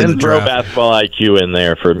coverage and of the then throw draft. basketball IQ in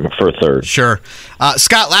there for third. Sure.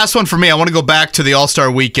 Scott, last one for me. I want to go back to the All-Star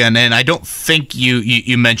weekend, and I don't think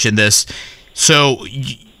you mentioned this. So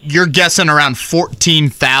you're guessing around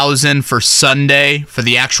 14,000 for Sunday for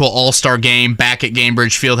the actual All-Star game back at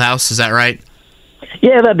Gainbridge Fieldhouse. Is that right?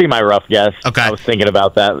 Yeah, that'd be my rough guess. Okay. I was thinking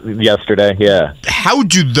about that yesterday. Yeah. How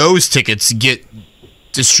do those tickets get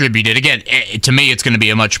distributed? Again, to me, it's going to be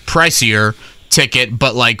a much pricier ticket,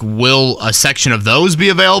 but like, will a section of those be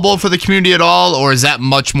available for the community at all, or is that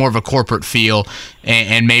much more of a corporate feel?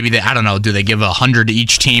 And maybe I don't know, do they give 100 to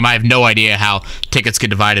each team? I have no idea how tickets get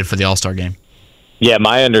divided for the All-Star game. Yeah,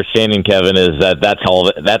 my understanding, Kevin, is that's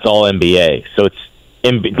all NBA. So it's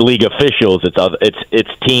league officials, it's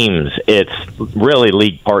teams, it's really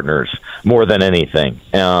league partners more than anything.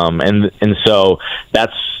 And so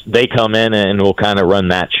they come in and will kind of run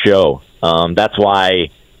that show. That's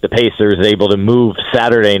why the Pacers are able to move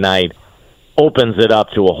Saturday night, opens it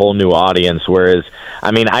up to a whole new audience. Whereas,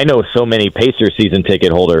 I mean, I know so many Pacers season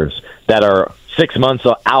ticket holders that are 6 months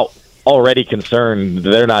out already concerned.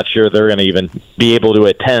 They're not sure they're going to even be able to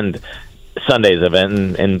attend Sunday's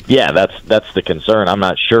event. And yeah, that's the concern. I'm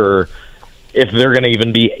not sure if they're going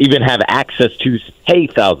to even have access to pay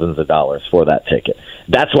thousands of dollars for that ticket.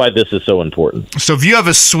 That's why this is so important. So if you have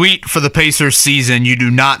a suite for the Pacers season, you do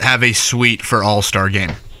not have a suite for All-Star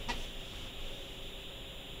game.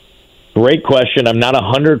 Great question. I'm not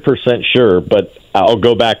 100% sure, but I'll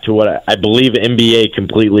go back to what I believe NBA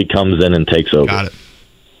completely comes in and takes over. Got it.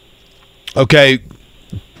 Okay,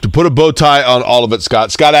 to put a bow tie on all of it, Scott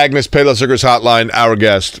Agness, Payless Liquors Hotline, our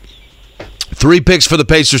guest. 3 picks for the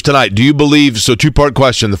Pacers tonight. Do you believe, so two-part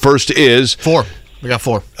question. The first is... 4. We got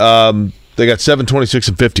 4. They got 7, 26,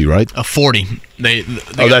 and 50, right? 40. They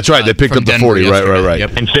that's right. They picked up the 40. Right.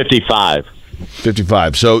 Yep. And 55.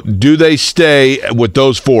 55. So do they stay with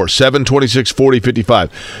those 4, 7, 26, 40,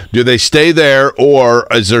 55? Do they stay there, or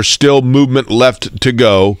is there still movement left to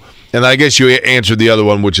go? And I guess you answered the other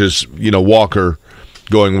one, which is, Walker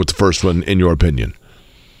going with the first one, in your opinion.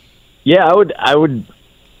 Yeah, I would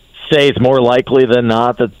say it's more likely than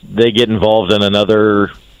not that they get involved in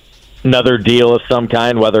another deal of some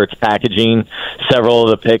kind, whether it's packaging several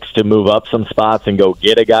of the picks to move up some spots and go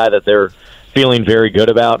get a guy that they're feeling very good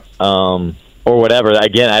about, or whatever.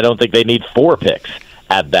 Again, I don't think they need 4 picks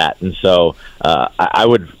at that, and so I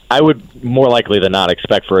would more likely than not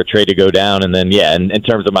expect for a trade to go down. And then, yeah, in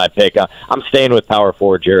terms of my pick, I'm staying with power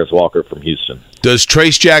forward Jarris Walker from Houston. Does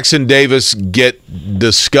Trace Jackson Davis get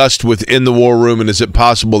discussed within the war room, and is it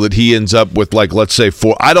possible that he ends up with, like, let's say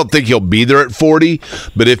 4? I don't think he'll be there at 40,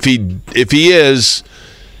 but if he is,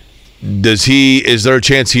 is there a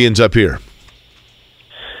chance he ends up here?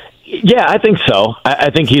 Yeah, I think so. I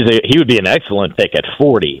think he would be an excellent pick at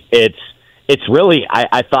 40. It's really,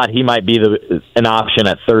 I thought he might be an option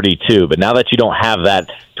at 32, but now that you don't have that,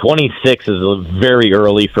 26 is very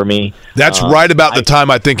early for me. That's right about the time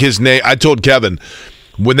I think his name. I told Kevin,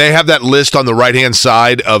 when they have that list on the right-hand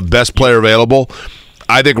side of best player available,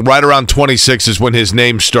 I think right around 26 is when his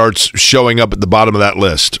name starts showing up at the bottom of that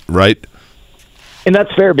list, right? And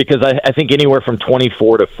that's fair, because I think anywhere from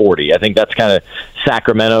 24 to 40. I think that's kind of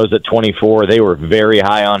Sacramento's at 24. They were very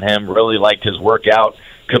high on him, really liked his workout,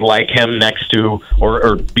 could like him next to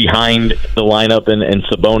or behind the lineup and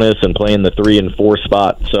Sabonis and playing the 3 and 4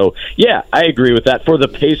 spot. So, yeah, I agree with that. For the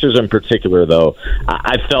Pacers in particular, though,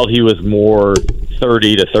 I felt he was more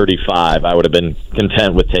 30 to 35. I would have been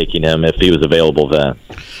content with taking him if he was available then.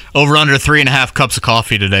 Over under 3.5 cups of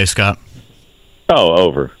coffee today, Scott. Oh,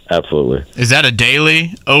 over. Absolutely. Is that a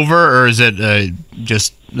daily over, or is it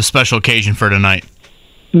just a special occasion for tonight?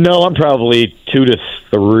 No, I'm probably 2 to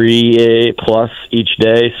 3 plus each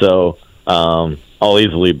day, so I'll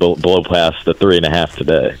easily blow past the 3.5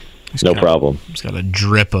 today. No problem. He's got a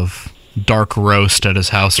drip of dark roast at his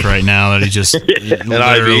house right now that he just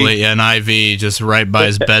literally an IV just right by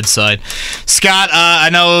his bedside. Scott, I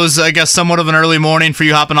know it was, I guess, somewhat of an early morning for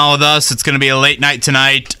you hopping on with us. It's going to be a late night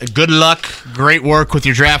tonight. Good luck, great work with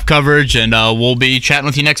your draft coverage, and we'll be chatting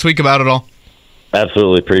with you next week about it all.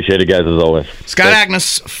 Absolutely. Appreciate it, guys, as always. Scott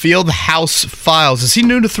Agness, Fieldhouse Files. Is he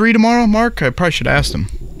noon to 3 tomorrow, Mark? I probably should have asked him.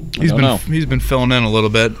 He's been filling in a little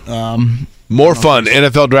bit. More fun,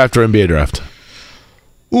 NFL draft or NBA draft?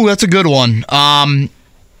 Ooh, that's a good one. I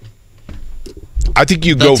think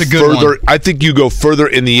you go further. I think you go further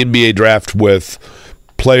in the NBA draft with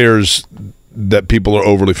players that people are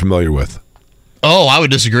overly familiar with. Oh, I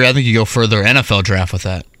would disagree. I think you go further NFL draft with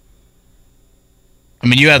that. I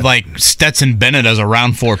mean, you had like Stetson Bennett as a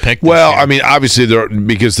round 4 pick. Well, I mean, obviously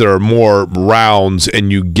because there are more rounds,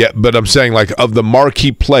 and but I'm saying, like, of the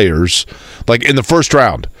marquee players, like in the first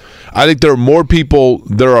round, I think there are more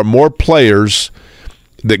players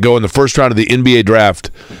that go in the first round of the NBA draft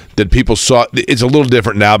that people saw. It's a little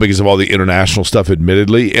different now because of all the international stuff,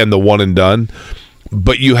 admittedly, and the one and done.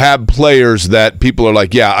 But you have players that people are like,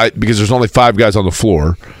 because there's only 5 guys on the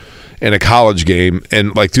floor, in a college game,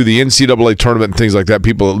 and like through the NCAA tournament and things like that,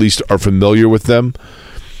 people at least are familiar with them.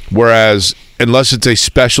 Whereas, unless it's a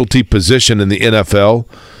specialty position in the NFL,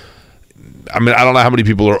 I mean, I don't know how many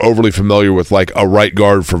people are overly familiar with like a right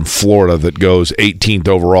guard from Florida that goes 18th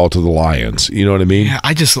overall to the Lions. You know what I mean? Yeah,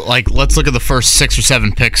 I just let's look at the first 6 or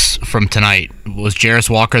 7 picks from tonight. Was Jarris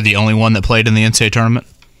Walker the only one that played in the NCAA tournament?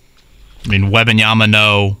 I mean, Wembanyama,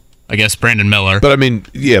 no. I guess Brandon Miller. But I mean,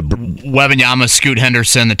 yeah. Wembanyama, Scoot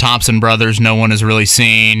Henderson, the Thompson brothers, no one has really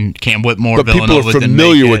seen. Cam Whitmore, but Villanova, people are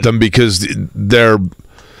familiar with them because they're.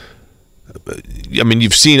 I mean,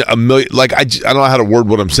 you've seen a million. Like I don't know how to word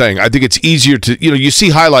what I'm saying. I think it's easier to you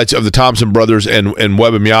see highlights of the Thompson brothers and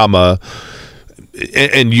Wembanyama,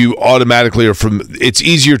 and you automatically are from. It's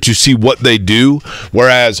easier to see what they do.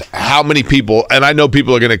 Whereas, how many people? And I know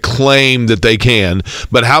people are going to claim that they can,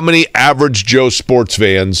 but how many average Joe sports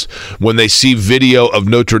fans, when they see video of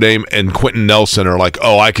Notre Dame and Quentin Nelson, are like,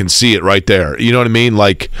 "Oh, I can see it right there." You know what I mean?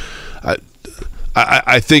 Like,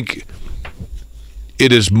 I think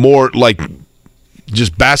it is more like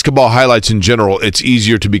just basketball highlights in general. It's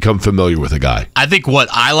easier to become familiar with a guy. I think what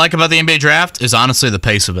I like about the NBA draft is honestly the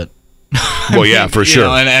pace of it. Well, yeah, for sure.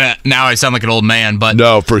 And now I sound like an old man, but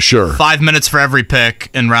no, for sure. 5 minutes for every pick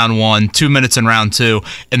in round 1, 2 minutes in round 2.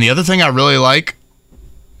 And the other thing I really like,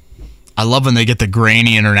 I love when they get the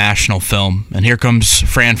grainy international film. And here comes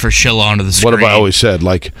Fran Fraschilla onto the screen. What have I always said?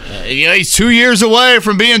 Like, he's 2 years away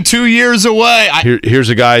from being 2 years away. Here's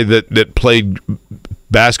a guy that played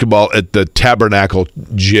basketball at the Tabernacle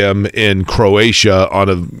Gym in Croatia on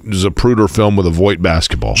a Zapruder film with a Voigt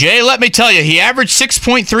basketball. Jay, let me tell you, he averaged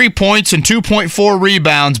 6.3 points and 2.4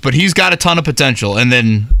 rebounds, but he's got a ton of potential. And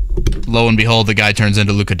then, lo and behold, the guy turns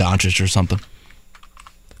into Luka Doncic or something.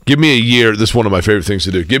 Give me a year. This is one of my favorite things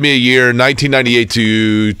to do. Give me a year, 1998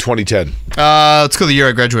 to 2010. Let's go the year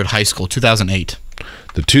I graduated high school, 2008.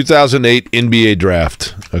 The 2008 NBA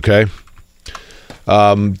draft, okay?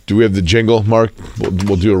 Do we have the jingle, Mark?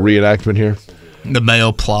 We'll do a reenactment here. The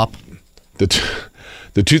Mayo plop. The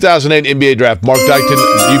 2008 NBA draft. Mark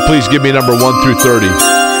Dykton, you please give me number 1 through 30.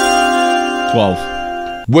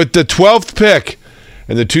 12. With the 12th pick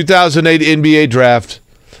in the 2008 NBA draft,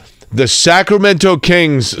 the Sacramento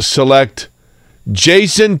Kings select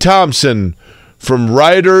Jason Thompson from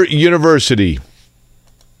Rider University.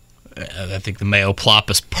 I think the Mayo plop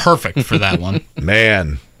is perfect for that one.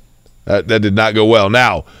 Man. That did not go well.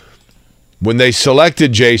 Now, when they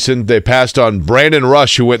selected Jason, they passed on Brandon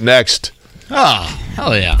Rush, who went next. Oh,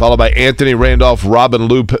 hell yeah. Followed by Anthony Randolph, Robin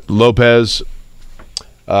Lopez.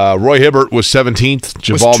 Roy Hibbert was 17th.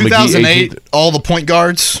 Javal was 2008 McGee, 18th. All the point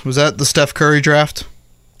guards? Was that the Steph Curry draft?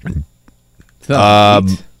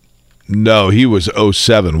 No, he was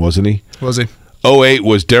 07, wasn't he? Was he? 08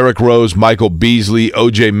 was Derrick Rose, Michael Beasley,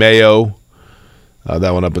 O.J. Mayo.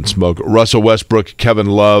 That one up in smoke. Russell Westbrook, Kevin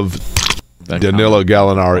Love, Danilo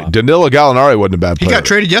Gallinari. Danilo Gallinari wasn't a bad player. He got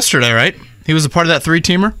traded yesterday, right? He was a part of that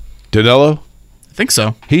 3-teamer? Danilo? I think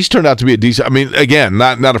so. He's turned out to be a decent. I mean, again,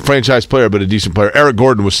 not a franchise player, but a decent player. Eric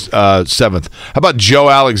Gordon was 7th. How about Joe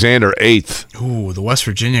Alexander, 8th? Ooh, the West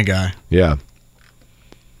Virginia guy. Yeah.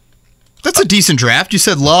 That's a decent draft. You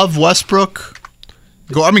said Love, Westbrook.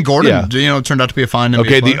 Gordon, turned out to be a fine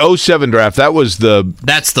NBA player. The 07 draft,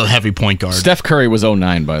 that's the heavy point guard. Steph Curry was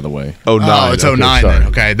 09, by the way. 09. Oh, it's 09 then.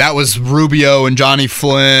 Okay, that was Rubio and Johnny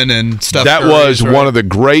Flynn and Steph Curry. That was one of the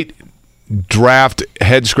great draft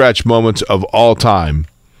head-scratch moments of all time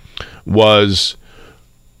was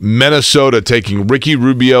Minnesota taking Ricky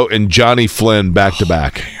Rubio and Johnny Flynn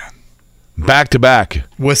back-to-back. Back-to-back.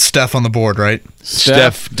 With Steph on the board, right?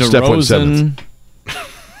 Steph went 7th.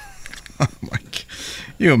 Oh, my God.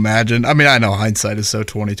 You imagine? I mean, I know hindsight is so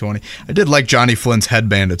 20/20. I did like Johnny Flynn's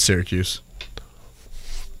headband at Syracuse.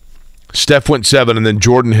 Steph went 7, and then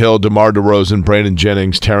Jordan Hill, DeMar DeRozan, Brandon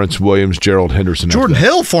Jennings, Terrence Williams, Gerald Henderson. Jordan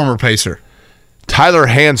Hill, former Pacer. Tyler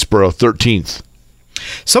Hansbrough, 13th.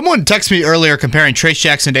 Someone texted me earlier comparing Trace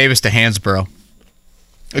Jackson Davis to Hansbrough.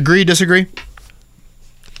 Agree, disagree?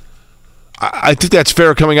 I think that's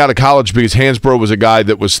fair coming out of college because Hansbrough was a guy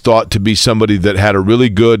that was thought to be somebody that had a really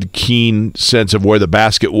good, keen sense of where the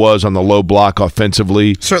basket was on the low block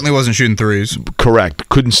offensively. Certainly wasn't shooting threes. Correct.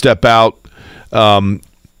 Couldn't step out.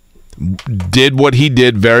 Did what he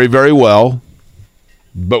did very, very well,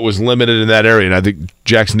 but was limited in that area. And I think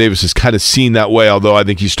Jackson Davis has kind of seen that way, although I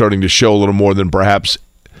think he's starting to show a little more than perhaps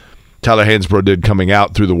Tyler Hansbrough did coming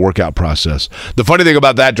out through the workout process. The funny thing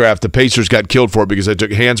about that draft, the Pacers got killed for it because they took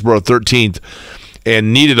Hansbrough 13th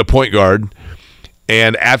and needed a point guard.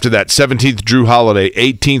 And after that, 17th, Drew Holiday,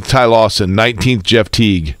 18th, Ty Lawson, 19th, Jeff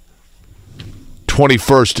Teague,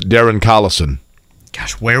 21st, Darren Collison.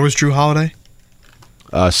 Gosh, where was Drew Holiday?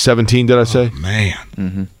 17, did I say? Man.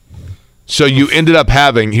 Mm-hmm. So you ended up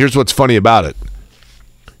having, here's what's funny about it.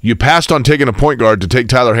 You passed on taking a point guard to take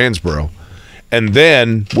Tyler Hansborough. And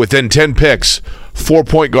then, within 10 picks, 4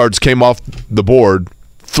 point guards came off the board,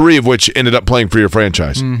 3 of which ended up playing for your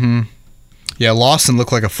franchise. Mm-hmm. Yeah, Lawson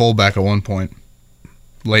looked like a fullback at one point,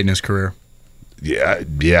 late in his career. Yeah.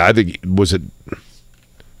 I think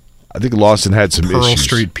Lawson had some Pearl issues.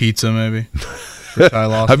 Street Pizza, maybe. For Ty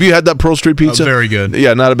Lawson. Have you had that Pearl Street Pizza? Very good.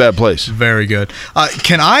 Yeah, not a bad place. Very good.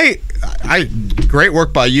 Great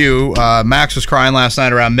work by you. Max was crying last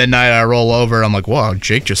night around midnight. I roll over. I'm like, wow,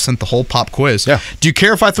 Jake just sent the whole pop quiz. Yeah. Do you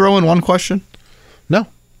care if I throw in one question? No.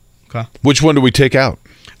 Okay. Which one do we take out?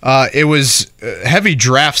 It was heavy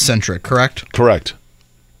draft centric, correct? Correct.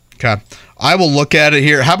 Okay. I will look at it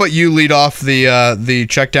here. How about you lead off the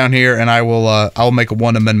check down here, and I will make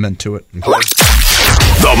one amendment to it.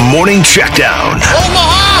 The Morning Checkdown.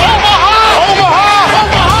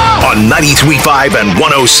 On 93.5 and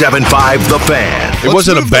 107.5 The Fan. It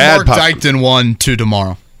wasn't a bad Mark pop. Dykton one to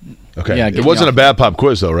tomorrow. Okay. Yeah, it wasn't a bad pop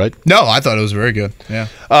quiz, though, right? No, I thought it was very good. Yeah.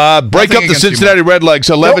 Break Nothing up the against you, Cincinnati Redlegs,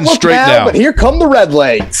 11 Don't look straight now, now. but here come the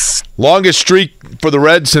Redlegs. Longest streak for the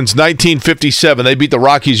Reds since 1957. They beat the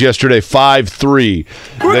Rockies yesterday 5-3.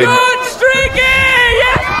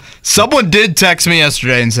 Someone did text me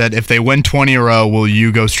yesterday and said, if they win 20 in a row, will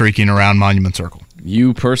you go streaking around Monument Circle?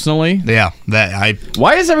 You personally? Yeah.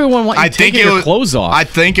 Why does everyone want you taking your clothes off? I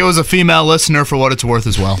think it was a female listener for what it's worth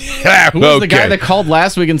as well. Who was the guy that called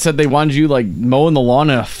last week and said they wanted you like mowing the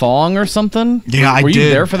lawn in a thong or something? Yeah, Were I did. you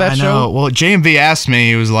there for that I show? know. Well, JMV asked me,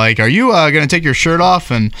 he was like, are you going to take your shirt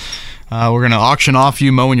off and we're going to auction off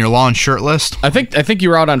you mowing your lawn shirtless? I think you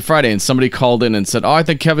were out on Friday and somebody called in and said, I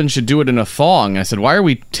think Kevin should do it in a thong. I said, why are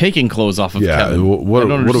we taking clothes off of Kevin? What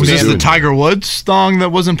are we Was this doing? the Tiger Woods thong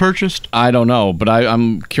that wasn't purchased? I don't know, but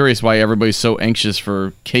I'm curious why everybody's so anxious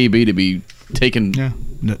for KB to be taking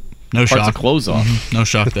No parts shock. of clothes off. No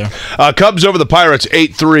shock there. Cubs over the Pirates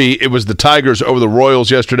 8-3. It was the Tigers over the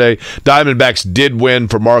Royals yesterday. Diamondbacks did win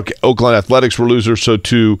for Mark. Oakland Athletics were losers, so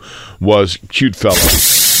too was Cute Fella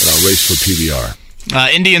in our race for PBR.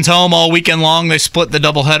 Indians home all weekend long. They split the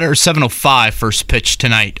doubleheader. 7:05 first pitch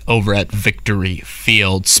tonight over at Victory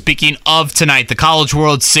Field. Speaking of tonight, the College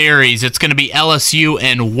World Series. It's going to be LSU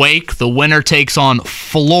and Wake. The winner takes on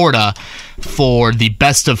Florida for the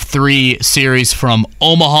best-of-3 series from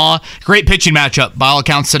Omaha. Great pitching matchup by all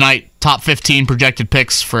accounts tonight. Top 15 projected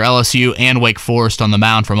picks for LSU and Wake Forest on the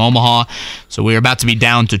mound from Omaha. So we're about to be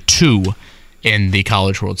down to 2 in the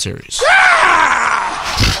College World Series.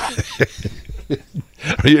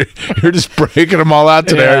 You're just breaking them all out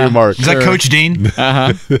today, are you, Mark? Is that Coach Dean?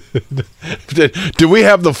 Uh-huh. Do we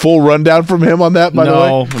have the full rundown from him on that, by the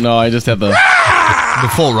way? No, I just have the... The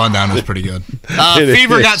full rundown is pretty good.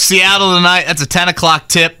 Fever got Seattle tonight. That's a 10 o'clock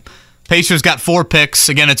tip. Pacers got 4 picks.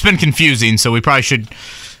 Again, it's been confusing, so we probably should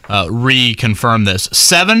reconfirm this.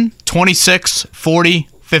 7, 26, 40,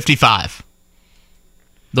 55.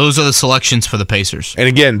 Those are the selections for the Pacers. And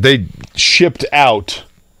again, they shipped out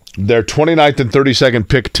their 29th and 32nd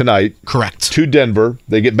pick tonight. Correct. To Denver.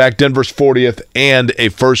 They get back Denver's 40th and a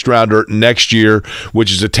first-rounder next year,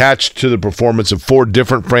 which is attached to the performance of 4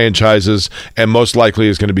 different franchises and most likely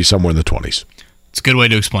is going to be somewhere in the 20s. It's a good way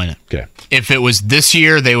to explain it. Okay. If it was this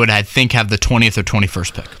year, they would, I think, have the 20th or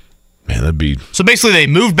 21st pick. Man, that'd be... So basically, they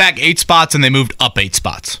moved back 8 spots and they moved up 8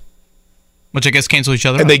 spots, which I guess cancel each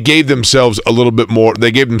other And out. they gave themselves a little bit more.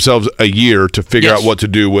 They gave themselves a year to figure out what to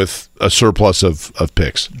do with a surplus of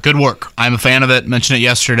picks. Good work. I'm a fan of it. Mentioned it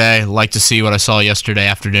yesterday. Like to see what I saw yesterday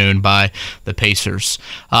afternoon by the Pacers.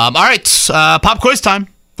 All right, pop quiz time.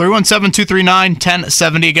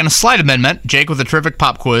 317-239-1070. Again, a slight amendment. Jake with a terrific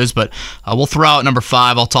pop quiz, but we'll throw out number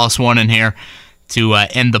 5. I'll toss one in here to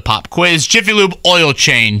end the pop quiz. Jiffy Lube oil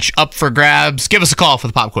change up for grabs. Give us a call for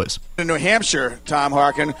the pop quiz. In New Hampshire, Tom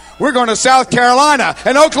Harkin, we're going to South Carolina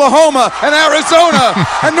and Oklahoma and Arizona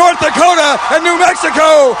and North Dakota and New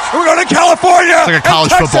Mexico. We're going to California. It's like a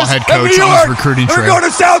college and football Texas head coach and New on his York. recruiting We're trail. going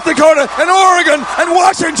to South Dakota and Oregon and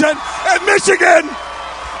Washington and Michigan.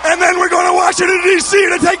 And then we're going to Washington, D.C.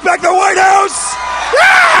 to take back the White House.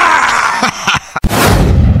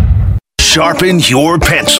 Sharpen your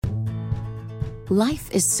pencil. Life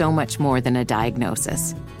is so much more than a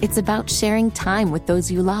diagnosis. It's about sharing time with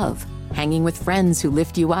those you love, hanging with friends who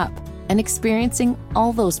lift you up, and experiencing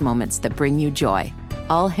all those moments that bring you joy.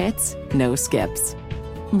 All hits, no skips.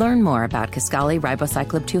 Learn more about Kisqali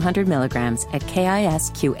Ribociclib 200 milligrams at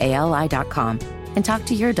KISQALI.com and talk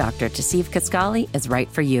to your doctor to see if Kisqali is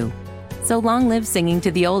right for you. So long live singing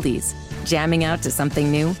to the oldies, jamming out to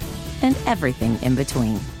something new, and everything in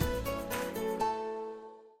between.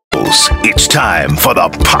 oils. It's time for the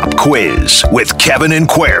Pop Quiz with Kevin and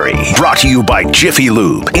Query. Brought to you by Jiffy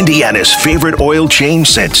Lube, Indiana's favorite oil change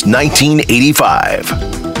since 1985.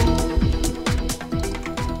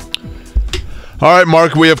 All right,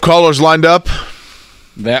 Mark, we have callers lined up.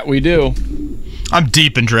 That we do. I'm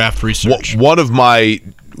deep in draft research. One of my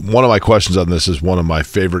questions on this is one of my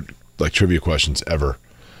favorite trivia questions ever.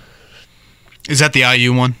 Is that the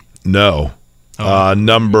IU one? No. Question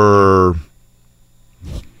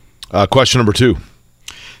number 2.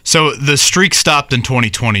 So the streak stopped in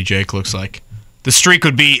 2020, Jake, looks like. The streak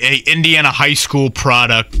would be a Indiana high school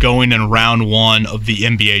product going in round 1 of the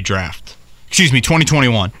NBA draft.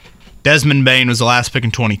 2021. Desmond Bain was the last pick in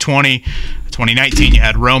 2020. 2019, you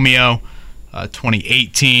had Romeo.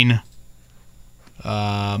 2018,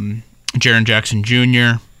 Jaren Jackson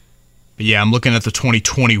Jr. But yeah, I'm looking at the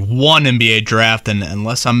 2021 NBA draft, and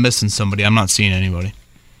unless I'm missing somebody, I'm not seeing anybody.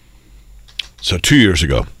 So 2 years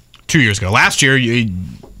ago. 2 years ago. Last year,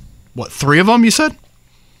 3 of them, you said?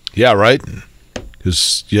 Yeah, right?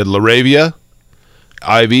 Because you had LaRavia,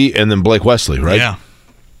 Ivy, and then Blake Wesley, right? Yeah.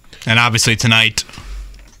 And obviously tonight,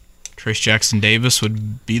 Trace Jackson Davis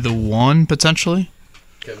would be the one, potentially.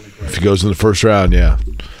 If he goes in the first round, yeah.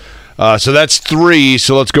 So that's 3,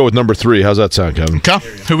 so let's go with number 3. How's that sound, Kevin? Okay.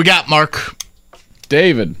 Who we got, Mark?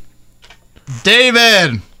 David.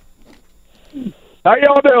 How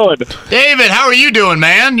y'all doing? David, how are you doing,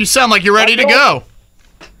 man? You sound like you're ready to go.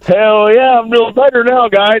 Hell yeah, I'm doing better now,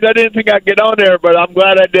 guys. I didn't think I'd get on there, but I'm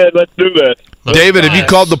glad I did. Let's do this. David, have you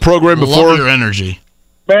called the program before? Love your energy.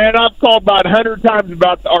 Man, I've called about 100 times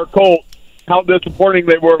about our Colts, how disappointing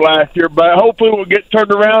they were last year, but hopefully we'll get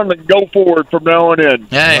turned around and go forward from now on in.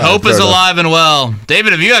 Hey, hope is alive and well.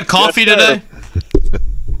 David, have you had coffee today?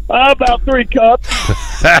 About 3 cups.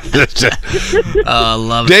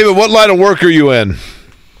 Love it. David, what line of work are you in?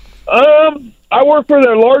 I work for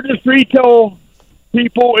the largest retail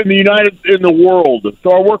people in the world.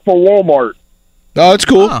 So I work for Walmart. Oh, that's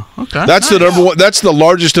cool. Oh, okay. That's the number one. That's the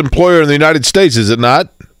largest employer in the United States, is it not?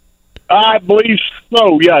 I believe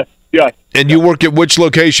so. Yes. And you work at which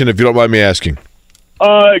location, if you don't mind me asking?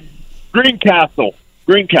 Greencastle.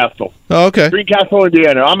 Oh, okay. Greencastle,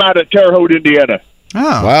 Indiana. I'm out of Terre Haute, Indiana.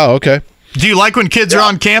 Oh. Wow. Okay. Do you like when kids are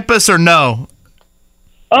on campus or no?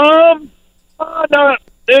 No,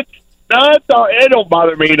 it don't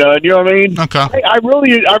bother me none. You know what I mean? Okay. I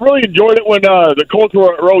really enjoyed it when the Colts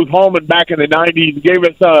were at Rose Holman back in the '90s. It gave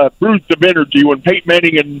us a boost of energy when Peyton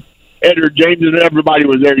Manning and Edward James and everybody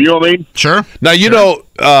was there. You know what I mean? Sure. Now you know,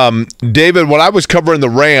 David. When I was covering the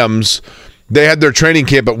Rams, they had their training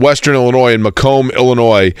camp at Western Illinois in Macomb,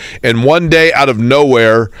 Illinois, and one day out of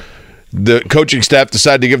nowhere, the coaching staff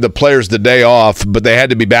decided to give the players the day off, but they had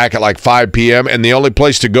to be back at 5 p.m., and the only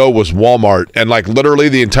place to go was Walmart. And, literally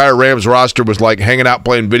the entire Rams roster was, hanging out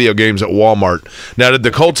playing video games at Walmart. Now, did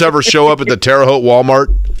the Colts ever show up at the Terre Haute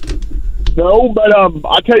Walmart? No, but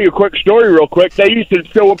I'll tell you a quick story real quick. They used to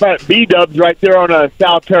show up at B-Dubs right there on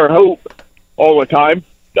South Terre Haute all the time.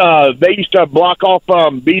 They used to block off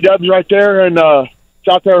B-Dubs right there in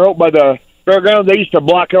South Terre Haute by the fairgrounds. They used to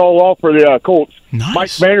block it all off for the Colts. Nice. Mike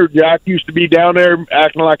Vanderjack used to be down there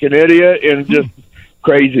acting like an idiot and just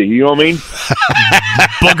crazy. You know what I mean?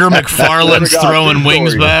 Booger McFarland's throwing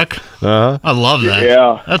wings back. Uh-huh. I love that.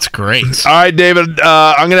 Yeah. That's great. All right, David,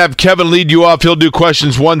 I'm going to have Kevin lead you off. He'll do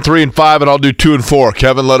questions 1, 3, and 5, and I'll do 2 and 4.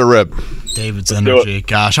 Kevin, let it rip. David's energy.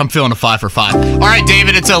 Gosh, I'm feeling a 5 for 5. All right,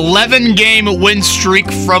 David, it's an 11-game win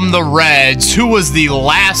streak from the Reds. Who was the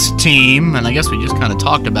last team, and I guess we just kind of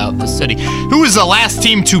talked about the city, who was the last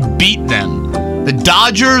team to beat them? The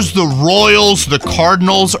Dodgers, the Royals, the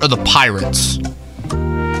Cardinals, or the Pirates?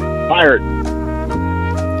 Pirate.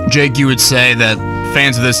 Jake, you would say that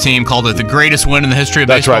fans of this team called it the greatest win in the history of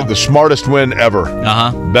baseball? That's right, the smartest win ever.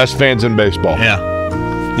 Uh-huh. Best fans in baseball. Yeah.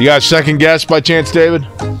 You got a second guess by chance, David?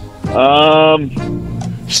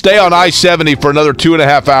 Stay on I-70 for another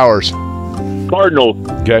 2.5 hours. Cardinals.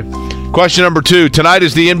 Okay. Question number 2. Tonight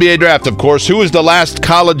is the NBA draft, of course. Who is the last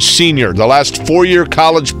college senior, the last 4-year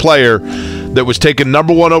college player that was taken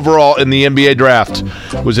number 1 overall in the NBA draft?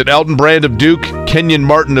 Was it Elton Brand of Duke, Kenyon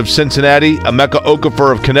Martin of Cincinnati, Emeka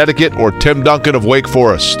Okafor of Connecticut, or Tim Duncan of Wake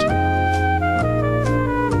Forest? Tim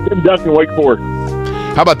Duncan, Wake Forest.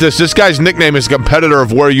 How about this? This guy's nickname is competitor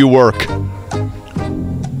of where you work.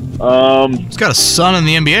 He's got a son in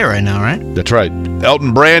the NBA right now, right? That's right.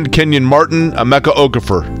 Elton Brand, Kenyon Martin, Emeka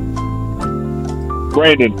Okafor.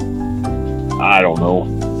 Brandon. I don't know.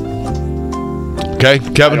 Okay,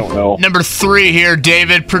 Kevin? I don't know. Number 3 here,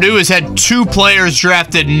 David. Purdue has had 2 players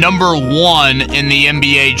drafted number 1 in the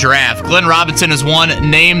NBA draft. Glenn Robinson is one.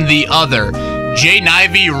 Name the other. Jay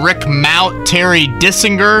Ivey, Rick Mount, Terry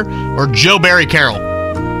Dissinger, or Joe Barry Carroll?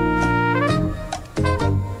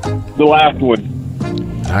 The last one.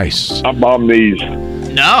 Nice. I bombed these.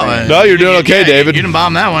 No, you're doing okay, David. You didn't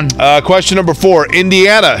bomb that one. Question number 4.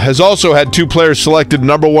 Indiana has also had 2 players selected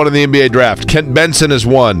number 1 in the NBA draft. Kent Benson is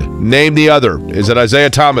one. Name the other. Is it Isaiah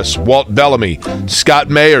Thomas, Walt Bellamy, Scott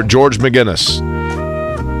May, or George McGinnis?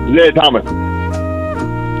 Isaiah Thomas.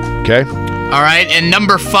 Okay. All right, and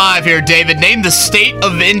number 5 here, David. Name the state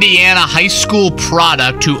of Indiana high school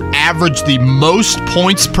product who averaged the most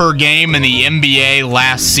points per game in the NBA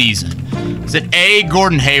last season. Is it A,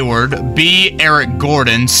 Gordon Hayward, B, Eric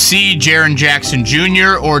Gordon, C, Jaren Jackson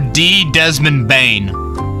Jr., or D, Desmond Bain?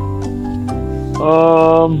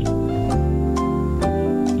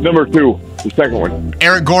 Number 2, the second one.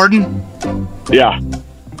 Eric Gordon? Yeah.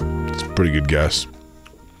 It's a pretty good guess.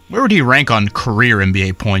 Where would he rank on career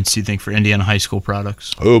NBA points, do you think, for Indiana high school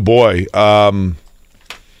products? Oh, boy. Somewhat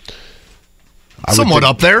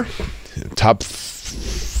up there. Top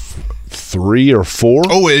 3 or 4.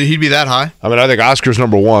 Oh, he'd be that high? I mean, I think Oscar's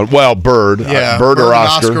number 1. Well, Bird. Yeah, Bird or and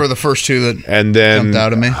Oscar. were the first 2 that and then, jumped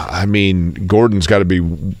out at me. I mean, Gordon's got to be,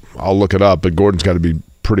 I'll look it up, but Gordon's got to be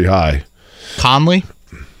pretty high. Conley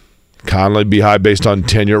be high based on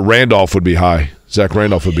tenure. Randolph would be high. Zach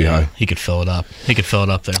Randolph would be high. He could fill it up. He could fill it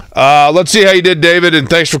up there. Let's see how you did, David, and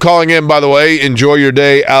thanks for calling in, by the way. Enjoy your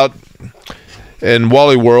day out in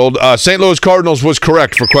Wally World. St. Louis Cardinals was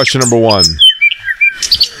correct for question number 1.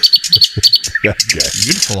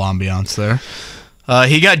 Beautiful ambiance there.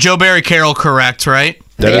 He got Joe Barry Carroll correct, right?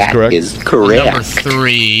 That is correct. Is correct. Number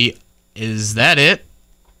 3, is that it?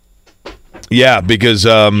 Yeah, because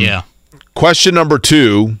question number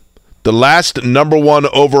 2, the last number 1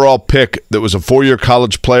 overall pick that was a 4-year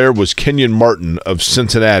college player was Kenyon Martin of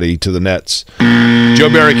Cincinnati to the Nets. Joe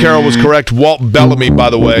Barry Carroll was correct. Walt Bellamy, by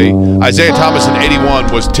the way. Isaiah Thomas in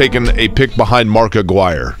 81 was taken a pick behind Mark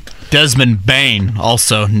Aguirre. Desmond Bain,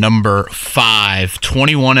 also number 5,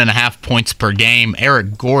 21.5 points per game.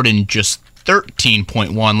 Eric Gordon, just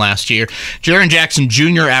 13.1 last year. Jaren Jackson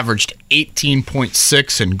Jr. averaged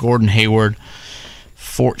 18.6, and Gordon Hayward,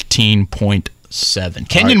 14.7.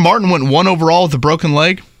 Kenyon Martin went 1 overall with a broken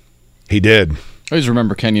leg. He did. I always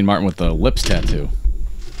remember Kenyon Martin with the lips tattoo.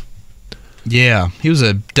 Yeah, he was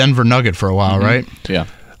a Denver Nugget for a while, right? Yeah.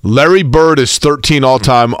 Larry Bird is 13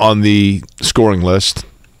 all-time on the scoring list.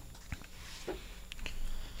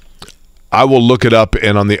 I will look it up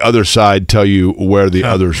and on the other side tell you where the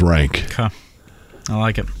others rank. Okay. I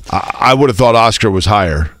like it. I would have thought Oscar was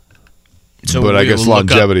higher. So but I guess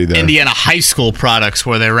longevity there. Indiana high school products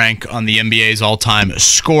where they rank on the NBA's all-time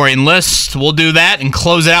scoring list. We'll do that and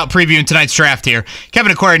close it out previewing tonight's draft here.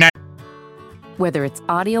 Kevin Aquari. Whether it's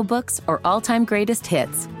audiobooks or all-time greatest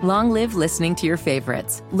hits, long live listening to your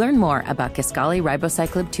favorites. Learn more about Kisqali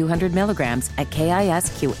Ribociclib 200 milligrams at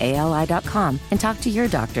KISQALI.com and talk to your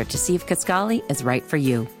doctor to see if Kisqali is right for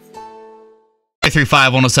you.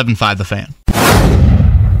 535-1075 The Fan.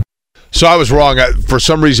 So I was wrong. For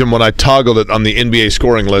some reason, when I toggled it on the NBA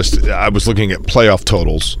scoring list, I was looking at playoff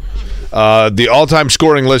totals. The all-time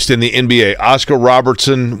scoring list in the NBA, Oscar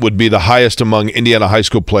Robertson would be the highest among Indiana high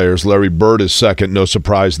school players. Larry Bird is second. No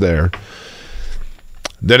surprise there.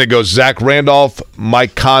 Then it goes Zach Randolph,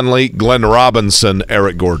 Mike Conley, Glenn Robinson,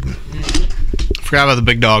 Eric Gordon. Forgot about the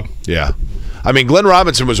big dog. Yeah. I mean, Glenn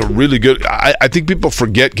Robinson was a really good – I think people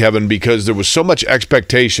forget, Kevin, because there was so much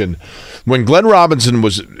expectation. When Glenn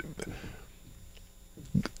Robinson's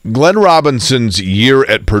year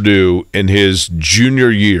at Purdue in his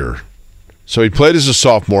junior year, so he played as a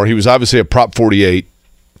sophomore. He was obviously a Prop 48.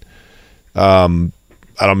 I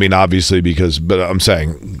don't mean obviously but I'm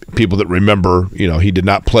saying people that remember, he did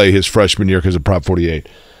not play his freshman year because of Prop 48.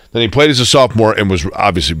 Then he played as a sophomore and was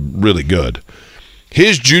obviously really good.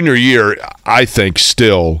 His junior year, I think,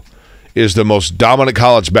 still is the most dominant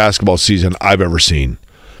college basketball season I've ever seen.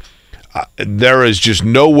 There is just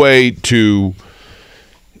no way to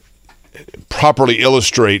properly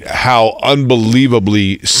illustrate how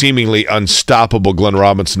unbelievably, seemingly unstoppable Glenn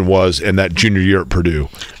Robinson was in that junior year at Purdue.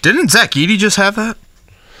 Didn't Zach Edey just have that?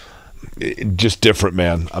 Just different,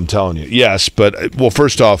 man. I'm telling you. Yes, but, well,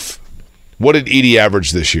 first off, what did Edey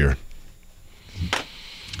average this year?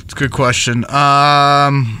 It's a good question. I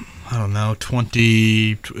don't know.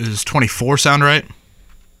 20 is 24 sound right?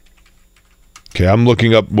 Okay, I'm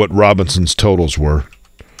looking up what Robinson's totals were.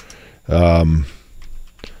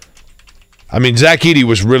 I mean, Zach Edey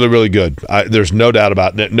was really, really good. There's no doubt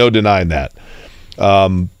about it. No denying that.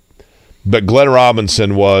 But Glenn Robinson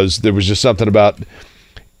there was just something about,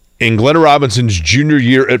 in Glenn Robinson's junior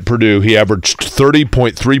year at Purdue, he averaged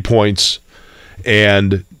 30.3 points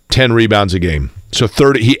and 10 rebounds a game. So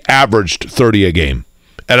 30. He averaged 30 a game.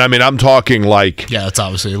 And, I mean, I'm talking like... Yeah, that's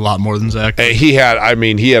obviously a lot more than Zach. He had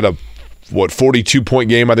a 42-point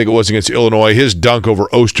game, I think it was, against Illinois. His dunk over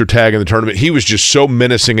Ostertag in the tournament. He was just so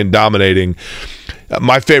menacing and dominating.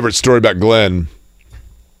 My favorite story about Glenn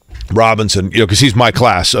Robinson, because he's my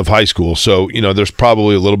class of high school, so, there's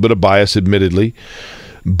probably a little bit of bias, admittedly.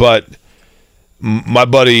 But my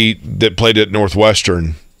buddy that played at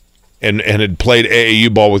Northwestern and had played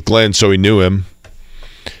AAU ball with Glenn, so he knew him,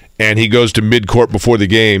 and he goes to midcourt before the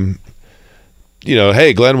game,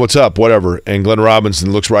 hey, Glenn, what's up, whatever. And Glenn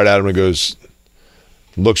Robinson looks right at him and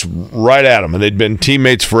looks right at him, and they'd been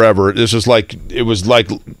teammates forever. It was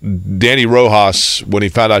like Danny Rojas when he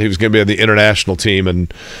found out he was going to be on the international team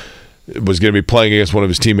and was going to be playing against one of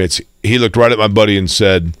his teammates. He looked right at my buddy and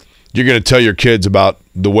said, "You're going to tell your kids about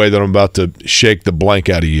the way that I'm about to shake the blank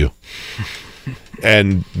out of you."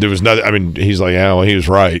 And there was nothing. I mean, he's like, yeah, well, he was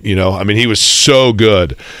right. I mean, he was so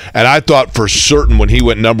good. And I thought for certain when he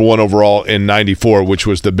went number 1 overall in '94, which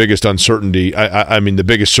was the biggest uncertainty, I mean, the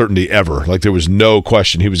biggest certainty ever. Like, there was no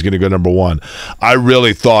question he was going to go number 1. I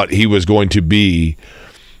really thought he was going to be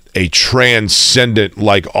a transcendent,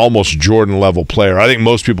 like almost Jordan-level player. I think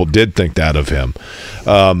most people did think that of him.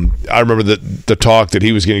 I remember the talk that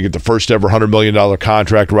he was going to get the first ever $100 million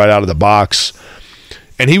contract right out of the box.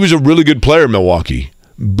 And he was a really good player in Milwaukee,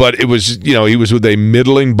 but it was, he was with a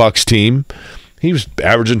middling Bucks team. He was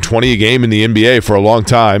averaging 20 a game in the NBA for a long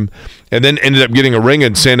time, and then ended up getting a ring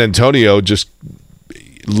in San Antonio just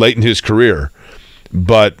late in his career.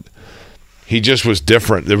 But he just was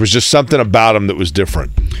different. There was just something about him that was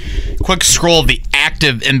different. Quick scroll of the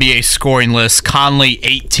active NBA scoring list. Conley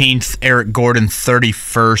 18th, Eric Gordon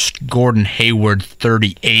 31st, Gordon Hayward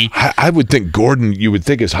 38th. I would think Gordon you would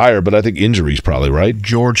think is higher, but I think injuries probably, right?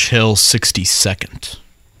 George Hill 62nd.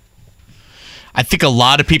 I think a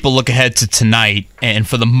lot of people look ahead to tonight, and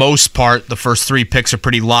for the most part, the first 3 picks are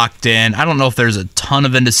pretty locked in. I don't know if there's a ton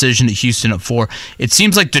of indecision at Houston at 4. It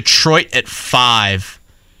seems like Detroit at 5.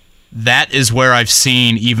 That is where I've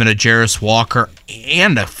seen even a Jarris Walker,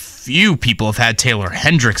 and a few people have had Taylor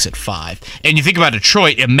Hendricks at 5. And you think about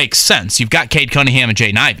Detroit, it makes sense. You've got Cade Cunningham and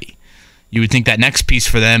Jaden Ivey. You would think that next piece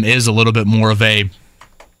for them is a little bit more of a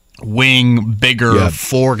wing, bigger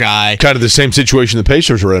 4 guy. Kind of the same situation the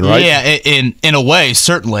Pacers are in, right? Yeah, in a way,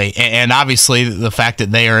 certainly. And obviously the fact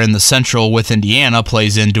that they are in the Central with Indiana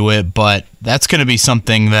plays into it, but that's going to be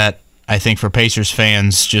something that I think for Pacers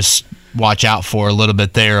fans, just watch out for a little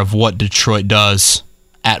bit there of what Detroit does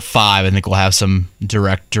at 5. I think we'll have some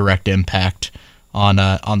direct impact on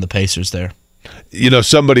the Pacers there.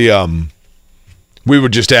 Somebody we were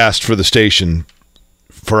just asked for the station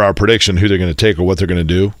for our prediction who they're going to take or what they're going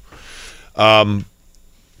to do. I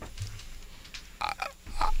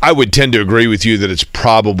would tend to agree with you that it's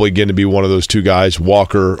probably going to be one of those 2 guys,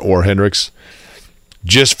 Walker or Hendricks,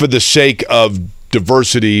 just for the sake of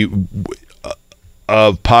diversity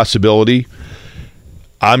of possibility.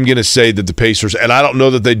 I'm going to say that the Pacers, and I don't know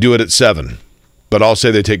that they do it at 7, but I'll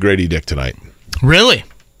say they take Grady Dick tonight. Really?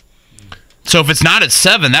 So if it's not at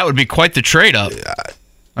 7, that would be quite the trade-up.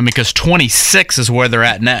 I mean, because 26 is where they're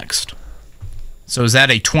at next. So is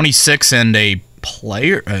that a 26 and a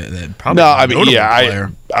player? Probably no, I mean, yeah,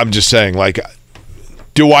 I'm just saying, like,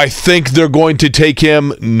 do I think they're going to take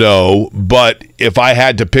him? No, but if I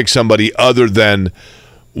had to pick somebody other than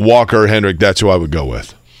Walker or Hendrick, that's who I would go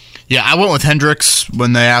with. Yeah, I went with Hendricks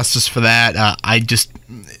when they asked us for that.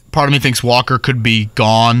 Part of me thinks Walker could be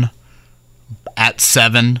gone at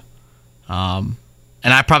 7. And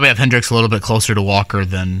I probably have Hendricks a little bit closer to Walker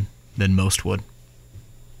than most would.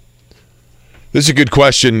 This is a good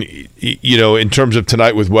question, in terms of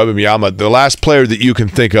tonight with Wembanyama. The last player that you can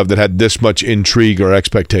think of that had this much intrigue or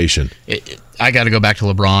expectation? I got to go back to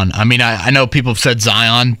LeBron. I mean, I know people have said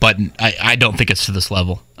Zion, but I don't think it's to this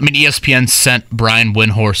level. I mean, ESPN sent Brian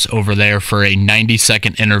Windhorst over there for a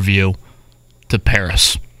 90-second interview to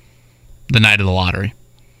Paris the night of the lottery.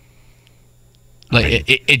 Like,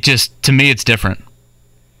 it just, to me, it's different.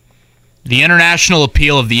 The international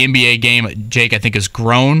appeal of the NBA game, Jake, I think has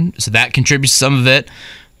grown, so that contributes to some of it.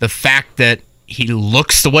 The fact that he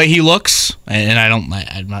looks the way he looks, and I'm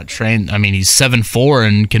not trained. I mean, he's 7'4"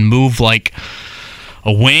 and can move like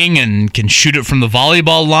a wing and can shoot it from the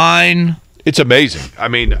volleyball line. It's amazing. I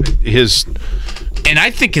mean, and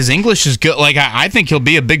I think his English is good. Like, I think he'll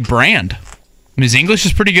be a big brand. His English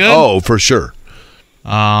is pretty good. Oh, for sure.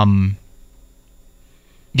 Yeah,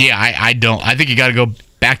 I don't. I think you got to go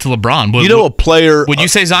back to LeBron. A player. Would you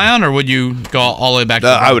say Zion, or would you go all the way back to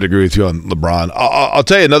LeBron? I would agree with you on LeBron. I'll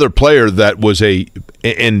tell you another player that was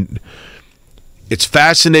and it's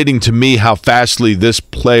fascinating to me how fastly this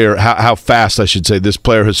player, how fast I should say, this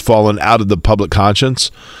player has fallen out of the public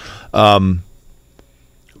conscience. But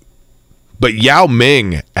Yao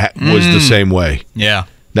Ming was the same way. Yeah.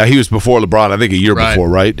 Now, he was before LeBron, I think a year before,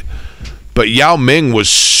 right? But Yao Ming was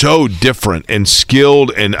so different and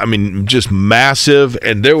skilled and, I mean, just massive.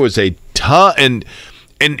 And there was a ton,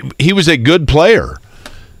 and he was a good player.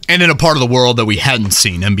 And in a part of the world that we hadn't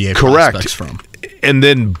seen NBA prospects from. And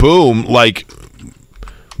then, boom, like,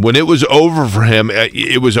 when it was over for him,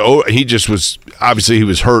 it was over. He just was, obviously, he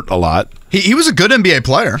was hurt a lot. He was a good NBA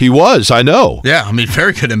player. He was, I know. Yeah, I mean,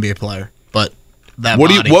 very good NBA player. But that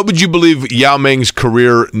what would you believe Yao Ming's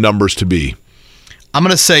career numbers to be? I'm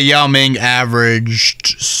going to say Yao Ming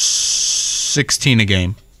averaged 16 a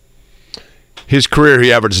game. His career,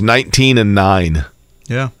 he averaged 19 and 9.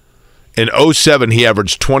 Yeah. In 07, he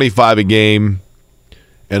averaged 25 a game.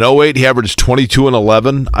 In 08, he averaged 22 and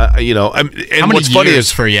 11. How many what's funny years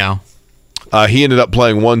is for Yao? He ended up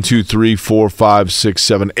playing 8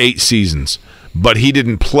 seasons. But he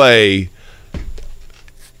didn't play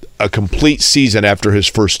a complete season after his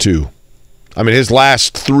first 2. I mean, his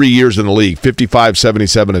last 3 years in the league, 55,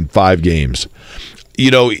 77, and 5 games.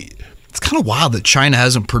 It's kind of wild that China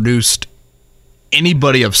hasn't produced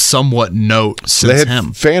anybody of somewhat note since they had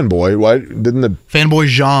him. Fanboy, why didn't the Fanboy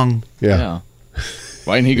Zhang? Yeah.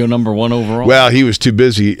 Why didn't he go number 1 overall? Well, he was too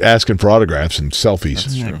busy asking for autographs and selfies.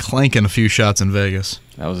 That's true. Clanking a few shots in Vegas.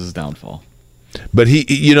 That was his downfall. But he,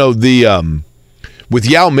 with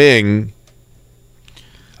Yao Ming,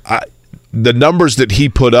 the numbers that he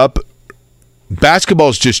put up,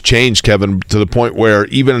 basketball's just changed, Kevin, to the point where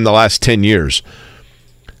even in the last 10 years,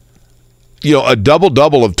 a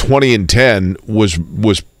double-double of 20 and 10 was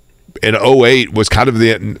in 08 was kind of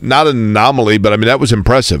not an anomaly, but I mean, that was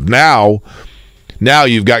impressive. Now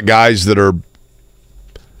you've got guys that are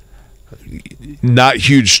not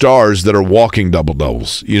huge stars that are walking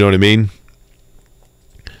double-doubles. You know what I mean?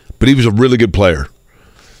 But he was a really good player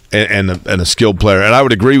and a skilled player. And I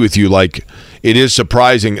would agree with you, like, it is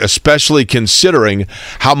surprising, especially considering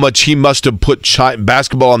how much he must have put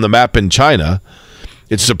basketball on the map in China.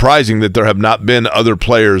 It's surprising that there have not been other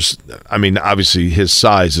players. I mean, obviously his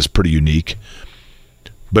size is pretty unique,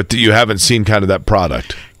 but that you haven't seen kind of that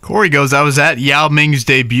product. Corey goes, I was at Yao Ming's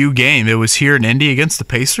debut game. It was here in Indy against the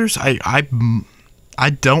Pacers. I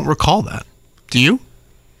don't recall that. Do you?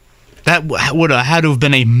 That would have had to have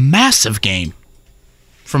been a massive game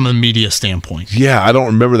from a media standpoint. Yeah, I don't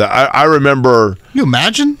remember that. I remember... You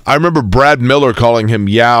imagine? I remember Brad Miller calling him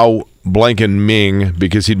Yao Blanken Ming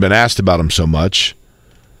because he'd been asked about him so much.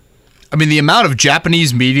 I mean, the amount of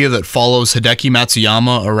Japanese media that follows Hideki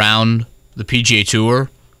Matsuyama around the PGA Tour,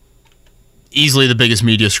 easily the biggest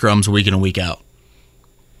media scrums week in and week out.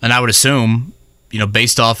 And I would assume,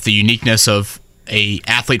 based off the uniqueness of a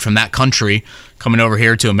athlete from that country coming over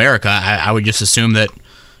here to America, I would just assume that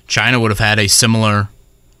China would have had a similar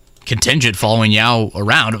contingent following Yao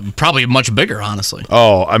around, probably much bigger, honestly.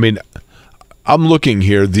 Oh, I mean, I'm looking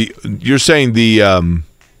here. You're saying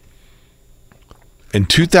in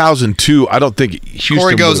 2002, I don't think Houston.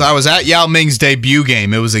 Corey goes, I was at Yao Ming's debut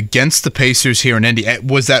game. It was against the Pacers here in Indy.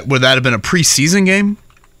 Would that have been a preseason game?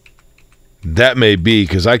 That may be,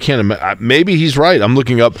 because I can't imagine. Maybe he's right. I'm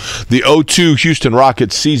looking up the 02 Houston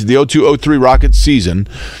Rockets season, the 02-03 Rockets season,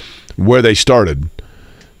 where they started,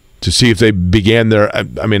 to see if they began their.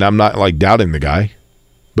 I mean, I'm not like doubting the guy,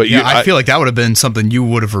 but yeah, I feel like that would have been something you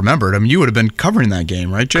would have remembered. I mean, you would have been covering that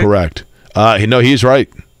game, right, Jake? Correct. No, he's right.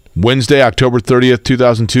 Wednesday, October 30th,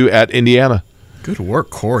 2002, at Indiana. Good work,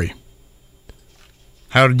 Corey.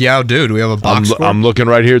 How did Yao do? Do we have a box score? I'm looking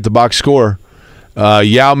right here at the box score.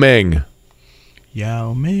 Yao Ming.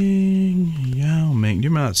 Yao Ming. Do you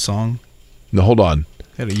remember that song? No, hold on.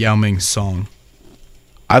 They had a Yao Ming song.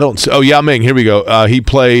 I don't. Oh, Yao Ming. Here we go. He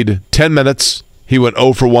played 10 minutes. He went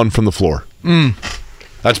 0 for 1 from the floor.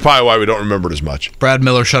 That's probably why we don't remember it as much. Brad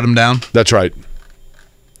Miller shut him down. That's right.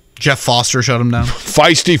 Jeff Foster shut him down.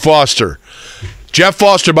 Feisty Foster. Jeff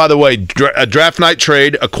Foster, by the way, a draft night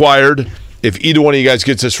trade acquired. If either one of you guys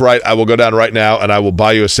gets this right, I will go down right now and I will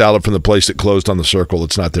buy you a salad from the place that closed on the Circle.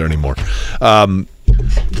 It's not there anymore.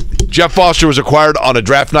 Jeff Foster was acquired on a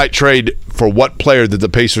draft night trade for what player that the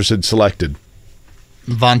Pacers had selected?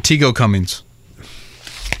 Vonteego Cummings.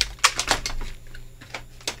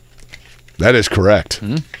 That is correct.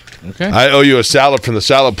 Okay. I owe you a salad from the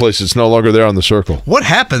salad place that's no longer there on the Circle. What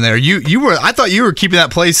happened there? I thought you were keeping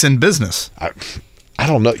that place in business. I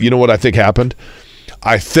don't know. You know what I think happened?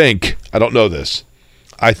 I don't know this.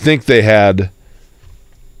 I think they had,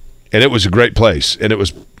 and it was a great place, and it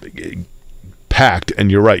was packed. And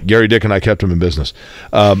you're right, Gary Dick and I kept him in business,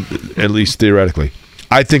 at least theoretically.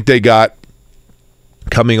 I think they got,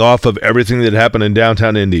 coming off of everything that happened in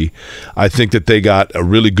downtown Indy, I think that they got a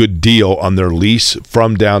really good deal on their lease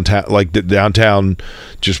from downtown. Like the downtown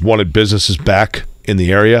just wanted businesses back in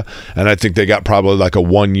the area, and I think they got probably like a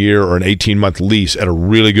 1 year or an 18-month lease at a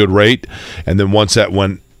really good rate. And then once that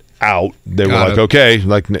went out, they were like, okay,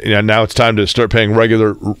 like now it's time to start paying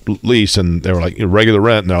regular lease, and they were like regular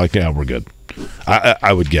rent, and they're like, yeah, we're good.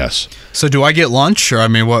 I would guess. So do I get lunch, or I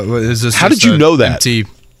mean, what is this? How did you know that?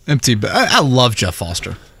 Empty. I love Jeff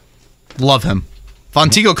Foster. Love him.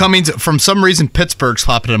 Fontico Cummings, from some reason, Pittsburgh's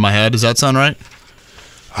popping in my head. Does that sound right?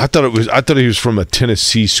 I thought he was from a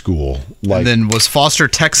Tennessee school. Like, and then was Foster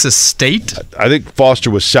Texas State? I think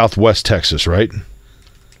Foster was Southwest Texas, right?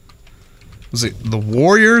 Was it the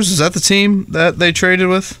Warriors? Is that the team that they traded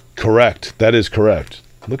with? Correct. That is correct.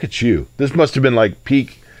 Look at you. This must have been like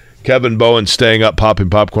peak Kevin Bowen staying up popping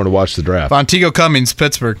popcorn to watch the draft. Fontico Cummings,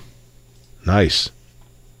 Pittsburgh. Nice.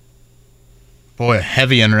 Boy, a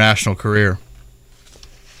heavy international career.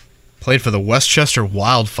 Played for the Westchester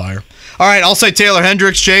Wildfire. All right, I'll say Taylor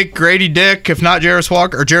Hendricks, Jake, Grady Dick, if not Jarris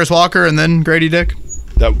Walker, and then Grady Dick.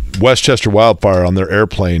 That Westchester Wildfire on their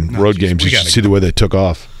airplane road games, you should see the way they took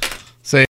off.